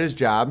who's bad at his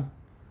job,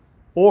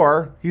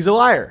 or he's a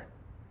liar.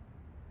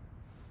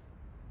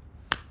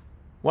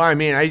 Well, I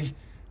mean,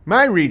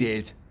 my read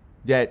is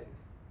that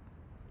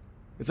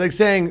it's like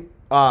saying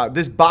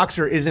this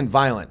boxer isn't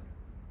violent.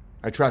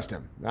 I trust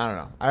him. I don't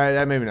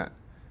know. Maybe not.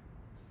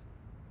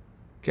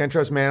 Can't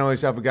trust man, only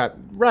self got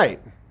right.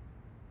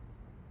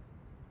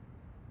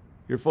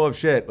 You're full of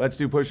shit. Let's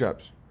do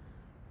push-ups.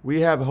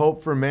 We have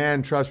hope for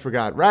man, trust for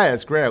God. Right,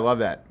 that's great. I love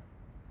that.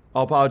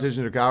 All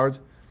politicians are cowards.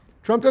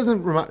 Trump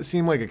doesn't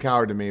seem like a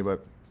coward to me,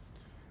 but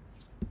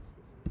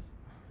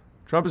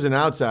Trump is an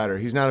outsider.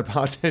 He's not a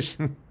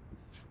politician.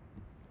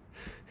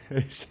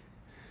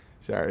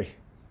 Sorry.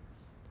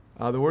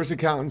 The worst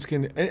accountants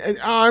can...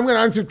 I'm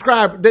going to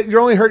unsubscribe.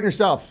 You're only hurting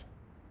yourself.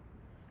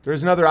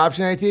 There's another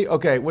option, IT?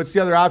 Okay, what's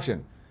the other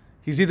option?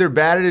 He's either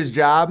bad at his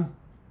job,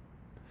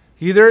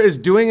 he either is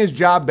doing his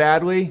job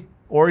badly,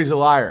 or he's a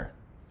liar.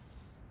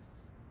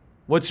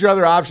 What's your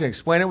other option?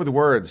 Explain it with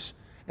words.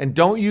 And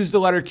don't use the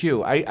letter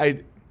Q.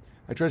 I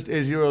trust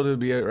Israel to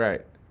be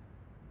right.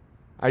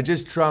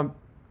 Trump,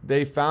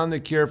 they found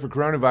the cure for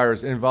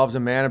coronavirus. It involves a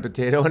man, a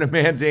potato, and a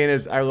man's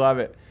anus. I love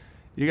it.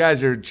 You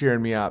guys are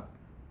cheering me up.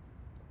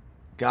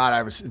 God,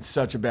 I was in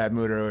such a bad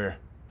mood earlier.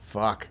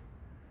 Fuck.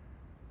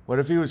 What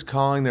if he was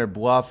calling their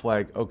bluff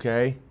like,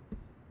 okay?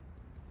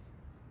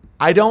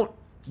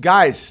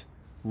 Guys,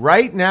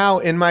 right now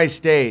in my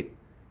state,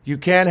 you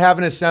can't have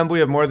an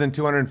assembly of more than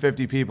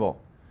 250 people.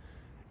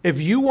 If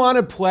you want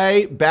to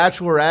play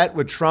Bachelorette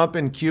with Trump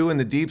and Q in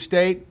the deep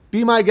state,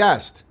 be my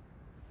guest.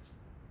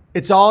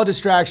 It's all a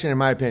distraction, in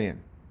my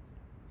opinion.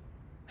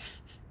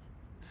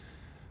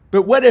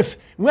 But what if,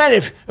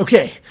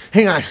 okay,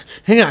 hang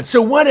on.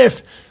 So what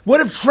if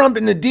Trump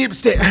in the deep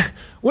state,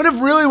 what if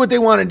really what they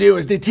want to do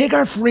is they take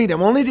our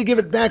freedom only to give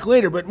it back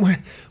later, but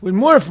with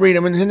more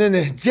freedom, and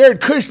then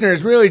Jared Kushner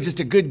is really just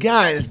a good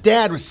guy, and his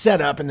dad was set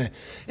up, and the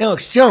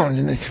Alex Jones,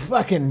 and the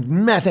fucking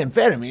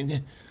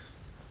methamphetamine.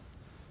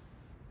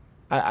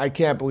 I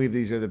can't believe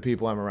these are the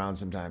people I'm around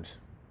sometimes.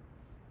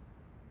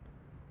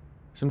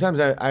 Sometimes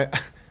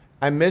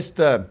I miss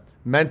the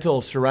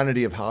mental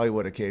serenity of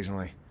Hollywood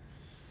occasionally.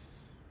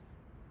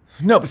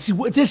 No, but see,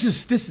 this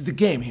is the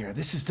game here.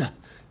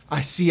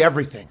 I see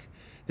everything.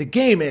 The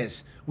game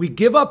is we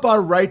give up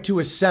our right to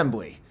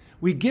assembly.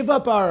 We give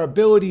up our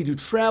ability to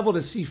travel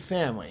to see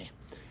family.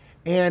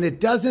 And it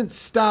doesn't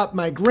stop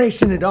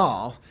migration at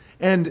all.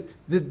 And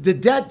the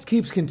debt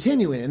keeps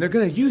continuing. And they're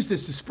going to use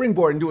this to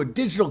springboard into a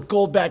digital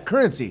gold-backed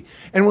currency.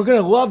 And we're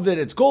going to love that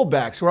it's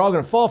gold-backed, so we're all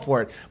going to fall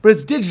for it. But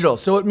it's digital,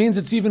 so it means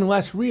it's even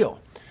less real.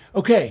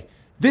 Okay,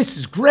 this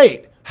is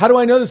great. How do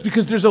I know this?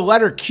 Because there's a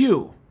letter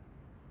Q.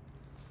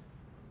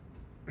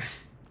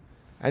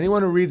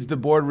 Anyone who reads the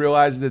board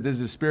realizes that this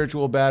is a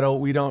spiritual battle.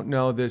 We don't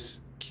know this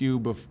Q.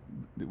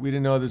 We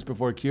didn't know this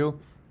before Q.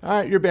 All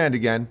right, you're banned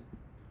again.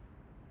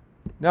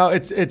 No,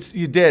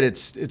 you did.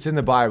 It's in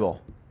the Bible.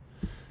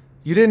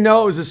 You didn't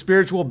know it was a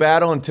spiritual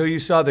battle until you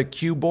saw the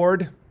Q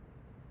board.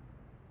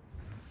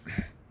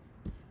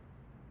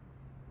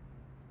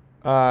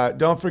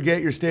 Don't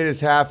forget your state is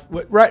half.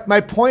 Right.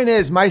 My point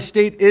is my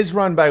state is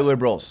run by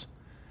liberals.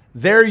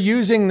 They're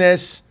using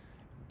this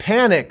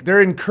panic.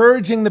 They're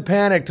encouraging the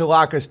panic to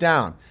lock us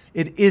down.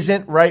 It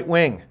isn't right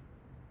wing.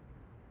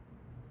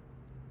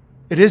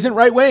 It isn't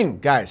right wing,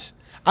 guys.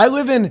 I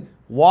live in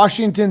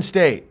Washington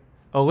State,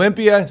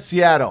 Olympia,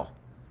 Seattle.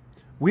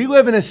 We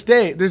live in a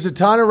state, there's a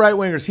ton of right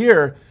wingers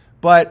here,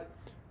 but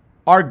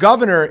our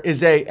governor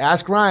is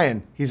ask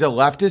Ryan, he's a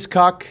leftist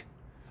cuck.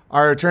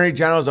 Our attorney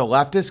general is a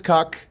leftist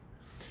cuck.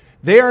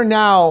 They are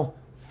now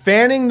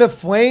fanning the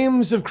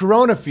flames of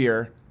corona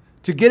fear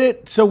to get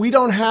it so we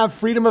don't have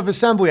freedom of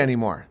assembly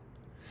anymore.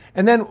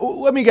 And then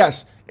let me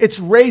guess, it's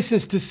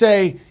racist to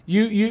say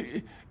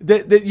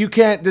that you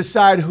can't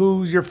decide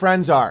who your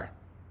friends are.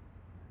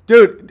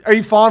 Dude, are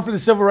you falling for the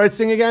civil rights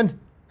thing again?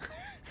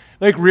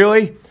 Like,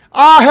 really?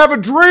 I have a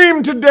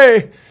dream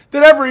today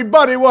that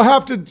everybody will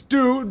have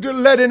to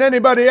let in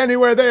anybody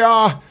anywhere they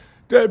are,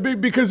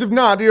 because if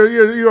not,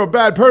 you're a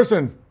bad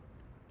person.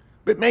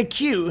 But my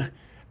Q,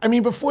 I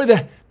mean, before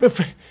the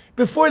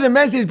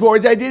message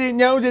boards, I didn't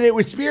know that it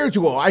was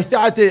spiritual. I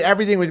thought that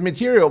everything was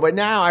material, but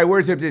now I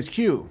worship this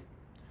Q.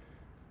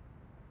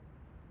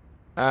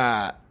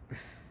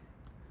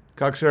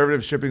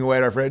 Conservatives chipping away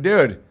at our friend.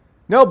 Dude,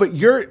 no, but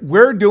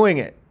we're doing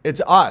it.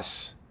 It's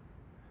us.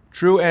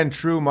 True and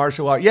true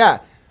martial law. Yeah,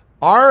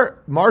 our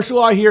martial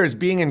law here is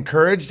being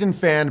encouraged and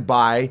fanned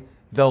by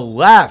the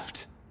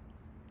left.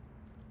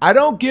 I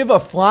don't give a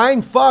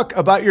flying fuck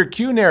about your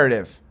Q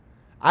narrative.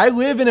 I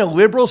live in a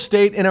liberal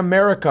state in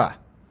America.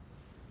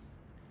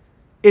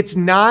 It's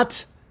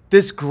not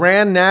this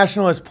grand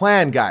nationalist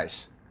plan,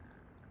 guys.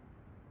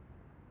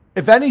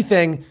 If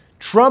anything,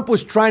 Trump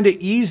was trying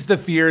to ease the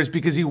fears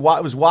because he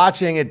was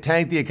watching it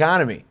tank the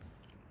economy.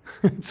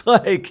 It's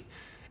like,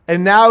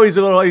 and now he's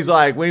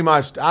like, we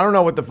must, I don't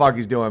know what the fuck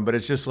he's doing, but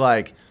it's just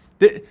like,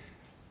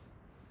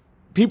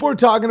 people are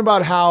talking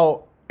about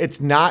how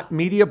it's not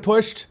media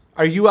pushed.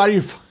 Are you out of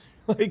your,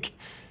 like,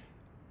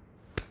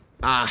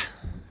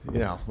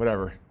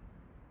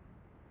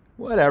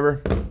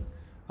 whatever.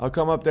 I'll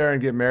come up there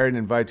and get married and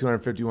invite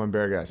 251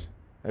 bear guys.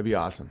 That'd be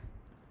awesome.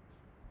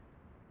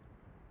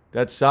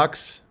 That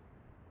sucks.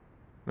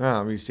 No,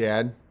 I'm be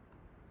sad.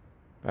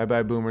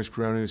 Bye-bye boomers,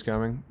 Corona is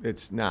coming.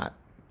 It's not.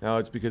 No,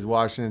 it's because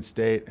Washington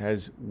State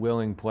has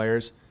willing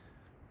players.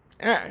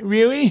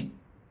 Really?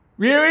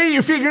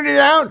 You figured it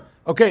out?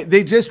 Okay,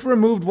 they just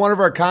removed one of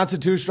our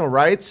constitutional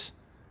rights.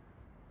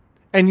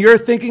 And you're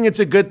thinking it's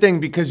a good thing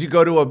because you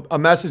go to a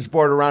message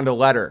board around a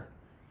letter.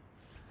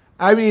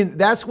 I mean,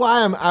 that's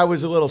why I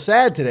was a little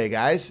sad today,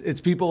 guys.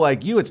 It's people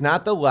like you. It's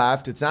not the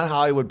left. It's not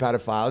Hollywood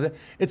pedophiles.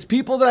 It's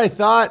people that I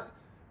thought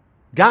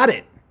got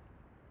it.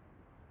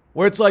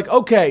 Where it's like,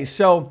 okay,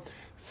 so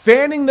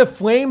fanning the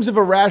flames of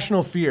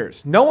irrational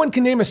fears. No one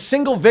can name a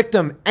single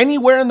victim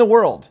anywhere in the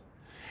world.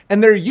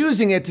 And they're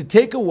using it to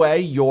take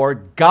away your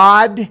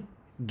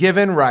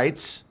God-given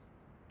rights.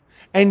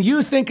 And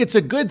you think it's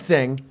a good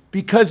thing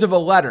because of a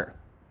letter.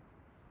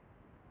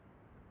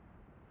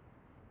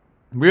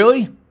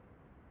 Really?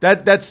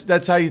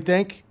 That's how you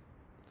think?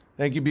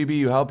 Thank you, BB.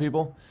 You help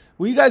people.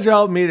 Well, you guys are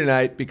helping me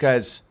tonight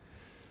because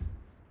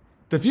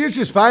the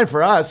future's fine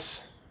for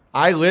us.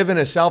 I live in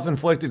a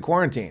self-inflicted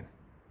quarantine.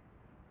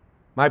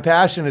 My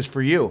passion is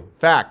for you.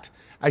 Fact.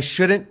 I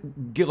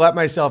shouldn't let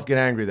myself get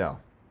angry, though.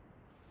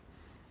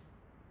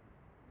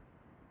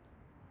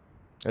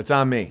 That's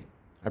on me.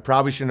 I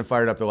probably shouldn't have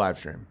fired up the live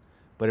stream,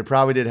 but it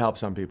probably did help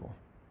some people.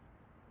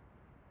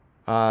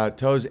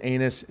 Toe's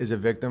anus is a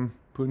victim.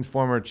 Putin's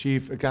former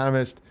chief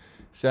economist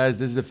says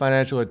this is a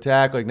financial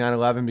attack like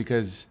 9/11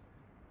 because,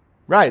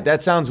 right,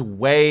 that sounds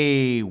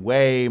way,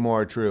 way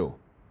more true.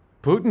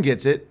 Putin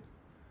gets it.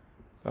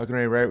 Fucking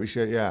right, we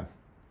should, yeah.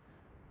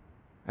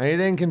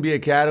 Anything can be a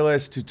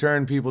catalyst to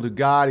turn people to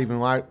God, even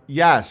like,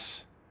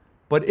 yes.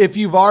 But if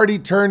you've already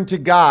turned to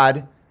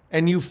God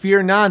and you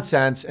fear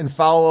nonsense and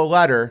follow a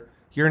letter,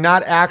 you're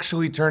not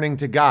actually turning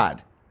to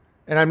God.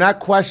 And I'm not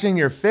questioning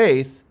your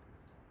faith.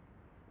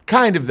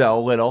 Kind of, though,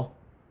 a little.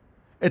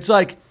 It's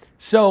like,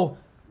 so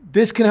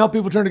this can help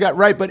people turn to God.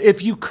 Right, but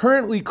if you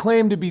currently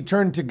claim to be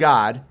turned to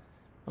God,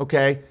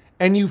 okay,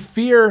 and you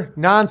fear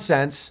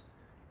nonsense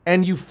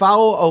and you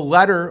follow a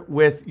letter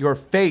with your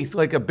faith,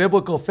 like a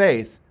biblical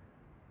faith,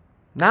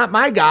 not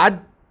my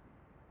God.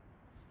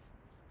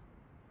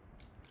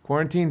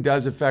 Quarantine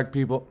does affect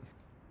people.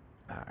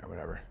 All right,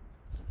 whatever.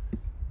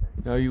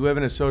 No, you live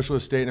in a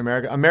socialist state in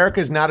America. America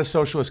is not a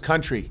socialist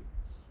country.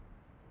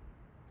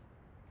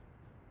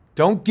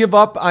 Don't give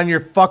up on your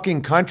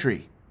fucking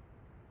country.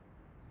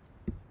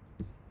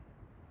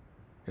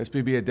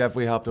 SPB, it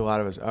definitely helped a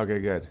lot of us. Okay,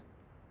 good.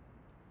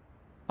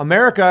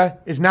 America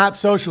is not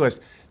socialist.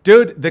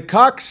 Dude, the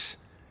cucks,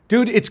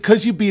 dude, it's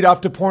because you beat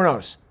off to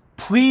pornos.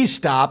 Please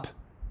stop.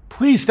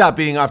 Please stop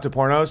beating off to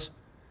pornos.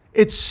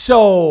 It's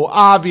so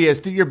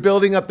obvious that you're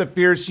building up the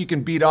fears so you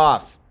can beat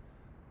off.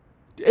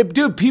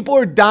 Dude, people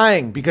are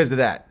dying because of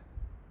that.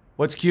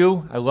 What's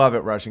Q? I love it,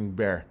 Rushing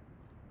Bear.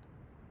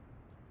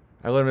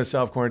 I live in a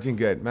self-quarantine.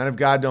 Good. Men of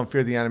God don't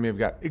fear the enemy of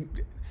God.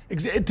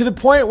 To the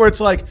point where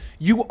it's like,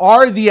 you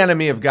are the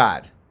enemy of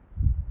God.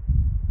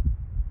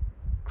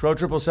 Crow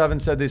 777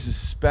 said they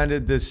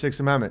suspended the Sixth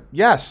Amendment.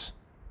 Yes.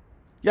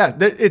 Yes.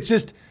 It's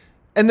just,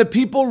 and the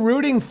people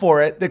rooting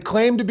for it that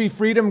claim to be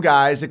freedom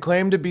guys, that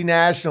claim to be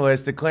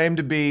nationalists, that claim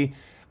to be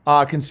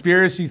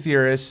conspiracy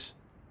theorists,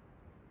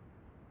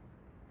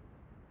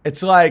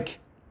 it's like,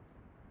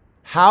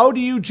 how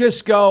do you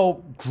just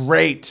go,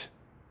 great,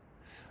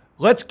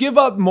 let's give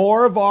up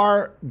more of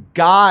our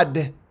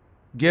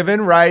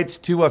God-given rights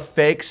to a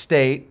fake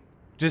state,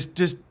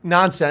 just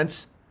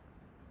nonsense,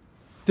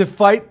 to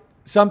fight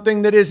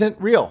something that isn't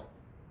real.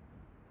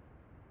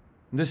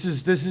 That's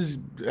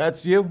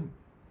you.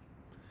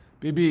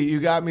 BB, you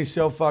got me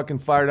so fucking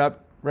fired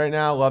up right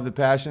now. Love the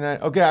passion.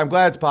 Okay, I'm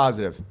glad it's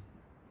positive.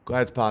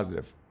 Glad it's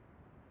positive.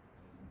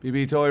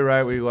 BB, totally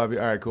right. We love you.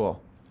 All right,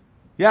 cool.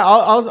 Yeah,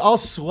 I'll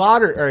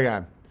slaughter. Or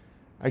yeah,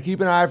 I keep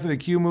an eye for the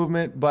Q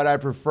movement, but I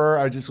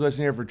just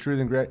listen here for truth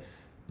and grit.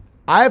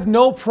 I have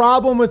no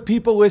problem with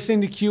people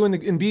listening to Q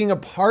and being a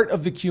part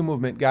of the Q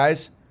movement,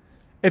 guys.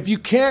 If you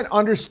can't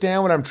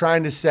understand what I'm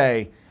trying to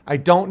say, I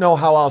don't know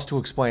how else to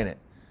explain it.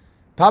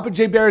 Papa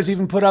J Bear has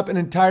even put up an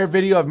entire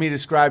video of me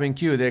describing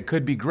Q. That it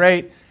could be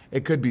great,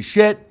 it could be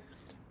shit.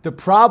 The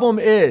problem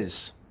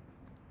is,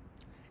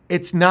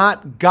 it's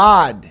not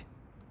God.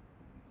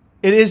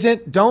 It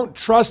isn't, don't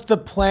trust the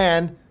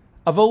plan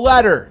of a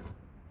letter.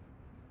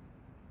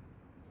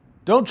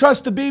 Don't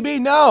trust the BB,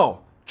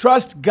 no.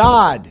 Trust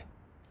God.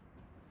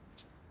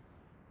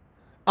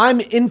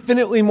 I'm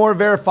infinitely more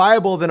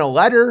verifiable than a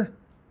letter.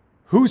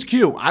 Who's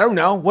Q? I don't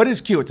know. What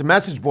is Q? It's a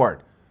message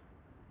board.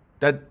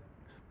 But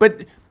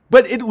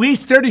at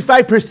least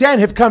 35%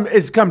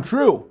 has come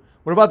true.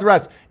 What about the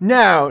rest?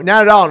 No,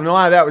 not at all. And a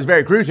lot of that was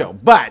very crucial.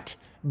 But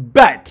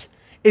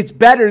it's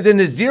better than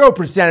the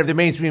 0% of the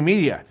mainstream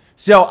media.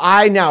 So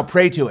I now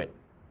pray to it.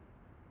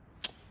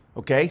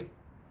 Okay?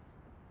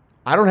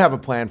 I don't have a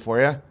plan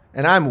for you.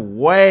 And I'm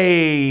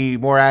way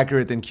more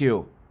accurate than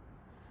Q.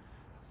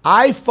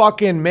 I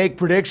fucking make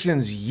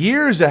predictions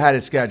years ahead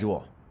of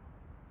schedule.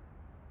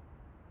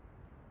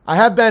 I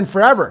have been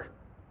forever.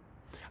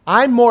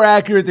 I'm more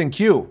accurate than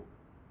Q.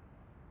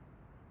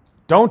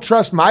 Don't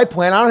trust my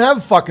plan. I don't have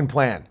a fucking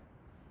plan.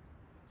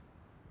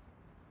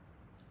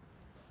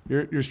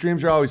 Your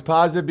streams are always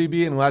positive,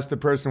 BB, unless the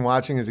person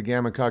watching is a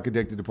gamma cuck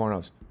addicted to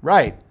pornos.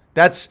 Right.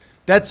 That's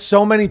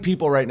so many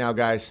people right now,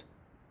 guys.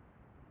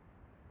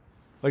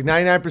 Like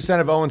 99%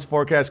 of Owen's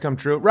forecasts come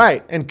true.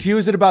 Right. And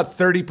Q's at about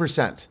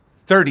 30%.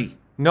 30.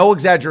 No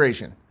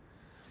exaggeration.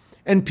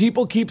 And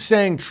people keep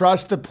saying,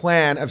 trust the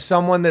plan of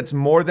someone that's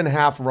more than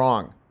half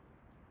wrong.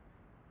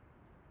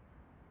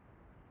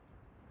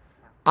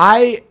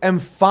 I am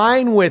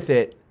fine with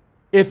it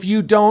if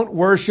you don't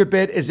worship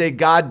it as a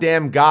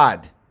goddamn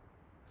God.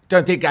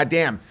 Don't think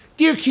goddamn.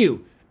 Dear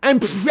Q, I'm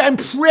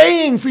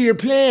praying for your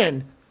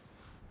plan.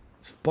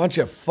 It's a bunch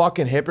of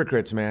fucking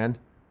hypocrites, man.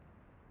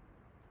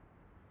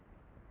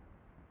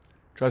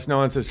 Trust no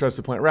one says trust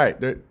the plan. Right.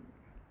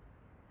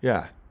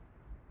 Yeah.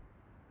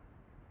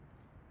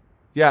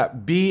 Yeah,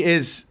 B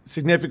is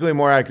significantly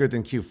more accurate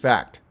than Q,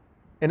 fact.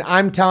 And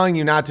I'm telling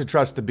you not to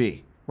trust the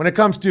B. When it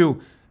comes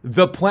to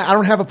the plan, I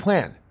don't have a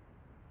plan.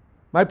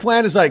 My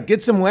plan is like,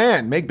 get some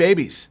land, make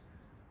babies.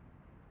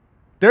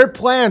 Their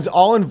plans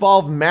all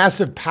involve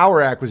massive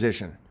power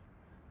acquisition.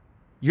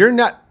 You're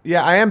not,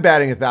 yeah, I am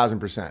batting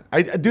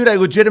 1,000%. Dude, I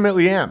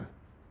legitimately am.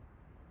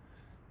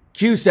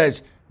 Q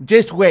says,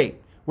 just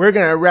wait. We're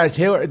going to arrest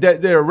Hillary.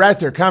 The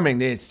arrests are coming.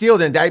 The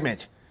sealed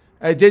indictment.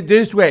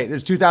 Just wait.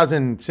 It's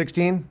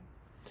 2016.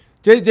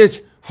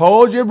 Just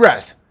hold your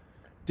breath.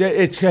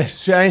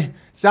 It's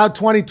now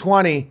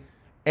 2020,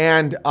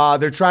 and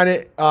they're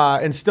trying to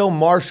instill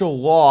martial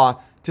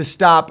law to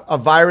stop a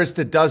virus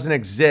that doesn't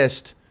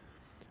exist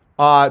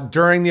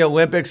during the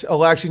Olympics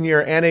election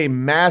year and a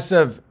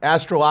massive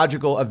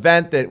astrological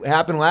event that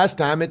happened last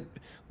time. It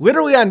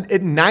literally on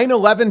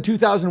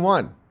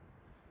 9/11/2001.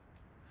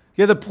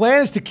 Yeah, the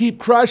plan is to keep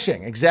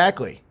crushing.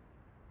 Exactly.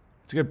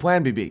 It's a good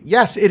plan, BB.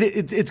 Yes,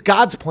 it's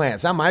God's plan.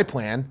 It's not my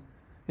plan.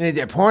 And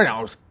they're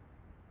pornos.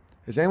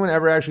 Has anyone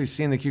ever actually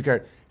seen the Q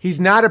card? He's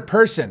not a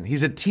person.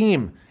 He's a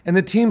team. And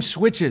the team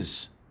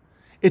switches.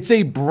 It's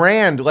a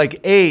brand like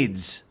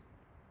AIDS.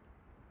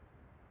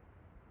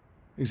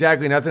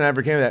 Exactly. Nothing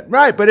ever came of that.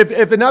 Right. But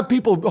if enough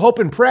people hope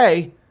and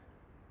pray,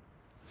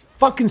 it's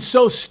fucking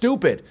so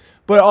stupid.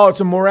 But, oh, it's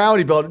a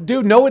morality build.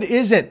 Dude, no, it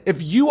isn't.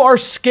 If you are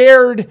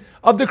scared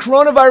of the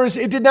coronavirus,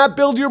 it did not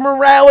build your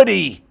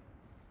morality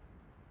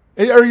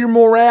or your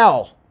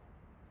morale.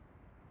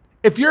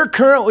 If you're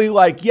currently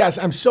like, yes,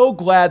 I'm so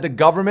glad the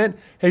government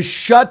has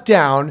shut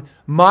down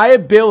my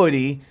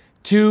ability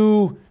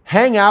to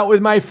hang out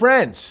with my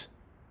friends.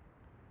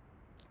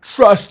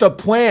 Trust the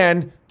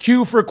plan.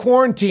 Q for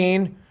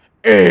quarantine.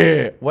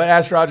 What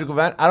astrological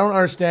event? I don't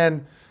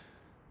understand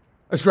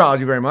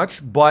astrology very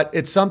much, but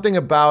it's something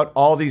about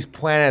all these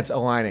planets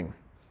aligning.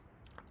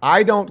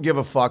 I don't give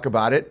a fuck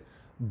about it,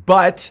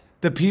 but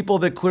the people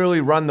that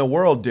clearly run the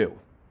world do.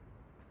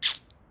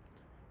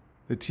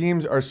 The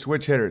teams are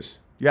switch hitters.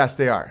 Yes,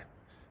 they are.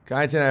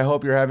 Kyneton, I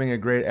hope you're having a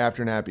great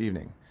after nap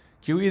evening.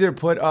 Q either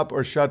put up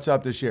or shuts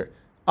up this year.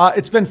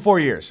 It's been 4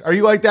 years. Are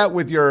you like that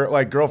with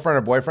your girlfriend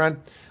or boyfriend?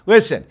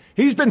 Listen,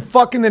 he's been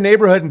fucking the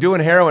neighborhood and doing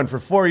heroin for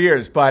 4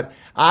 years, but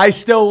I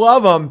still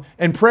love him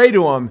and pray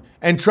to him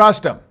and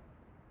trust him.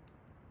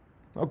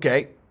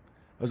 Okay.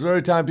 I was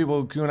literally telling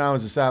people QAnon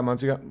was a sad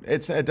months ago.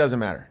 It doesn't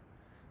matter.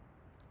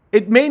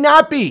 It may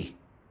not be.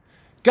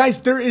 Guys,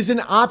 there is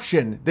an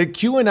option that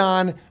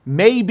QAnon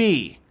may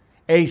be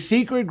a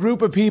secret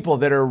group of people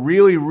that are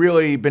really,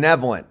 really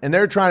benevolent, and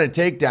they're trying to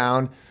take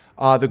down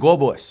the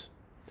globalists.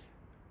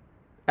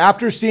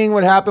 After seeing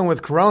what happened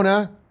with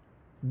Corona,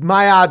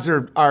 my odds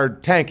are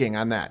tanking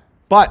on that.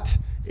 But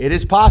it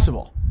is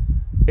possible.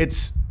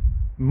 It's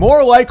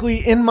more likely,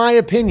 in my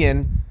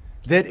opinion,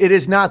 that it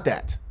is not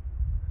that.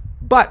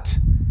 But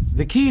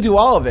the key to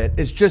all of it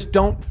is just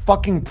don't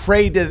fucking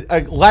pray to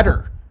a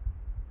letter.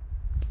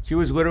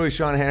 Q is literally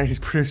Sean Hannity's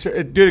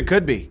producer. Dude, it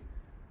could be.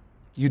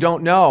 You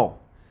don't know.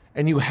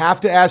 And you have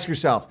to ask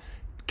yourself,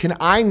 can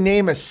I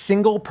name a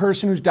single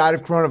person who's died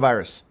of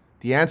coronavirus?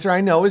 The answer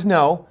I know is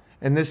no.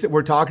 And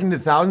we're talking to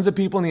thousands of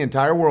people in the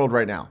entire world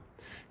right now.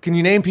 Can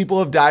you name people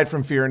who have died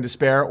from fear and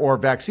despair or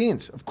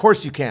vaccines? Of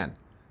course you can.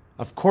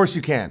 Of course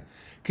you can.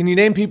 Can you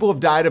name people who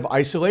have died of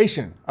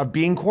isolation, of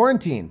being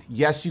quarantined?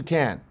 Yes, you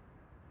can.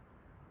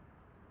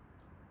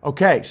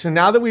 Okay, so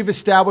now that we've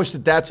established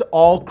that that's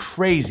all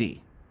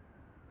crazy,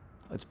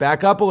 let's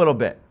back up a little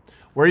bit.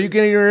 Where are you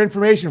getting your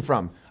information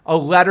from? A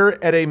letter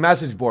at a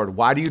message board.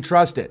 Why do you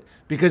trust it?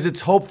 Because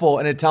it's hopeful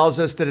and it tells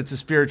us that it's a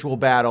spiritual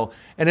battle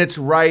and it's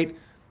right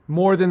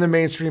more than the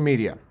mainstream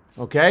media.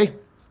 Okay?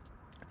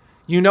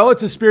 You know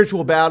it's a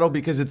spiritual battle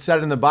because it's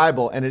said in the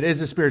Bible, and it is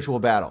a spiritual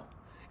battle.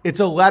 It's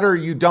a letter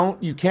you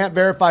can't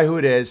verify who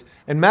it is,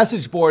 and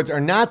message boards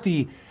are not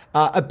the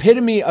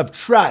epitome of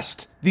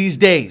trust these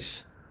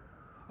days.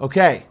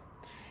 Okay.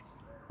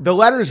 The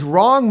letter's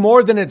wrong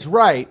more than it's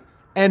right.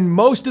 And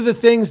most of the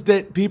things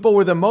that people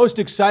were the most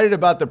excited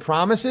about, the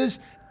promises,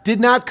 did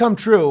not come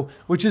true,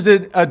 which is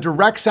a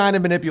direct sign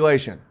of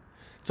manipulation.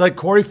 It's like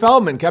Corey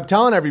Feldman kept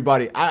telling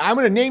everybody, I'm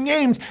going to name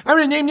names. I'm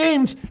going to name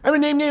names. I'm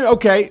going to name names.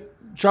 Okay.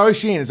 Charlie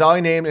Sheen is all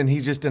he named, and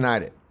he just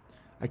denied it.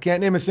 I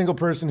can't name a single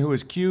person who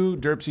is Q,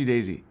 Derpsy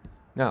Daisy.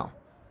 No.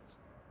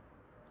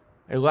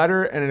 A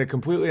letter and a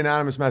completely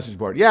anonymous message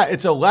board. Yeah,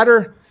 it's a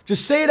letter.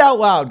 Just say it out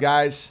loud,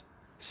 guys.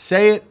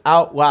 Say it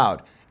out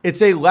loud.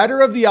 It's a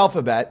letter of the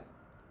alphabet.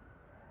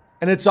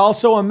 And it's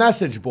also a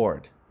message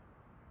board.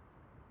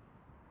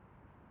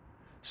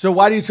 So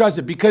why do you trust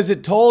it? Because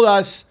it told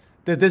us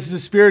that this is a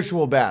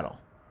spiritual battle.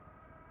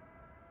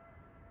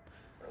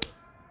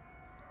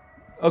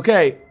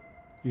 Okay,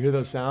 you hear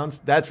those sounds?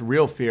 That's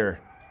real fear.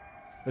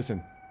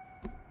 Listen,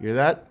 you hear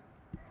that?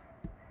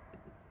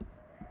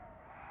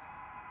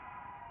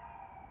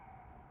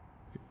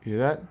 You hear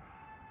that?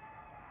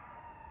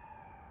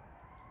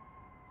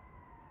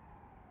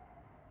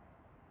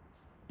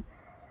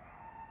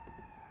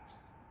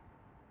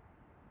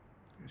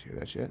 You guys hear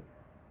that shit?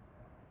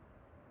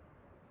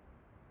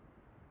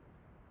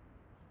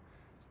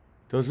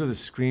 Those are the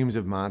screams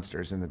of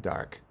monsters in the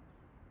dark.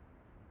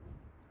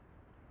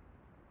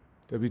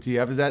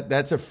 WTF is that?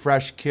 That's a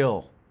fresh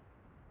kill.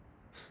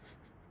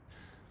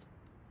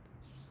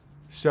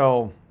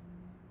 So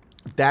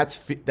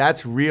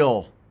that's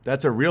real.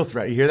 That's a real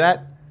threat. You hear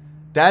that?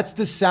 That's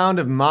the sound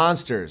of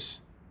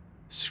monsters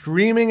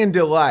screaming in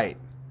delight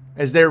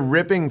as they're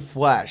ripping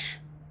flesh.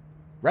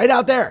 Right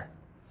out there.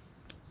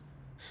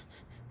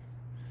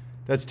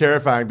 That's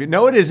terrifying. But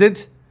no, it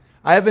isn't.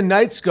 I have a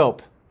night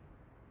scope.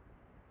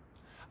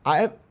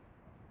 I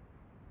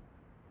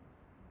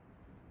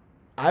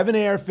have an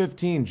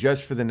AR-15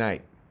 just for the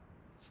night.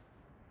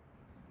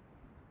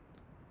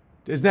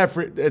 Isn't that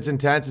it's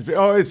intense?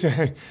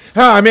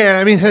 Oh man,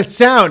 I mean that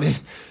sound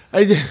is.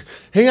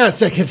 Hang on a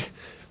second.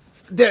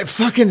 That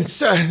fucking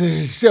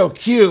so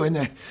cute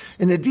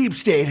in the deep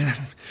state.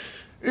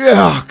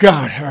 Oh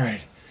God! All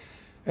right.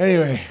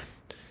 Anyway,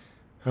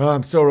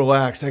 I'm so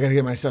relaxed. I gotta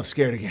get myself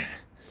scared again.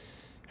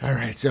 All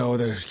right. So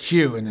there's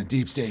Q in the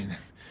deep state.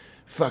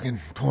 Fucking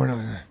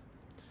porno.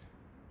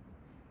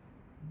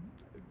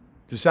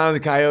 The sound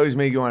of the coyotes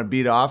make you want to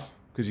beat off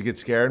because you get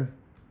scared.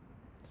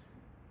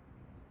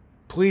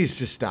 Please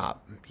just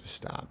stop. Just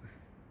stop.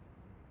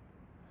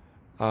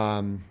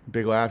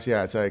 Big laughs.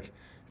 Yeah, it's like,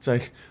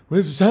 what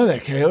is the sound of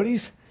that,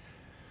 coyotes?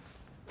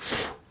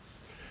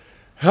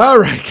 All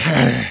right,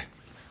 coyote.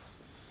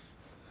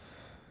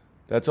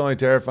 That's only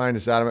terrifying to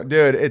sound.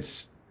 Dude,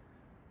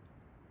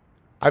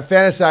 I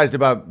fantasized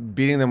about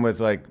beating them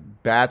with like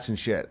bats and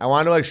shit. I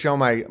wanted to like show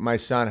my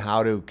son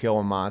how to kill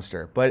a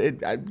monster,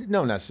 but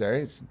no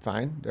necessary. It's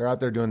fine. They're out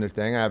there doing their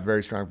thing. I have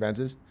very strong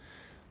fences.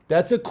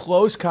 That's a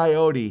close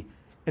coyote.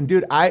 And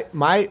dude,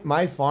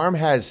 my farm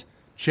has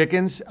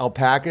chickens,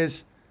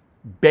 alpacas,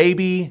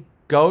 baby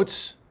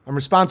goats. I'm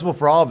responsible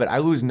for all of it. I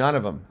lose none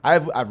of them. I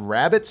have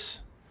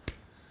rabbits,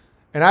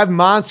 and I have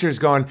monsters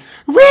going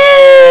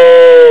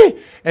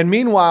wee. And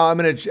meanwhile, I'm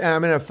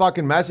in a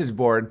fucking message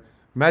room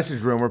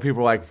where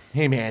people are like,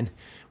 "Hey man,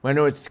 wanna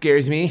know what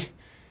scares me?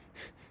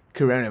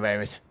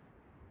 Coronavirus.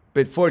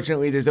 But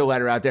fortunately, there's a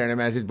letter out there in a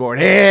message board,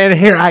 and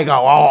here I go.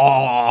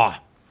 Oh, I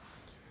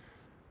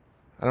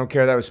don't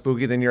care if that was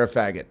spooky. Then you're a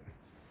faggot."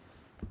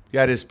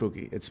 Yeah, it is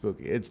spooky. It's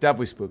spooky. It's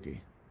definitely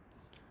spooky.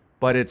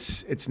 But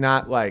it's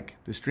not like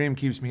the stream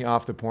keeps me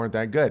off the porn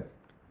that good.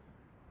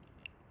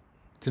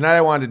 Tonight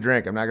I wanted to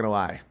drink. I'm not going to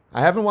lie. I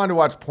haven't wanted to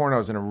watch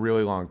pornos in a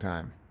really long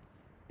time.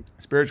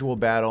 Spiritual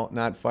battle,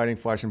 not fighting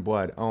flesh and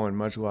blood. Owen,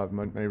 much love.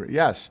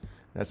 Yes,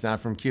 that's not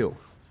from Q.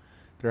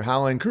 They're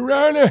howling,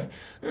 Corona.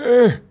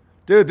 Dude,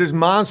 there's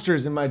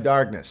monsters in my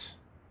darkness.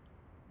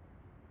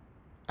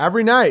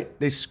 Every night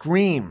they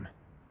scream.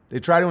 They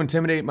try to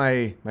intimidate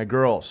my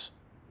girls.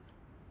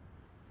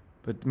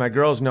 But my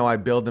girls know I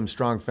build them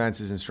strong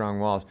fences and strong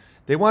walls.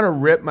 They want to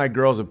rip my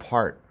girls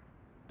apart.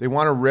 They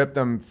want to rip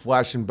them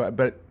flesh and blood.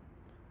 But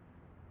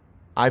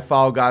I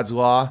follow God's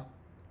law.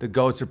 The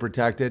goats are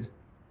protected.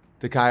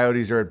 The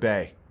coyotes are at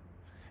bay.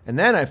 And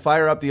then I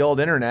fire up the old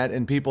internet,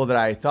 and people that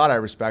I thought I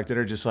respected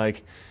are just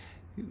like,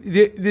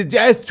 the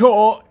death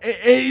toll,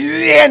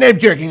 and I'm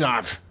jerking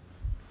off.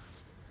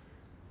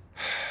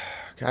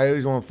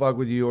 Coyotes won't fuck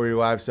with you or your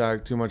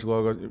livestock. Too much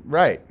logos.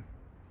 Right.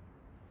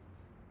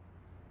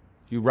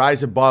 You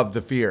rise above the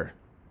fear.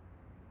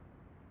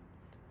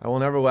 I will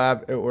never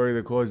laugh at work.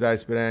 The closed-eyed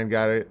spit hand.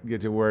 Gotta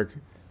get to work.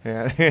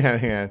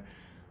 Hand.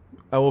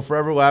 I will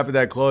forever laugh at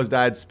that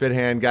closed-eyed spit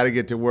hand. Gotta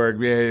get to work.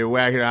 Yeah, you're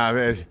whacking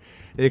off.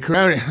 The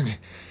corona.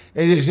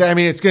 I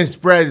mean, it's gonna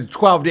spread. It's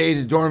 12 days.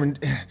 It's dormant.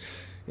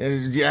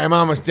 I'm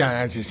almost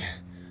done.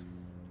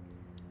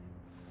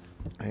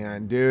 Hang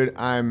on, dude.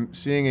 I'm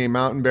seeing a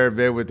mountain bear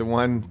vid with the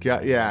one.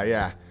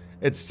 Yeah.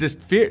 It's just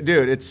fear,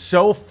 dude. It's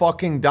so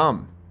fucking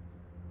dumb.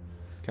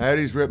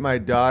 Coyotes ripped my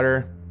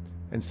daughter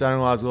and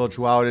son-in-law's little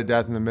chihuahua to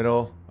death in the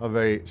middle of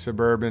a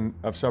suburb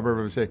of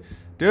a city.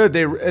 Dude,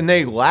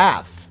 they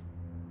laugh.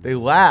 They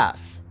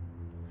laugh.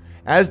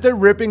 As they're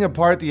ripping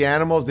apart the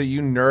animals that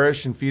you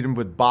nourish and feed them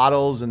with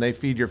bottles and they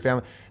feed your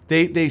family,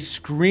 they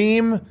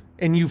scream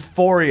in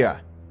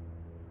euphoria.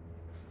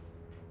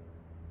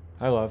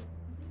 Hi, love.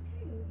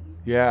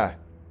 Yeah.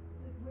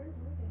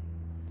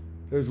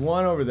 There's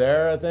one over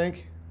there, I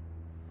think.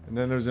 And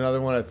then there's another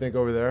one, I think,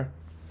 over there.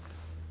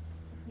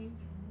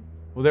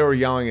 Well, they were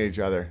yelling at each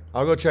other.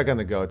 I'll go check on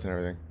the goats and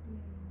everything.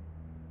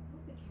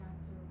 The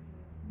cats are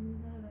okay.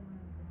 None of them are in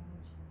the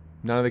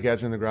garage. None of the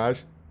cats are in the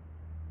garage?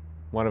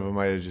 One of them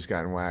might have just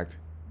gotten whacked.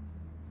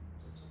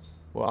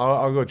 Well,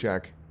 I'll go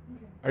check.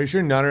 Okay. Are you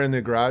sure none are in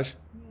the garage?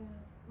 Yeah.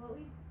 Well, at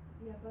least,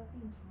 yeah, Buffy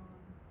and Tom.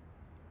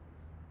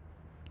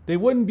 They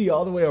wouldn't be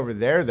all the way over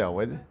there, though,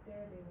 would they? Up there.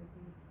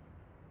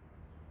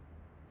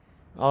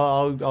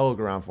 I'll look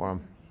around for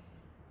him.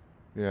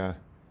 Yeah.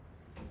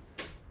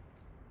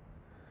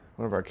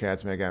 One of our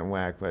cats may have gotten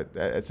whacked, but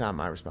it's not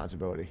my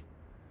responsibility.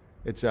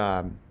 It's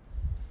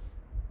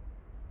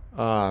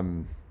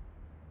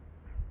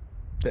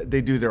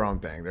they do their own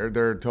thing.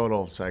 They're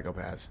total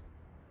psychopaths.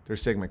 They're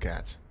Sigma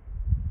cats.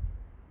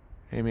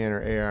 Hey man,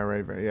 or AR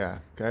right? Yeah.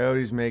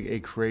 Coyotes make a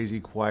crazy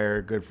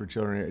choir, good for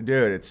children.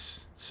 Dude,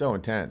 it's so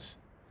intense.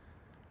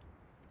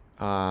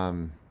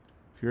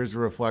 Here's a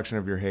reflection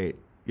of your hate.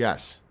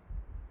 Yes,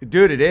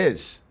 dude, it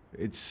is.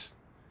 It's.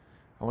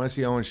 I want to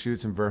see Owen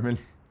shoot some vermin.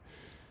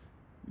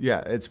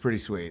 Yeah, it's pretty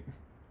sweet.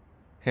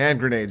 Hand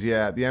grenades,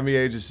 yeah. The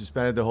NBA just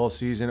suspended the whole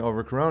season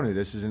over Corona.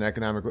 This is an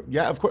economic...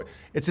 Yeah, of course.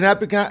 It's an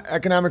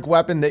economic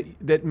weapon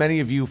that many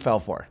of you fell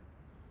for.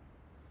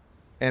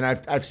 And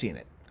I've seen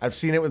it. I've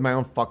seen it with my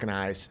own fucking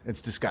eyes.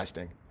 It's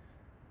disgusting.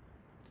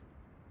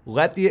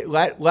 Let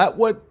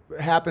what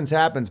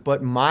happens,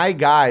 but my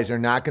guys are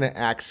not going to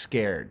act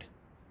scared.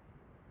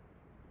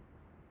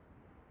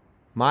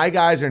 My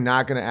guys are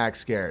not going to act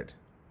scared.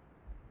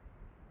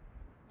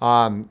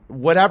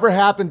 Whatever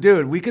happened,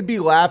 dude, we could be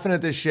laughing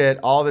at this shit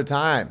all the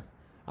time.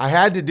 I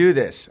had to do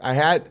this.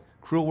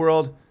 Cruel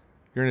World,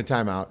 you're in a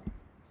timeout.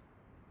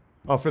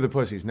 Oh, for the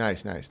pussies.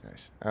 Nice.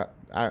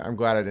 I'm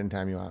glad I didn't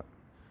time you out.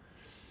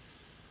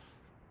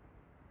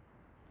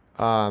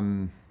 What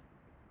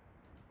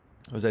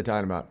was I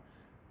talking about?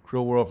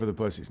 Cruel World for the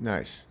pussies.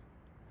 Nice.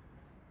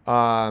 It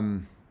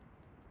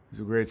was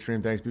a great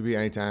stream. Thanks, BB.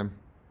 Anytime.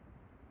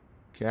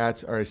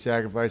 Cats are a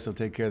sacrifice. They'll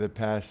take care of the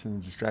pests and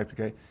distract the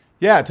cat.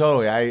 Yeah,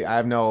 totally. I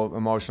have no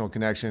emotional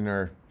connection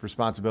or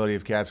responsibility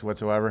of cats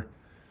whatsoever.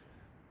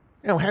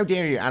 You know, how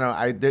dare you?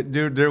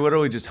 They're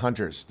literally just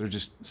hunters. They're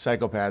just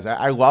psychopaths.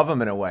 I love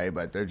them in a way,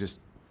 but they're just,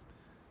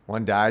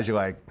 one dies, you're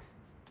like,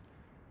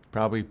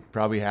 probably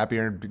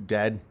happier and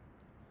dead.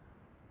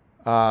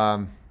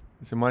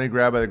 It's a money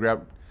grab by the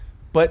grab.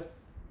 But,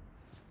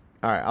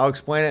 all right, I'll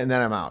explain it and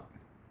then I'm out.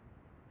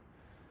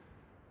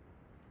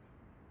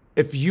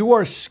 If you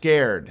are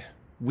scared,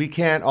 we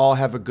can't all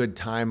have a good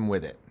time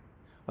with it.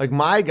 Like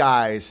my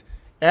guys,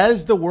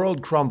 as the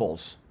world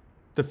crumbles,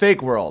 the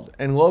fake world,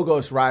 and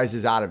Logos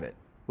rises out of it,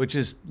 which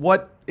is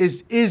what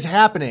is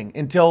happening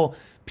until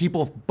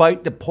people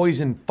bite the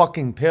poison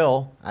fucking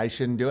pill. I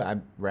shouldn't do it.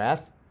 I'm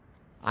wrath.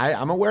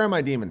 I'm aware of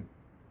my demon.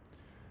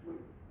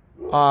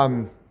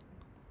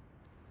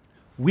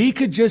 We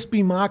could just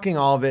be mocking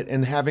all of it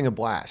and having a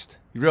blast.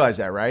 You realize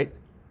that, right?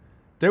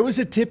 There was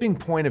a tipping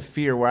point of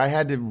fear where I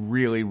had to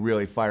really,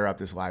 really fire up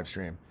this live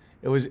stream.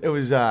 It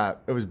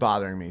was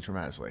bothering me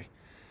tremendously.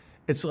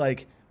 It's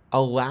like,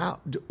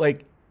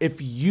 if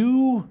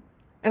you,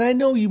 and I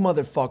know you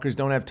motherfuckers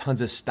don't have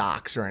tons of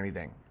stocks or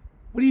anything.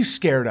 What are you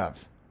scared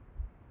of?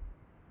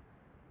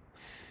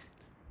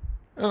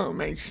 Oh,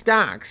 my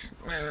stocks.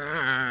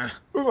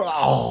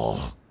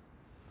 Oh.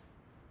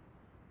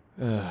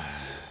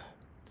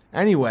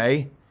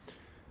 Anyway,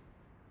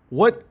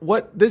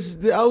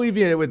 I'll leave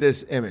you with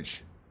this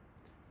image.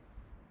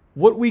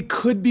 What we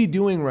could be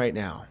doing right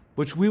now,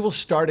 which we will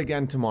start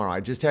again tomorrow, I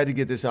just had to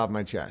get this off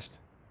my chest,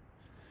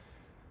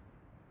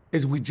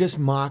 is we just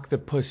mock the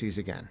pussies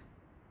again.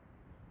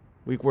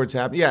 Weak words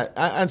happen. Yeah,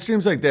 on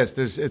streams like this,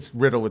 it's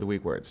riddled with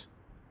weak words.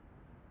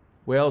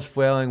 Whales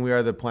flailing, we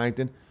are the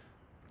plankton.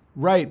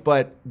 Right,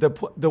 but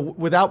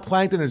without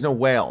plankton, there's no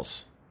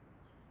whales.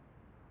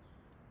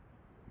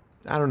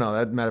 I don't know,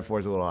 that metaphor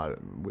is a little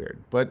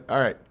weird. But,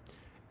 all right.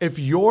 If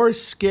you're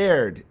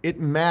scared, it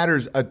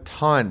matters a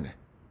ton.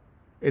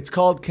 It's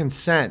called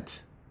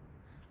consent.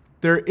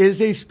 There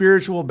is a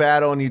spiritual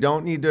battle, and you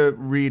don't need to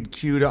read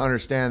Q to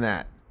understand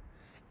that.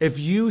 If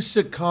you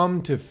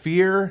succumb to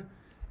fear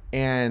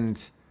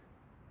and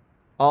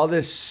all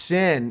this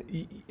sin,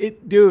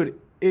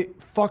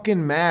 it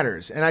fucking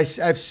matters. And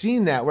I've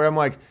seen that where I'm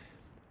like,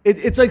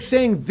 it's like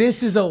saying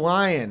this is a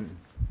lion,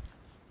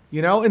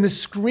 you know? And the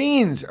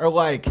screens are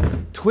like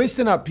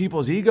twisting up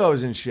people's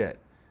egos and shit.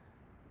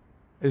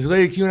 Is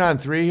Lady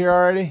QAnon 3 here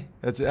already?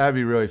 That'd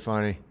be really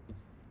funny.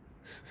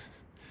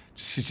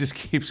 She just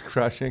keeps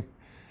crushing.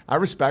 I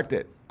respect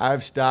it. I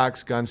have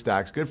stocks, gun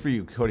stocks. Good for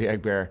you,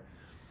 Kodiak Bear.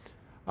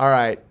 All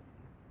right.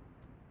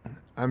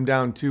 I'm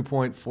down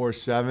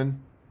 2.47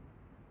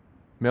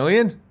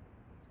 million.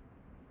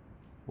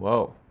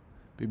 Whoa.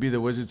 BB the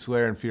Wizard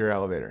Slayer and Fear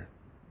Elevator.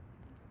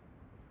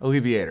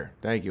 Alleviator.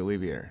 Thank you,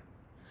 Alleviator.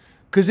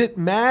 Because it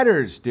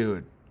matters,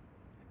 dude.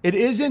 It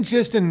isn't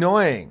just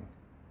annoying.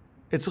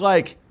 It's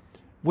like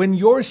when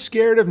you're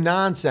scared of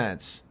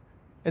nonsense,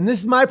 and this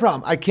is my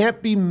problem. I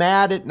can't be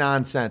mad at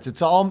nonsense.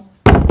 It's all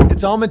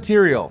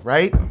material,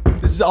 right?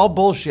 This is all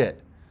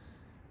bullshit.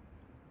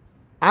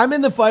 I'm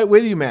in the fight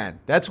with you, man.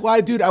 That's why,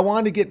 dude, I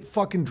wanted to get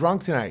fucking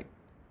drunk tonight.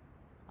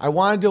 I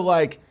wanted to,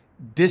 like,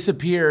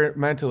 disappear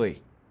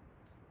mentally.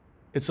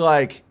 It's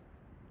like,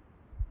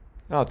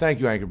 oh, thank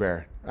you, Anchor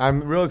Bear.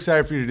 I'm real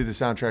excited for you to do the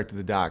soundtrack to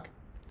the doc.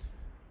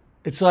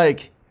 It's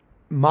like,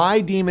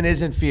 my demon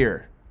isn't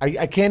fear.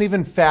 I can't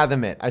even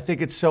fathom it. I think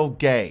it's so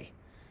gay.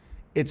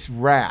 It's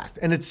wrath.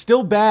 And it's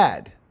still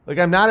bad. Like,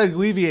 I'm not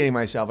alleviating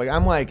myself. Like,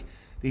 I'm like,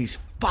 these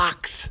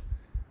fucks.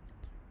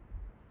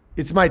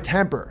 it's my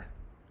temper,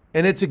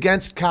 and it's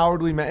against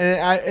cowardly men.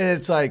 And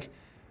it's like,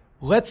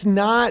 let's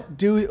not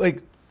do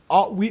like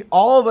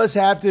all of us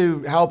have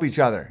to help each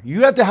other.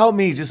 You have to help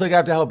me just like I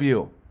have to help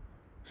you.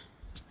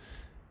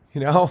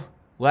 You know,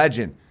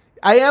 legend.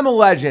 I am a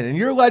legend, and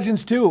you're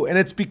legends too. And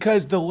it's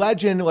because the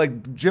legend,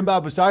 like Jim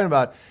Bob was talking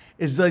about,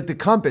 is like the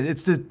compass.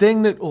 It's the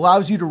thing that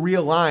allows you to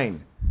realign.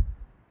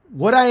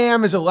 What I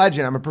am is a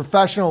legend. I'm a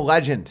professional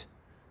legend.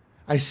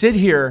 I sit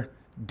here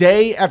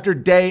day after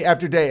day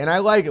after day, and I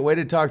like it. Way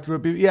to talk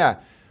through it. Yeah.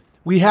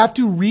 We have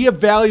to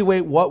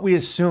reevaluate what we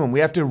assume. We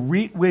have to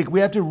we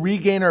have to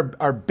regain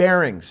our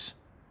bearings.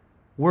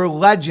 We're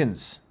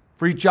legends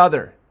for each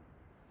other.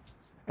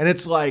 And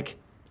it's like,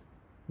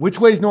 which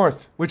way's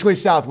north? Which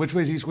way's south? Which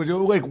way's east?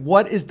 Like,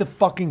 what is the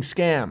fucking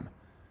scam?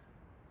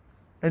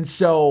 And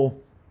so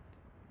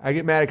I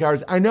get mad at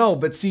cowards. I know,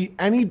 but see,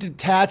 any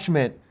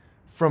detachment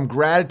from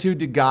gratitude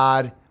to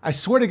God, I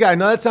swear to God, I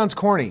know that sounds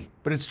corny,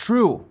 but it's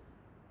true.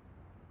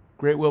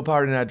 Great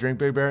willpower to not drink,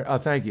 Big Bear. Oh,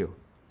 thank you.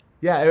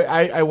 Yeah,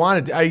 I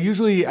wanted to. I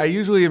usually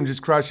am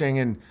just crushing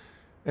in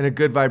a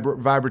good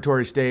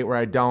vibratory state where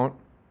I don't.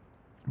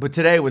 But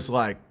today was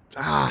like,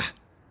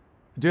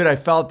 dude, I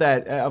felt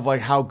that of like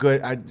how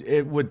good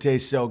it would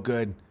taste so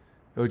good.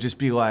 It would just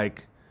be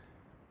like,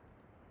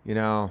 you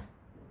know,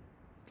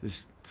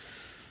 just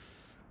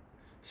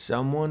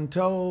someone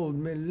told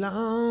me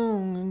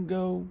long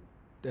ago,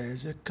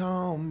 there's a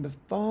calm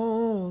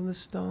before the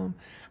storm.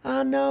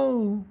 I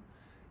know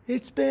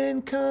it's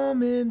been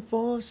coming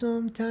for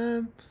some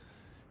time.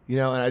 You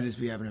know, and I'd just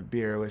be having a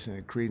beer, listening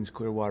to Creedence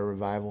Clearwater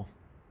Revival.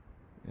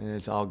 And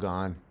it's all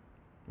gone.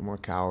 No more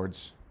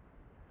cowards.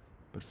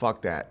 But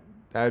fuck that.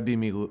 That would be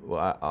me.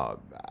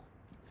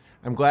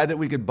 I'm glad that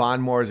we could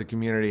bond more as a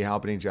community,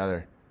 helping each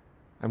other.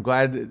 I'm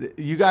glad that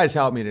you guys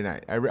helped me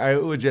tonight. I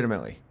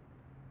legitimately.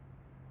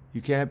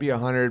 You can't be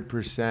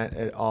 100%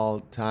 at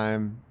all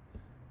time.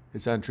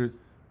 It's untrue.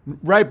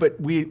 Right,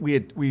 but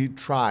we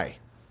try.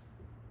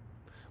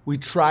 We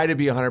try to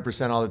be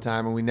 100% all the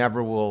time, and we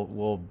never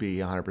will be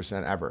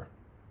 100% ever.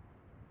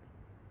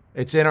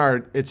 It's in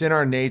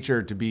our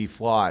nature to be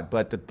flawed,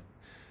 but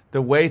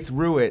the way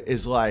through it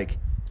is like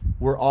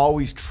we're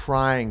always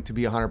trying to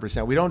be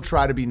 100%. We don't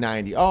try to be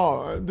 90.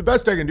 Oh, the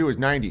best I can do is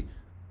 90.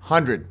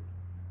 100.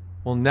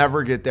 We'll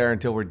never get there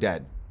until we're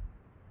dead.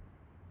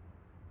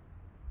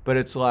 But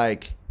it's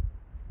like,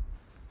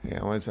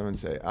 yeah, what did someone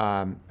say?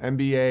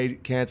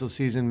 NBA cancel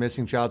season,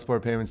 missing child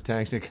support payments,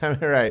 tanks.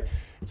 Right.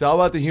 It's all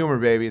about the humor,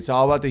 baby. It's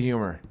all about the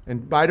humor.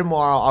 And by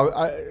tomorrow,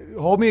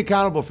 hold me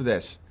accountable for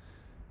this.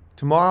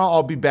 Tomorrow,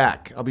 I'll be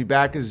back. I'll be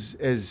back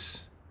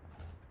as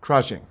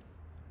crushing.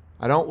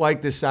 I don't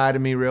like this side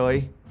of me,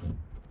 really.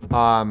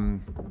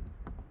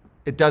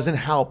 It doesn't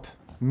help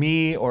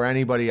me or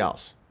anybody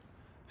else.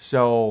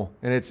 So,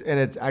 and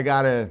it's, I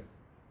gotta,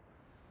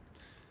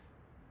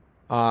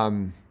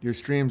 your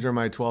streams are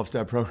my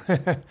 12-step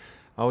program.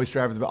 Always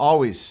strive for the,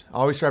 always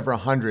strive for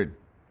 100.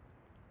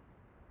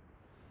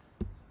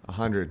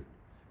 100.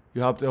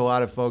 You helped a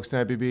lot of folks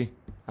tonight, BB.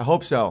 I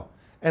hope so.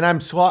 And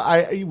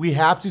we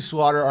have to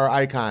slaughter our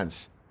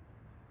icons.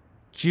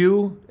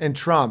 Q and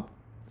Trump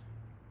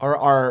are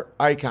our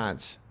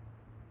icons.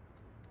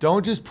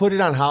 Don't just put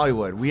it on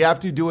Hollywood. We have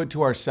to do it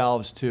to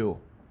ourselves too.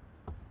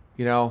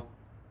 You know,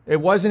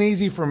 it wasn't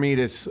easy for me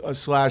to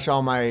slash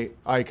all my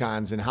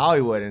icons in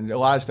Hollywood and a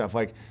lot of stuff.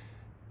 Like,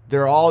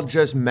 they're all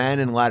just men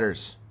and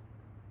letters.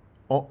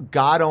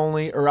 God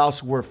only, or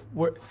else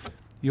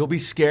you'll be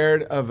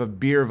scared of a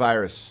beer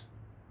virus.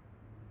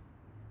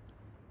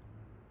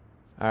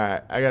 All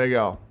right, I gotta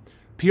go.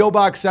 P.O.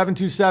 Box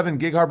 727,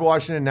 Gig Harbor,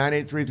 Washington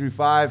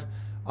 98335.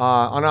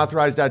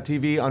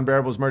 Unauthorized.tv,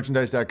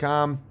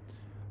 unbearablesmerchandise.com.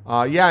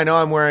 Yeah, I know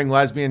I'm wearing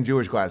lesbian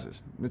Jewish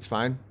glasses. It's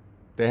fine.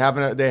 They have,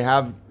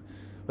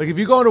 like, if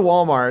you go into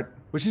Walmart,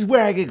 which is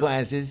where I get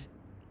glasses.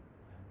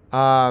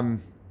 Yeah,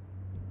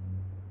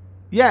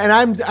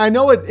 and I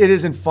know it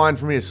isn't fun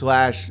for me to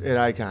slash at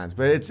icons,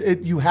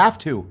 but you have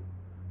to.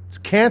 It's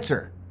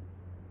cancer.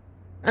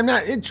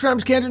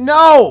 Trump's cancer.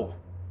 No!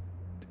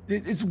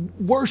 It's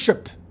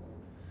worship.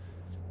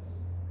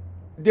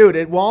 Dude,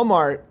 at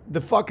Walmart,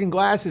 the fucking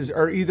glasses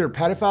are either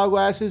pedophile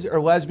glasses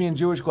or lesbian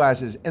Jewish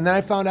glasses. And then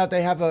I found out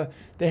they have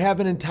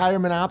an entire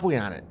monopoly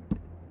on it.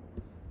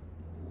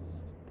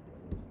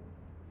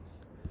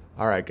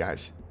 All right,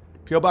 guys.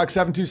 P.O. Box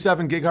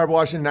 727, Gig Harbor,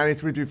 Washington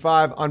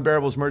 98335,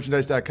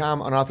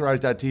 unbearablesmerchandise.com,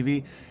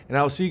 unauthorized.tv. And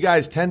I will see you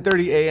guys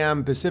 10:30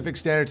 a.m. Pacific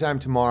Standard Time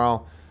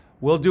tomorrow.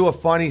 We'll do a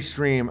funny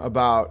stream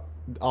about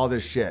all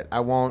this shit.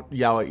 I won't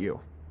yell at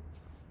you.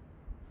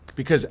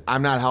 Because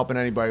I'm not helping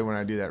anybody when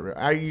I do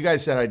that. You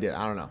guys said I did.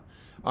 I don't know.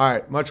 All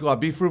right. Much love.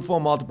 Be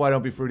fruitful, multiply,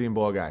 don't be fruity and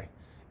bull guy.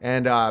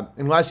 And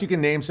unless you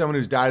can name someone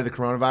who's died of the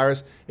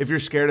coronavirus, if you're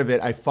scared of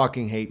it, I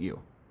fucking hate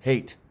you.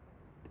 Hate.